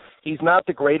horses. He's not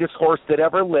the greatest horse that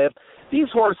ever lived. These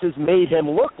horses made him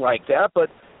look like that, but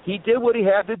he did what he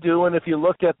had to do, and if you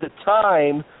look at the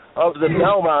time of the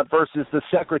Belmont versus the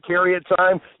Secretariat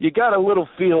time, you got a little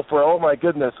feel for, oh, my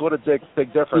goodness, what a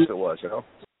big difference it was,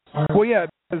 Well, yeah,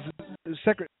 because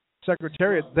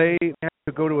Secretariat, they had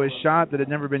to go to a shot that had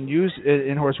never been used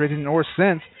in horse racing or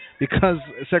since, because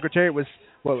Secretariat was,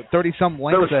 30-some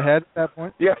lengths ahead at that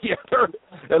point? Yeah,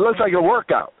 it looks like a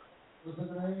workout.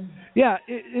 Yeah,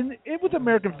 with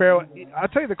American Pharoah, I'll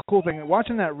tell you the cool thing.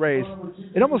 Watching that race,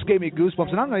 it almost gave me goosebumps.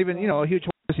 And I'm not even, a huge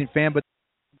horse racing fan, but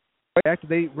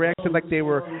they reacted like they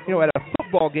were, at a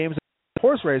football game, a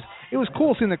horse race. It was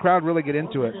cool seeing the crowd really get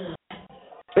into it.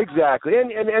 Exactly.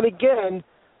 And again,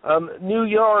 New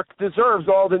York deserves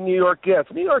all that New York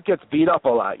gets. New York gets beat up a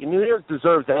lot. New York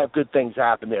deserves to have good things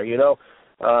happen there,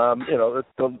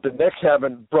 the Knicks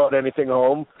haven't brought anything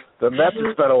home. The Mets,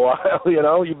 it's been a while,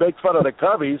 You make fun of the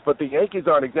Cubbies, but the Yankees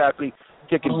aren't exactly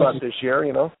kicking butt this year,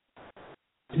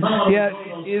 Yeah,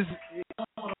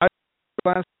 I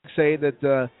last say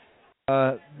that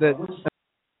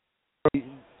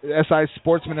SI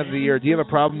Sportsman of the Year. Do you have a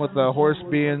problem with the horse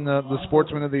being the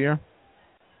Sportsman of the Year?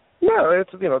 Yeah,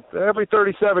 it's every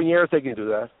 37 years they can do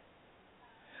that.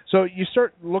 So you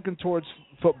start looking towards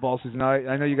football season.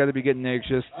 I know you got to be getting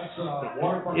anxious.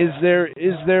 Is there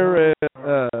a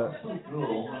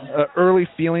early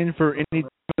feeling for any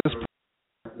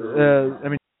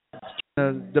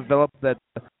develop that?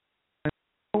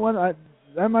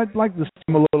 I might like this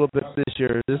team a little bit this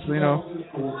year.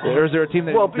 Or is there a team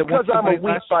that? Well, because I'm a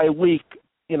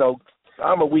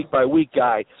week by week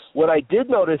guy. What I did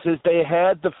notice is they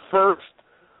had the first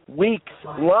week's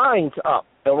lines up,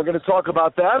 and we're going to talk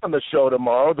about that on the show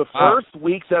tomorrow. The first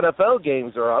week's NFL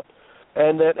games are up,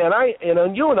 and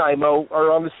you and I, Mo,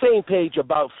 are on the same page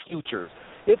about futures.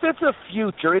 If it's a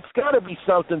future, it's got to be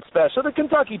something special. The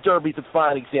Kentucky Derby's a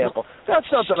fine example. That's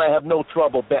something I have no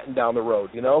trouble betting down the road,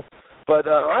 you know. But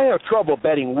I have trouble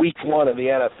betting week 1 of the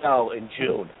NFL in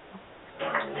June.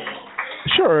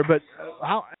 Sure, but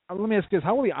let me ask you this: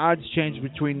 how will the odds change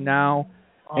between now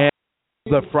and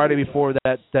the Friday before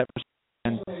that?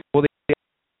 And will they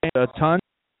a ton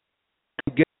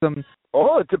to get them?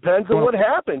 Oh, it depends on what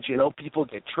happens. You know, people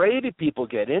get traded, people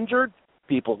get injured,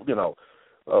 people,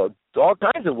 all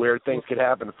kinds of weird things could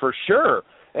happen for sure.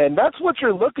 And that's what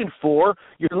you're looking for.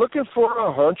 You're looking for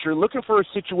a hunch. You're looking for a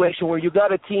situation where you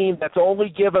got a team that's only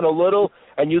given a little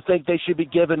and you think they should be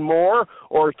given more,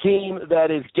 or a team that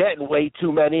is getting way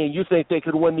too many and you think they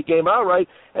could win the game outright.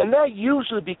 And that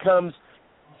usually becomes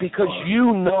because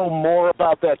you know more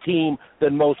about that team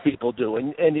than most people do.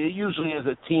 And it usually is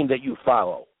a team that you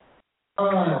follow.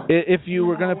 If you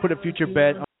were going to put a future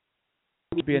bet on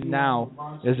now,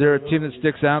 is there a team that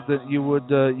sticks out that you would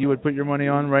put your money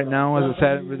on right now? As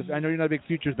I know you're not a big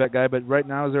futures bet guy, but right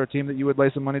now, is there a team that you would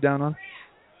lay some money down on?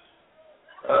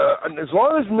 As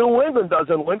long as New England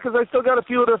doesn't win, because I still got a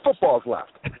few of their footballs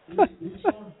left.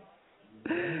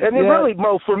 And it really,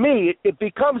 Mo, for me, it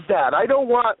becomes that. I don't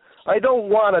want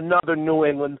another New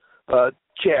England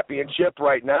championship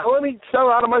right now. Let me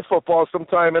sell out of my football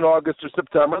sometime in August or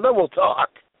September, and then we'll talk.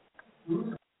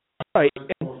 Right.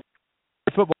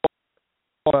 Football,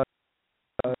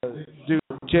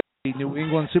 New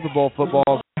England Super Bowl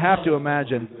football. I have to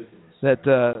imagine that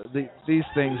these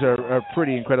things are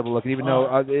pretty incredible looking. Even though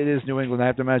it is New England, I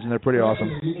have to imagine they're pretty awesome.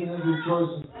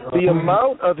 The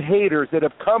amount of haters that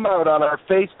have come out on our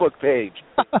Facebook page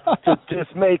to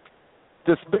just make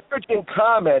disparaging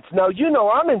comments. Now,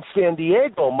 I'm in San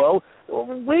Diego, Mo.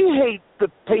 We hate the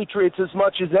Patriots as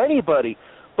much as anybody.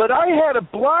 But I had to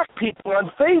block people on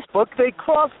Facebook. They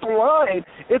crossed the line.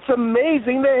 It's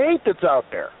amazing the hate that's out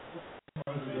there.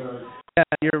 Yeah,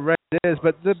 you're right, it is.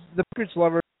 But the Patriots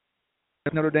lovers,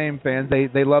 Notre Dame fans,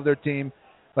 they love their team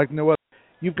like no other.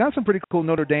 You've got some pretty cool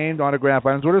Notre Dame autograph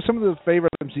items. What are some of the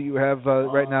favorite items that you have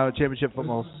right now in championship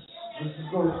football?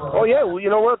 Oh, yeah. Well, you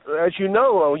know what? As you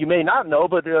know, you may not know,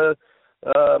 but Ara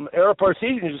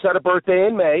Parseghian just had a birthday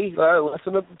in May, less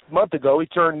than a month ago. He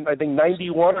turned, I think,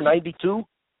 91 or 92.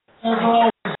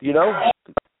 Not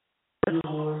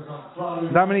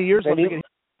many years left.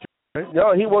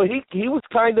 No, he was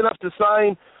kind enough to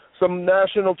sign some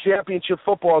national championship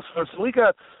footballs for us.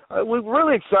 We're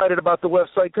really excited about the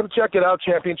website. Come check it out,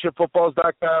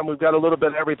 championshipfootballs.com. We've got a little bit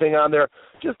of everything on there.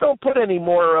 Just don't put any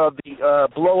more of the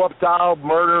blow-up doll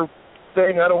murder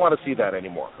thing. I don't want to see that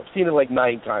anymore. I've seen it like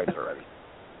 9 times already.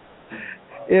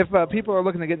 If people are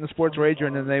looking to get in the sports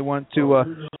wagering and they want to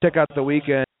check out the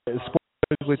weekend,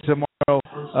 Sports tomorrow,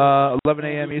 11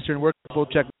 a.m. Eastern, where can people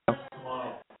check it out?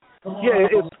 Yeah,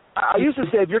 I used to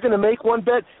say if you're going to make one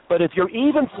bet, but if you're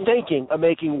even thinking of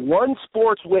making one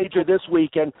sports wager this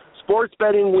weekend,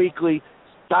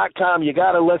 sportsbettingweekly.com, you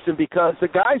got to listen because the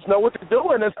guys know what they're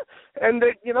doing, and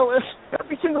they,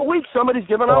 every single week somebody's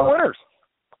giving out winners.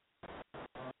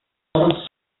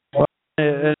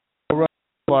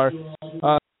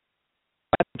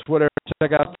 Twitter,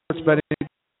 check out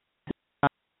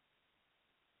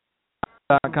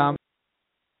sportsbetting.com.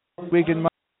 Weekend.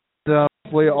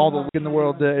 Hopefully all the week in the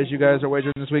world as you guys are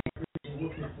wagering this week.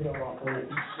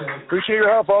 Appreciate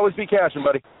your help. Always be cashing,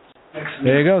 buddy.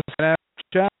 There you go.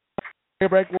 Take a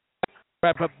break. We'll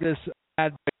wrap up this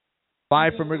ad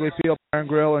live from Wrigley Field Bar and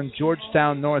Grill in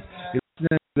Georgetown North. You're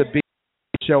listening to the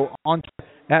BS Show on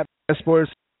at BS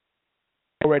Sports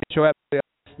Radio Show.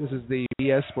 This is the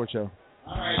BS Sports Show.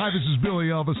 Hi, this is Billy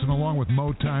Elvis, and along with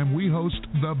Mo Time, we host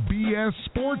the BS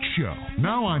Sports Show,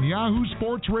 now on Yahoo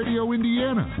Sports Radio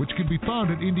Indiana, which can be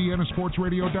found at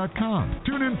indianasportsradio.com.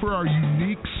 Tune in for our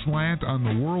unique slant on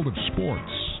the world of sports,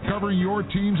 covering your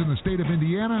teams in the state of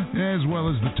Indiana, as well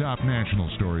as the top national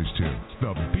stories, too.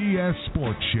 The BS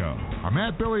Sports Show. I'm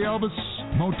at Billy Elvis,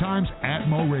 Mo Time's at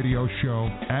Mo Radio Show,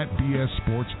 at BS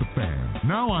Sports The Fan.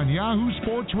 Now on Yahoo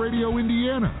Sports Radio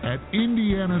Indiana, at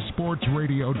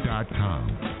indianasportsradio.com.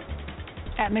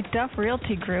 At McDuff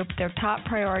Realty Group, their top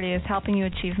priority is helping you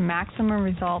achieve maximum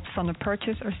results from the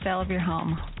purchase or sale of your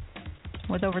home.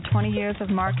 With over 20 years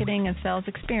of marketing and sales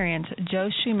experience,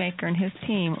 Joe Shoemaker and his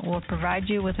team will provide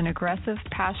you with an aggressive,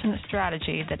 passionate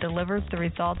strategy that delivers the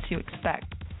results you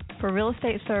expect. For real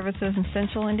estate services in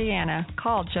Central Indiana,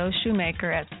 call Joe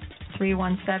Shoemaker at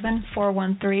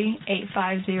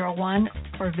 317-413-8501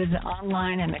 or visit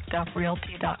online at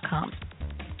mcduffrealty.com.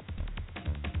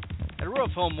 At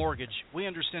Roof Home Mortgage, we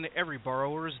understand that every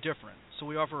borrower is different, so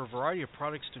we offer a variety of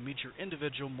products to meet your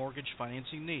individual mortgage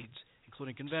financing needs,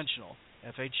 including conventional,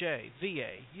 FHA,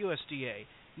 VA, USDA,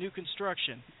 new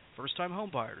construction, first-time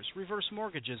home buyers, reverse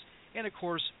mortgages, and of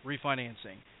course,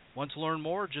 refinancing. Want to learn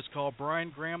more? Just call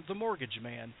Brian Graham, the Mortgage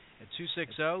Man, at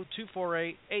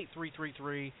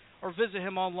 260-248-8333 or visit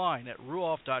him online at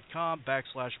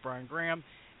ruoff.com/Brian Graham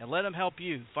and let him help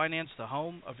you finance the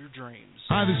home of your dreams.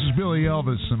 Hi, this is Billy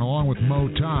Elvis, and along with Mo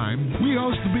Time, we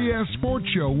host the BS Sports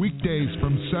Show weekdays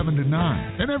from 7 to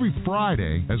 9. And every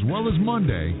Friday, as well as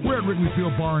Monday, we're at Wrigley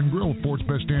Field Bar and Grill, Fort's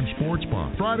Best Damn Sports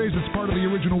Bar. Fridays, it's part of the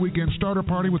original weekend starter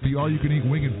party with the all-you-can-eat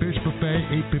wing and fish buffet,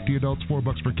 $8.50 adults,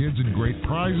 $4 for kids, and great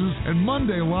prizes. And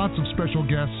Monday, lots of special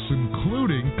guests,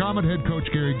 including Comet head coach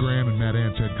Gary Graham and Mad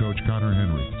Ants head coach Connor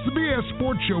Henry. It's the BS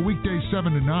Sports Show weekdays 7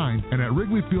 to 9, and at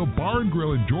Wrigley Field Bar and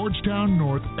Grill in Georgetown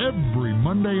North every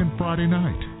Monday and Friday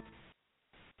night.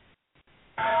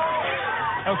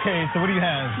 Okay, so what do you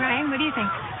have? Ryan, what do you think?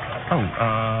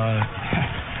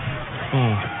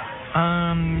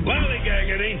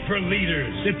 Lollygag, it ain't for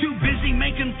leaders. They're too busy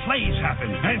making plays happen,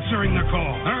 answering the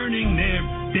call, earning their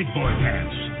big boy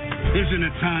pants. Isn't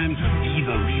it time to be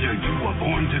the leader you were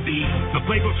born to be? The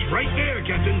playbook's right there,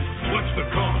 Captain. What's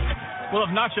the call? We'll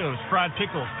have nachos, fried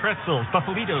pickles, pretzels,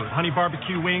 buffalitos, honey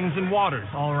barbecue wings, and waters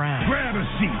all around. Grab a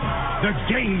seat. The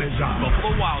game is on.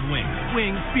 Buffalo Wild Wings.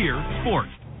 Wings, beer,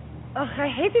 sports. Ugh, I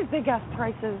hate these big ass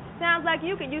prices. Sounds like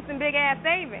you could use some big ass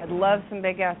savings. I'd love some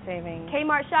big ass savings.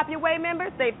 Kmart Shop Your Way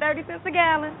members save 30 cents a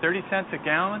gallon. 30 cents a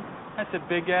gallon? That's a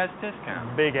big ass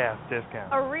discount. Big ass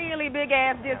discount. A really big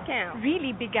ass discount.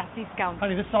 Really big ass discount.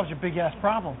 Honey, this solves your big ass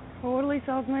problem. Totally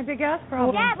solves my big ass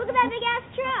problem. Dad, look at that big ass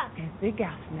truck. Big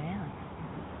ass man.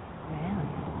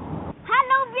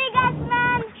 Hello, big ass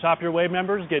man. Shop Your Way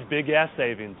members get big ass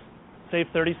savings. Save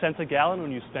 30 cents a gallon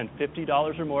when you spend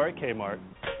 $50 or more at Kmart.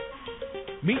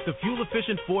 Meet the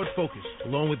fuel-efficient Ford Focus.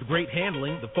 Along with great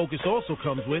handling, the Focus also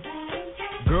comes with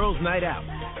Girls Night Out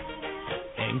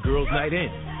and Girls Night In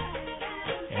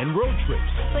and road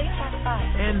trips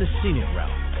and the scenic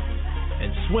route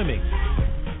and swimming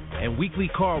and weekly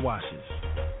car washes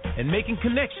and making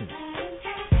connections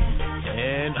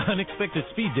and unexpected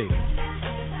speed dating.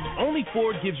 Only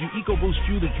Ford gives you EcoBoost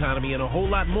fuel economy and a whole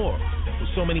lot more. With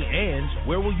so many ands,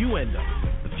 where will you end up?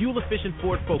 The fuel-efficient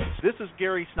Ford Focus. This is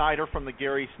Gary Snyder from The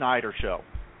Gary Snyder Show,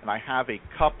 and I have a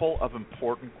couple of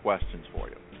important questions for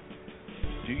you.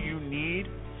 Do you need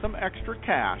some extra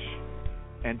cash,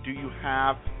 and do you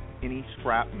have any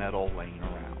scrap metal laying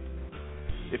around?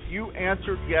 If you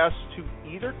answered yes to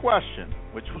either question,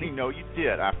 which we know you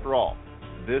did after all,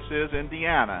 this is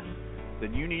Indiana,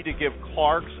 then you need to give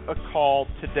Clark's a call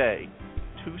today,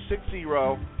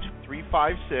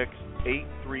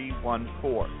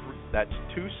 260-356-8314. That's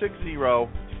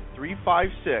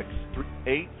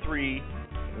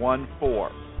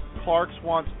 260-356-8314. Clark's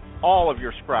wants all of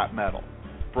your scrap metal,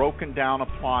 broken down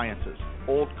appliances,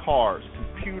 old cars,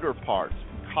 computer parts,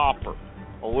 copper,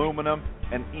 aluminum,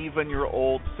 and even your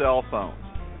old cell phones.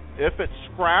 If it's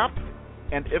scrap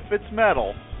and if it's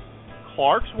metal,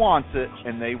 Clark's wants it,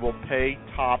 and they will pay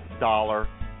top dollar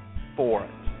for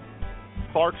it.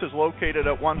 Clark's is located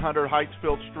at 100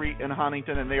 Heightsfield Street in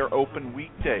Huntington, and they are open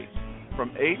weekdays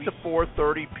from 8 to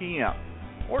 4:30 p.m.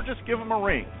 Or just give them a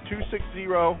ring,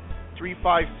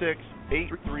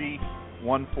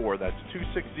 260-356-8314. That's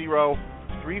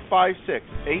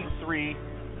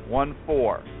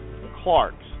 260-356-8314.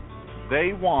 Clark's,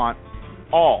 they want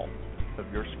all of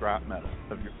your scrap metal,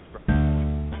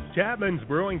 Chapman's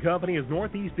Brewing Company is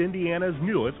Northeast Indiana's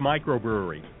newest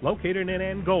microbrewery. Located in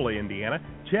Angola, Indiana,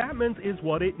 Chapman's is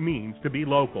what it means to be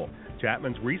local.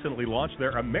 Chapman's recently launched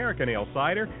their American Ale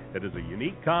Cider that is a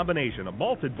unique combination of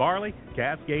malted barley,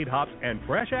 Cascade hops, and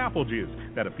fresh apple juice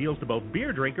that appeals to both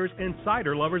beer drinkers and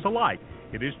cider lovers alike.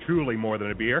 It is truly more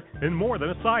than a beer and more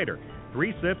than a cider.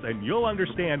 3 sips and you'll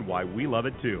understand why we love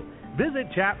it too. Visit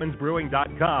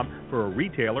chapmansbrewing.com for a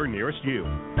retailer nearest you.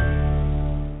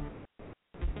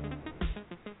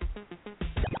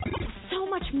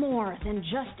 More than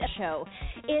just a show.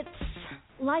 It's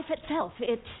life itself.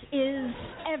 It is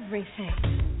everything.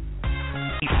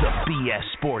 It's the BS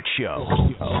Sports Show.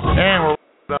 And we're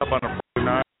up on a Friday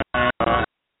night.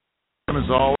 As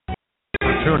always,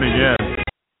 for tuning in.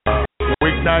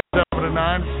 Weeknight 7 to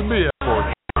 9, it's the BS Sports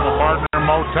Show. My partner,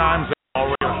 Mo Times, all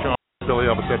radio show. Billy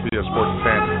Elvis at BS Sports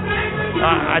Fan.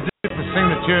 I did get to sing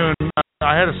the tune.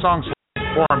 I had a song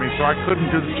for me, so I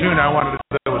couldn't do the tune I wanted to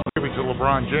do. It was a tribute to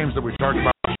LeBron James that we talked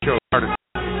about when the show started.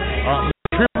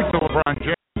 The tribute to LeBron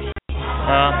James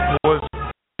was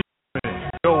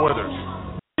Bill Withers.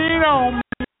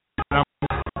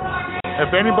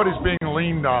 If anybody's being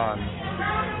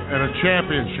in a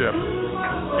championship,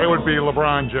 it would be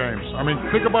LeBron James. I mean,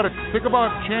 think about it. Think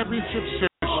about championship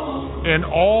series in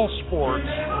all sports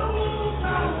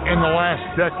in the last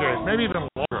decade, maybe even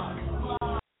longer,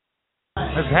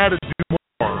 has had to do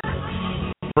more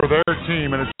for their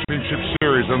team in a championship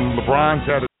series than LeBron's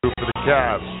had to do for the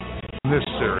Cavs in this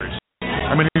series.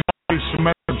 I mean, he's already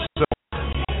cemented himself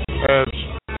as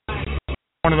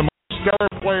one of the most stellar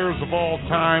players of all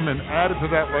time and added to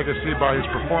that legacy by his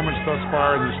performance thus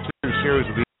far in this two series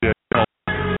of the NBA.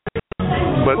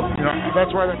 But, you know,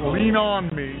 that's why that lean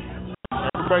on me.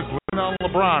 Everybody's leaning on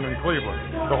LeBron in Cleveland.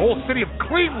 The whole city of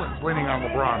Cleveland's leaning on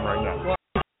LeBron right now. Well,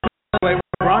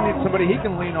 LeBron needs somebody he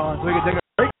can lean on so he can take a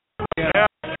break. Yeah,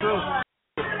 true.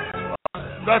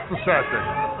 That's the sad thing.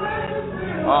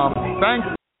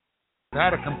 Thankfully, we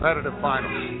had a competitive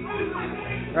finals.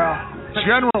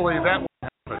 Generally, that would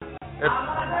happen.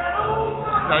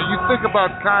 Now, you think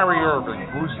about Kyrie Irving,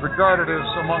 who's regarded as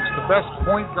amongst the best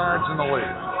point guards in the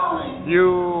league.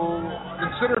 You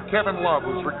consider Kevin Love,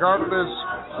 who's regarded as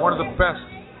one of the best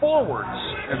forwards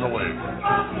in the league.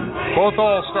 Both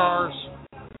all-stars,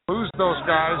 lose those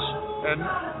guys,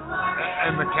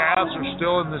 and the Cavs are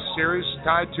still in this series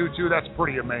tied 2-2. That's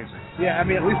pretty amazing. Yeah, I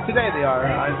mean, at least today they are.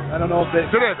 I don't know if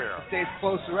it today they are. Stays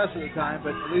close the rest of the time,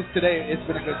 but at least today it's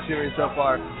been a good series so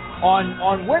far.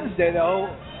 On Wednesday,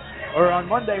 though, or on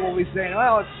Monday, we'll be saying,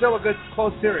 well, it's still a good,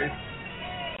 close series.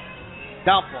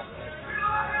 Doubtful.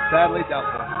 Sadly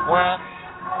doubtful. Well,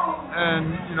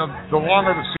 and, you know, the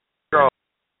longer the series goes,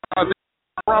 I think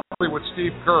probably what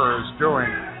Steve Kerr is doing,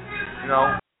 you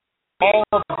know, all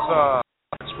of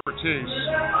his expertise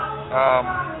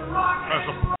as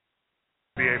a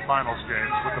NBA Finals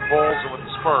games with the Bulls and with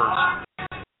the Spurs.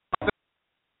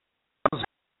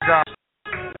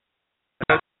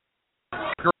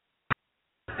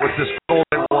 With this Golden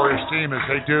State Warriors team is,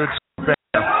 hey, dudes,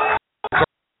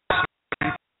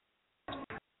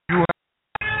 you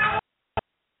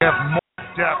have more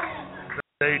depth than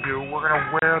they do. We're going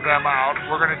to wear them out.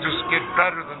 We're going to just get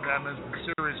better than them as the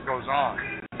series goes on.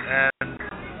 And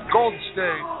Golden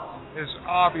State is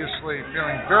obviously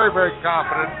feeling very, very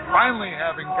confident, finally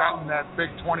having gotten that big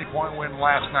 20-point win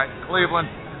last night in Cleveland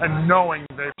and knowing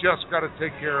they've just got to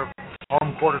take care of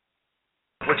home court,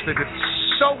 which they did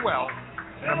so well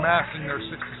in amassing their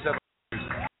 67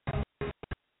 season.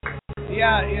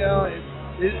 Yeah, you know,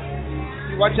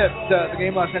 you watch the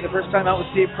game last night, the first time out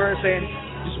with Steve Kerr saying,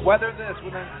 just weather this.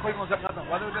 When Cleveland's up nothing,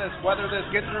 weather this,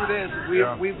 get through this.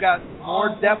 We've got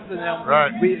more depth than them. Right.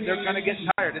 They're kind of getting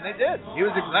tired, and they did. He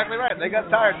was exactly right. They got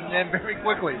tired, and then very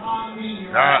quickly. I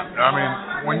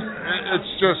mean,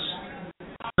 it's just,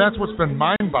 that's what's been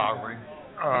mind-boggling.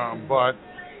 But,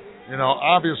 you know,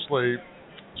 obviously,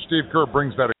 Steve Kerr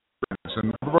brings that experience,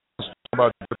 and everybody's talking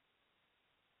about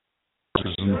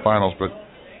in the finals, but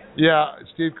yeah,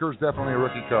 Steve Kerr's definitely a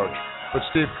rookie coach, but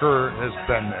Steve Kerr has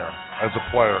been there as a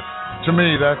player. To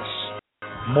me, that's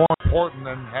more important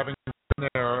than having been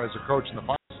there as a coach in the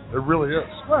finals. It really is.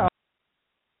 Well,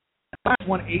 he's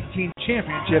won 18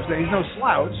 championships, and he's no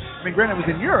slouch. I mean, granted, it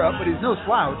was in Europe, but he's no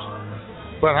slouch.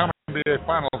 But how many NBA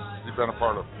finals has he been a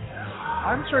part of?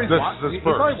 I'm sure he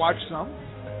probably watched some.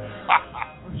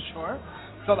 I'm sure.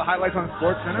 Saw the highlights on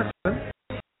SportsCenter.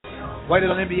 Played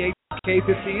it on NBA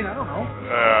K15. I don't know.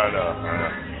 No.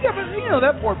 Yeah, but you know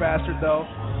that poor bastard though.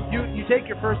 You take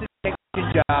your first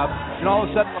job, and all of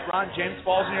a sudden LeBron James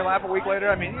falls in your lap a week later.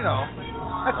 I mean, you know,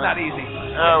 that's not easy.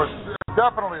 Yeah, it was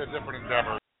definitely a different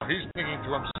endeavor. He's thinking to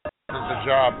himself as a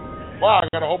job. Wow,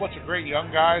 I got a whole bunch of great young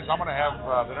guys. I'm going to have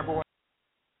the number one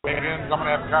pick. I'm going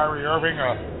to have Kyrie Irving,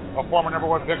 a former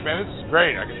number one pick. Man, this is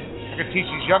great. I can teach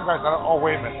these young guys. Oh,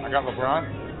 wait a minute. I got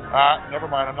LeBron. Never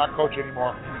mind. I'm not coaching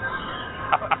anymore.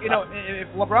 You know, if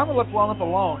LeBron would left well enough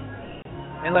alone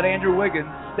and let Andrew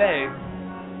Wiggins stay,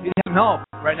 he'd have help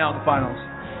right now in the finals.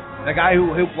 A guy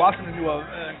who blossomed into an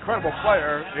incredible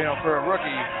player, you know, for a rookie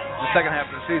in the second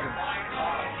half of the season.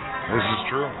 This is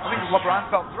true. I think LeBron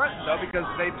felt threatened, though, because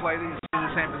they play in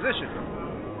the same position.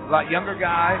 A lot younger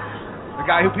guy, the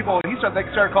guy who they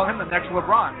started calling him the next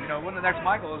LeBron. You know, when the next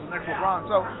Michael is the next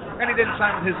LeBron. So, and he didn't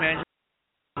sign with his manager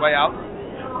way out.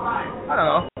 I don't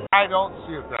know. I don't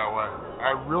see it that way.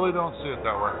 I really don't see it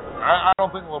that way. I don't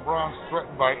think LeBron's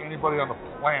threatened by anybody on the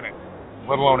planet,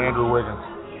 let alone Andrew Wiggins.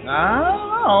 I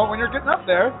don't know. When you're getting up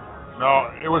there.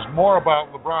 No, it was more about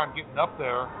LeBron getting up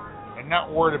there and not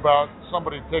worried about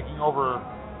somebody taking over,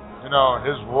 you know,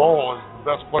 his role as the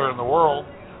best player in the world.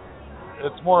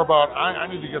 It's more about I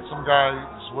need to get some guys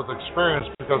with experience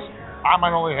because I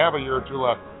might only have a year or two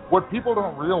left. What people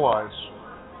don't realize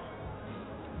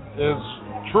is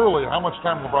truly how much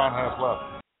time LeBron has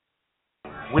left.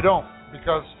 We don't,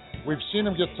 because We've seen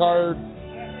him get tired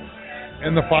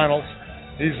in the finals.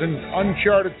 He's in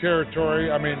uncharted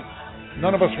territory. I mean,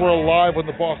 none of us were alive when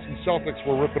the Boston Celtics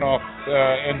were ripping off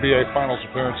NBA Finals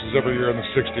appearances every year in the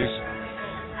 60s.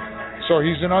 So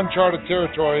he's in uncharted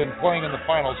territory and playing in the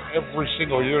finals every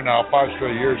single year now, 5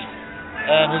 straight years.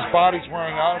 And his body's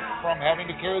wearing out from having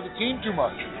to carry the team too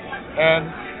much. And,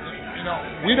 you know,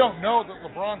 we don't know that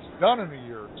LeBron's done in a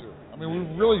year or two. I mean, we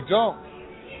really don't.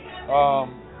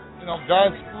 You know,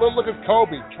 guys, look at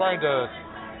Kobe trying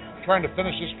to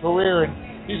finish his career, and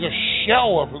he's a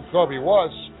shell of who Kobe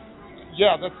was.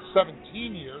 Yeah, that's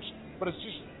 17 years, but it's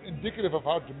just indicative of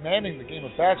how demanding the game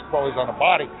of basketball is on a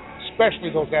body, especially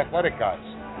those athletic guys.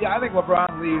 Yeah, I think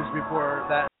LeBron leaves before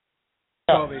that.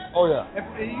 Kobe. Oh, yeah. If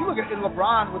you look at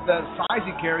LeBron with the size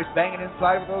he carries, banging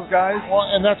inside with those guys. Well,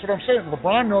 and that's what I'm saying.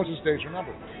 LeBron knows his days are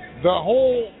numbered. The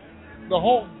whole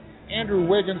Andrew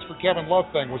Wiggins for Kevin Love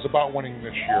thing was about winning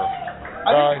this year.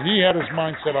 He had his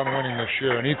mindset on winning this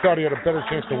year, and he thought he had a better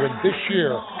chance to win this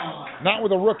year, not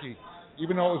with a rookie,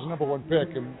 even though it was a number 1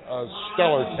 pick and a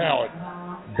stellar talent,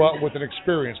 but with an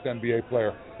experienced NBA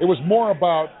player. It was more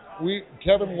about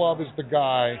Kevin Love is the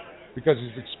guy because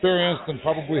he's experienced and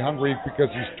probably hungry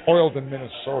because he's toiled in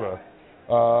Minnesota,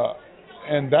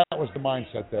 and that was the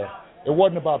mindset there. It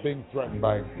wasn't about being threatened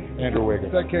by Andrew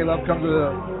Wiggins. That K-Love comes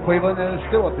to Cleveland and is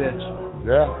still a bitch.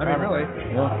 Yeah. I mean, really.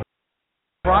 Yeah.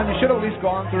 Ron, you should have at least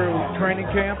gone through training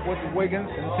camp with Wiggins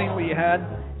and seen what you had,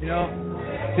 you know,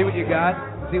 see what you got,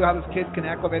 see how this kid can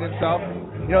acclimate himself.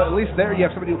 You know, at least there you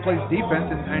have somebody who plays defense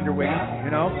in Andrew Wiggins,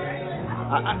 you know.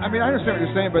 I mean, I understand what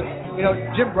you're saying, but, you know,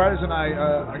 Jim Briders and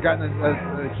I got in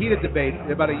a heated debate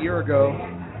about a year ago.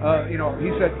 You know, he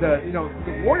said, you know,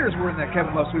 the Warriors were in that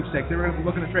Kevin Love sweepstakes. They were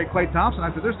looking to trade Klay Thompson. I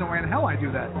said, there's no way in hell I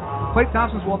do that. Klay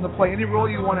Thompson's willing to play any role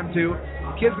you want him to.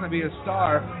 The kid's going to be a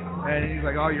star. And he's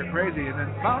like, oh, you're crazy. And then,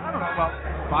 I don't know, about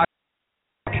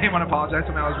 5 came on and apologized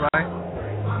to him. I was right.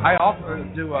 I offered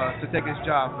to take his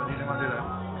job, but he didn't want to do that.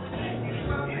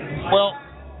 Well,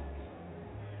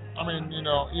 I mean, you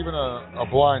know, even a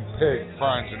blind pig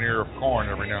finds an ear of corn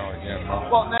every now and again. Huh?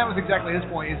 Well, that was exactly his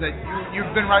point. He said, you've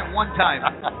been right one time.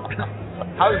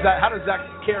 How does that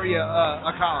carry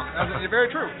a column? That's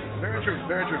very true. Very true.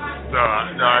 Very true. No,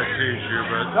 I tease you,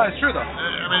 but no, it's true though.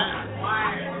 I mean,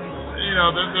 you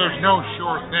know, there's no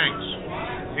sure things.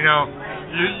 You know,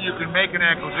 you can make an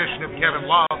acquisition of Kevin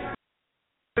Love.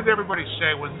 What did everybody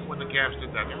say when the Cavs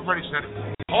did that? Everybody said,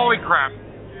 "Holy crap!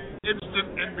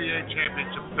 Instant NBA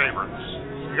championship favorites."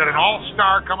 You got an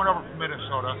all-star coming over from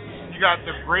Minnesota. You got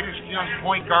the greatest young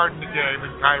point guard in the game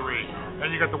in Kyrie, and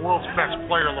you got the world's best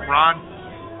player,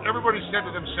 LeBron. Everybody said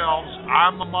to themselves,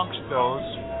 "I'm amongst those.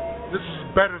 This is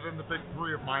better than the big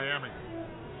three of Miami,"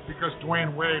 because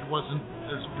Dwayne Wade wasn't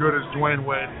as good as Dwayne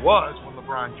Wade was when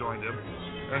LeBron joined him.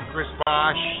 And Chris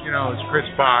Bosh, you know, it's Chris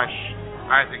Bosh.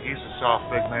 I think he's a soft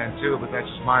big man too, but that's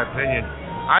just my opinion.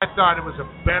 I thought it was a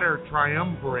better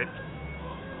triumvirate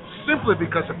simply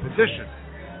because of position.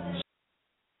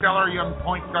 Stellar young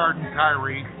point guard in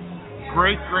Kyrie,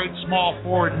 great small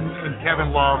forward in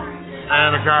Kevin Love,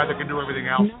 and a guy that can do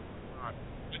everything else.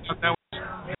 That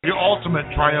was the ultimate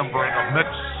triumvirate of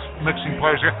mixing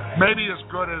players. Maybe as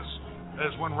good as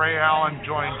when Ray Allen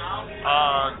joined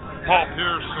Paul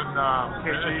Pierce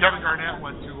and Kevin Garnett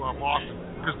went to Boston,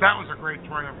 because that was a great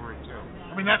triumvirate too.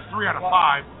 I mean, that's 3 out of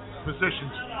 5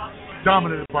 positions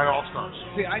dominated by all-stars.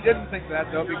 See, I didn't think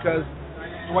that, though, because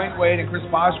Dwayne Wade and Chris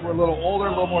Bosh were a little older,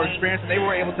 a little more experienced, and they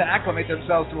were able to acclimate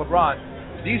themselves to LeBron.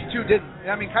 These two didn't.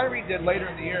 I mean, Kyrie did later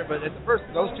in the year, but at the first,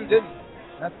 those two didn't.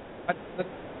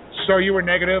 So you were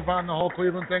negative on the whole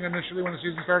Cleveland thing initially when the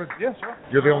season started? Yeah, sure.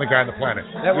 You're the only guy on the planet.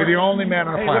 You're the only man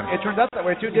on the planet. Look, it turned out that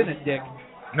way, too, didn't it, Dick?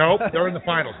 Nope, they're in the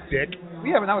finals, Dick.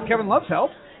 Yeah, but not with Kevin Love's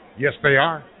help. Yes, they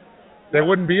are. They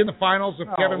wouldn't be in the finals if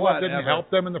Kevin Love didn't help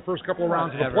them in the first couple of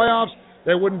rounds of the playoffs.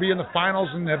 They wouldn't be in the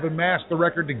finals and have amassed the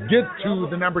record to get to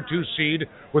the number 2 seed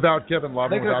without Kevin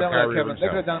Love and without Kyrie. They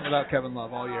could have done it without Kevin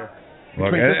Love all year. Look,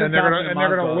 and they're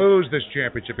going to lose this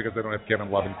championship because they don't have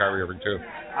Kevin Love and Kyrie Irving too.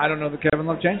 I don't know that Kevin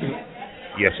Love changes it.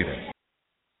 Yes, he does.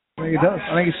 I think he does.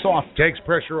 I think he's soft. Takes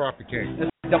pressure off the king.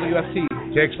 That's WFT.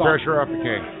 Takes pressure off the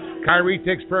king. Kyrie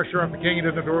takes pressure off the king. He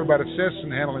doesn't have to worry about assists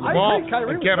and handling the ball.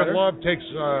 And Kevin Love takes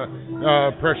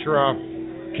pressure off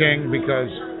King because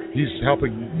he's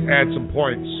helping add some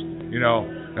points, you know,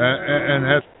 and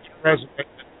has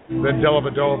than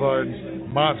Dellavedova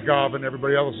and Mozgov and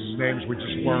everybody else's names we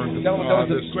just learned. Dellavedova's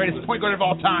the greatest point guard of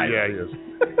all time. Yeah, he is.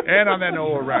 And on that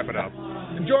note, we'll wrap it up.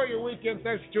 Enjoy your weekend.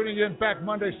 Thanks for tuning in. Back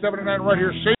Monday, 7 to 9 right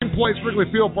here. Same place, Wrigley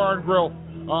Field Bar and Grill.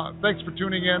 Thanks for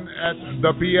tuning in at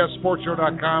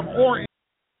thebssportshow.com or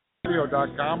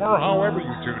radio.com or however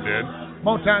you tuned in.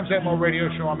 Mo Times at Mo Radio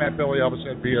Show. I'm at Billy Elvis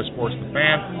at BS Sports The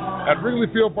Fan. At Wrigley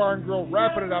Field Bar and Grill,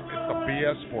 wrapping it up. It's the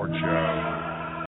BS Sports Show.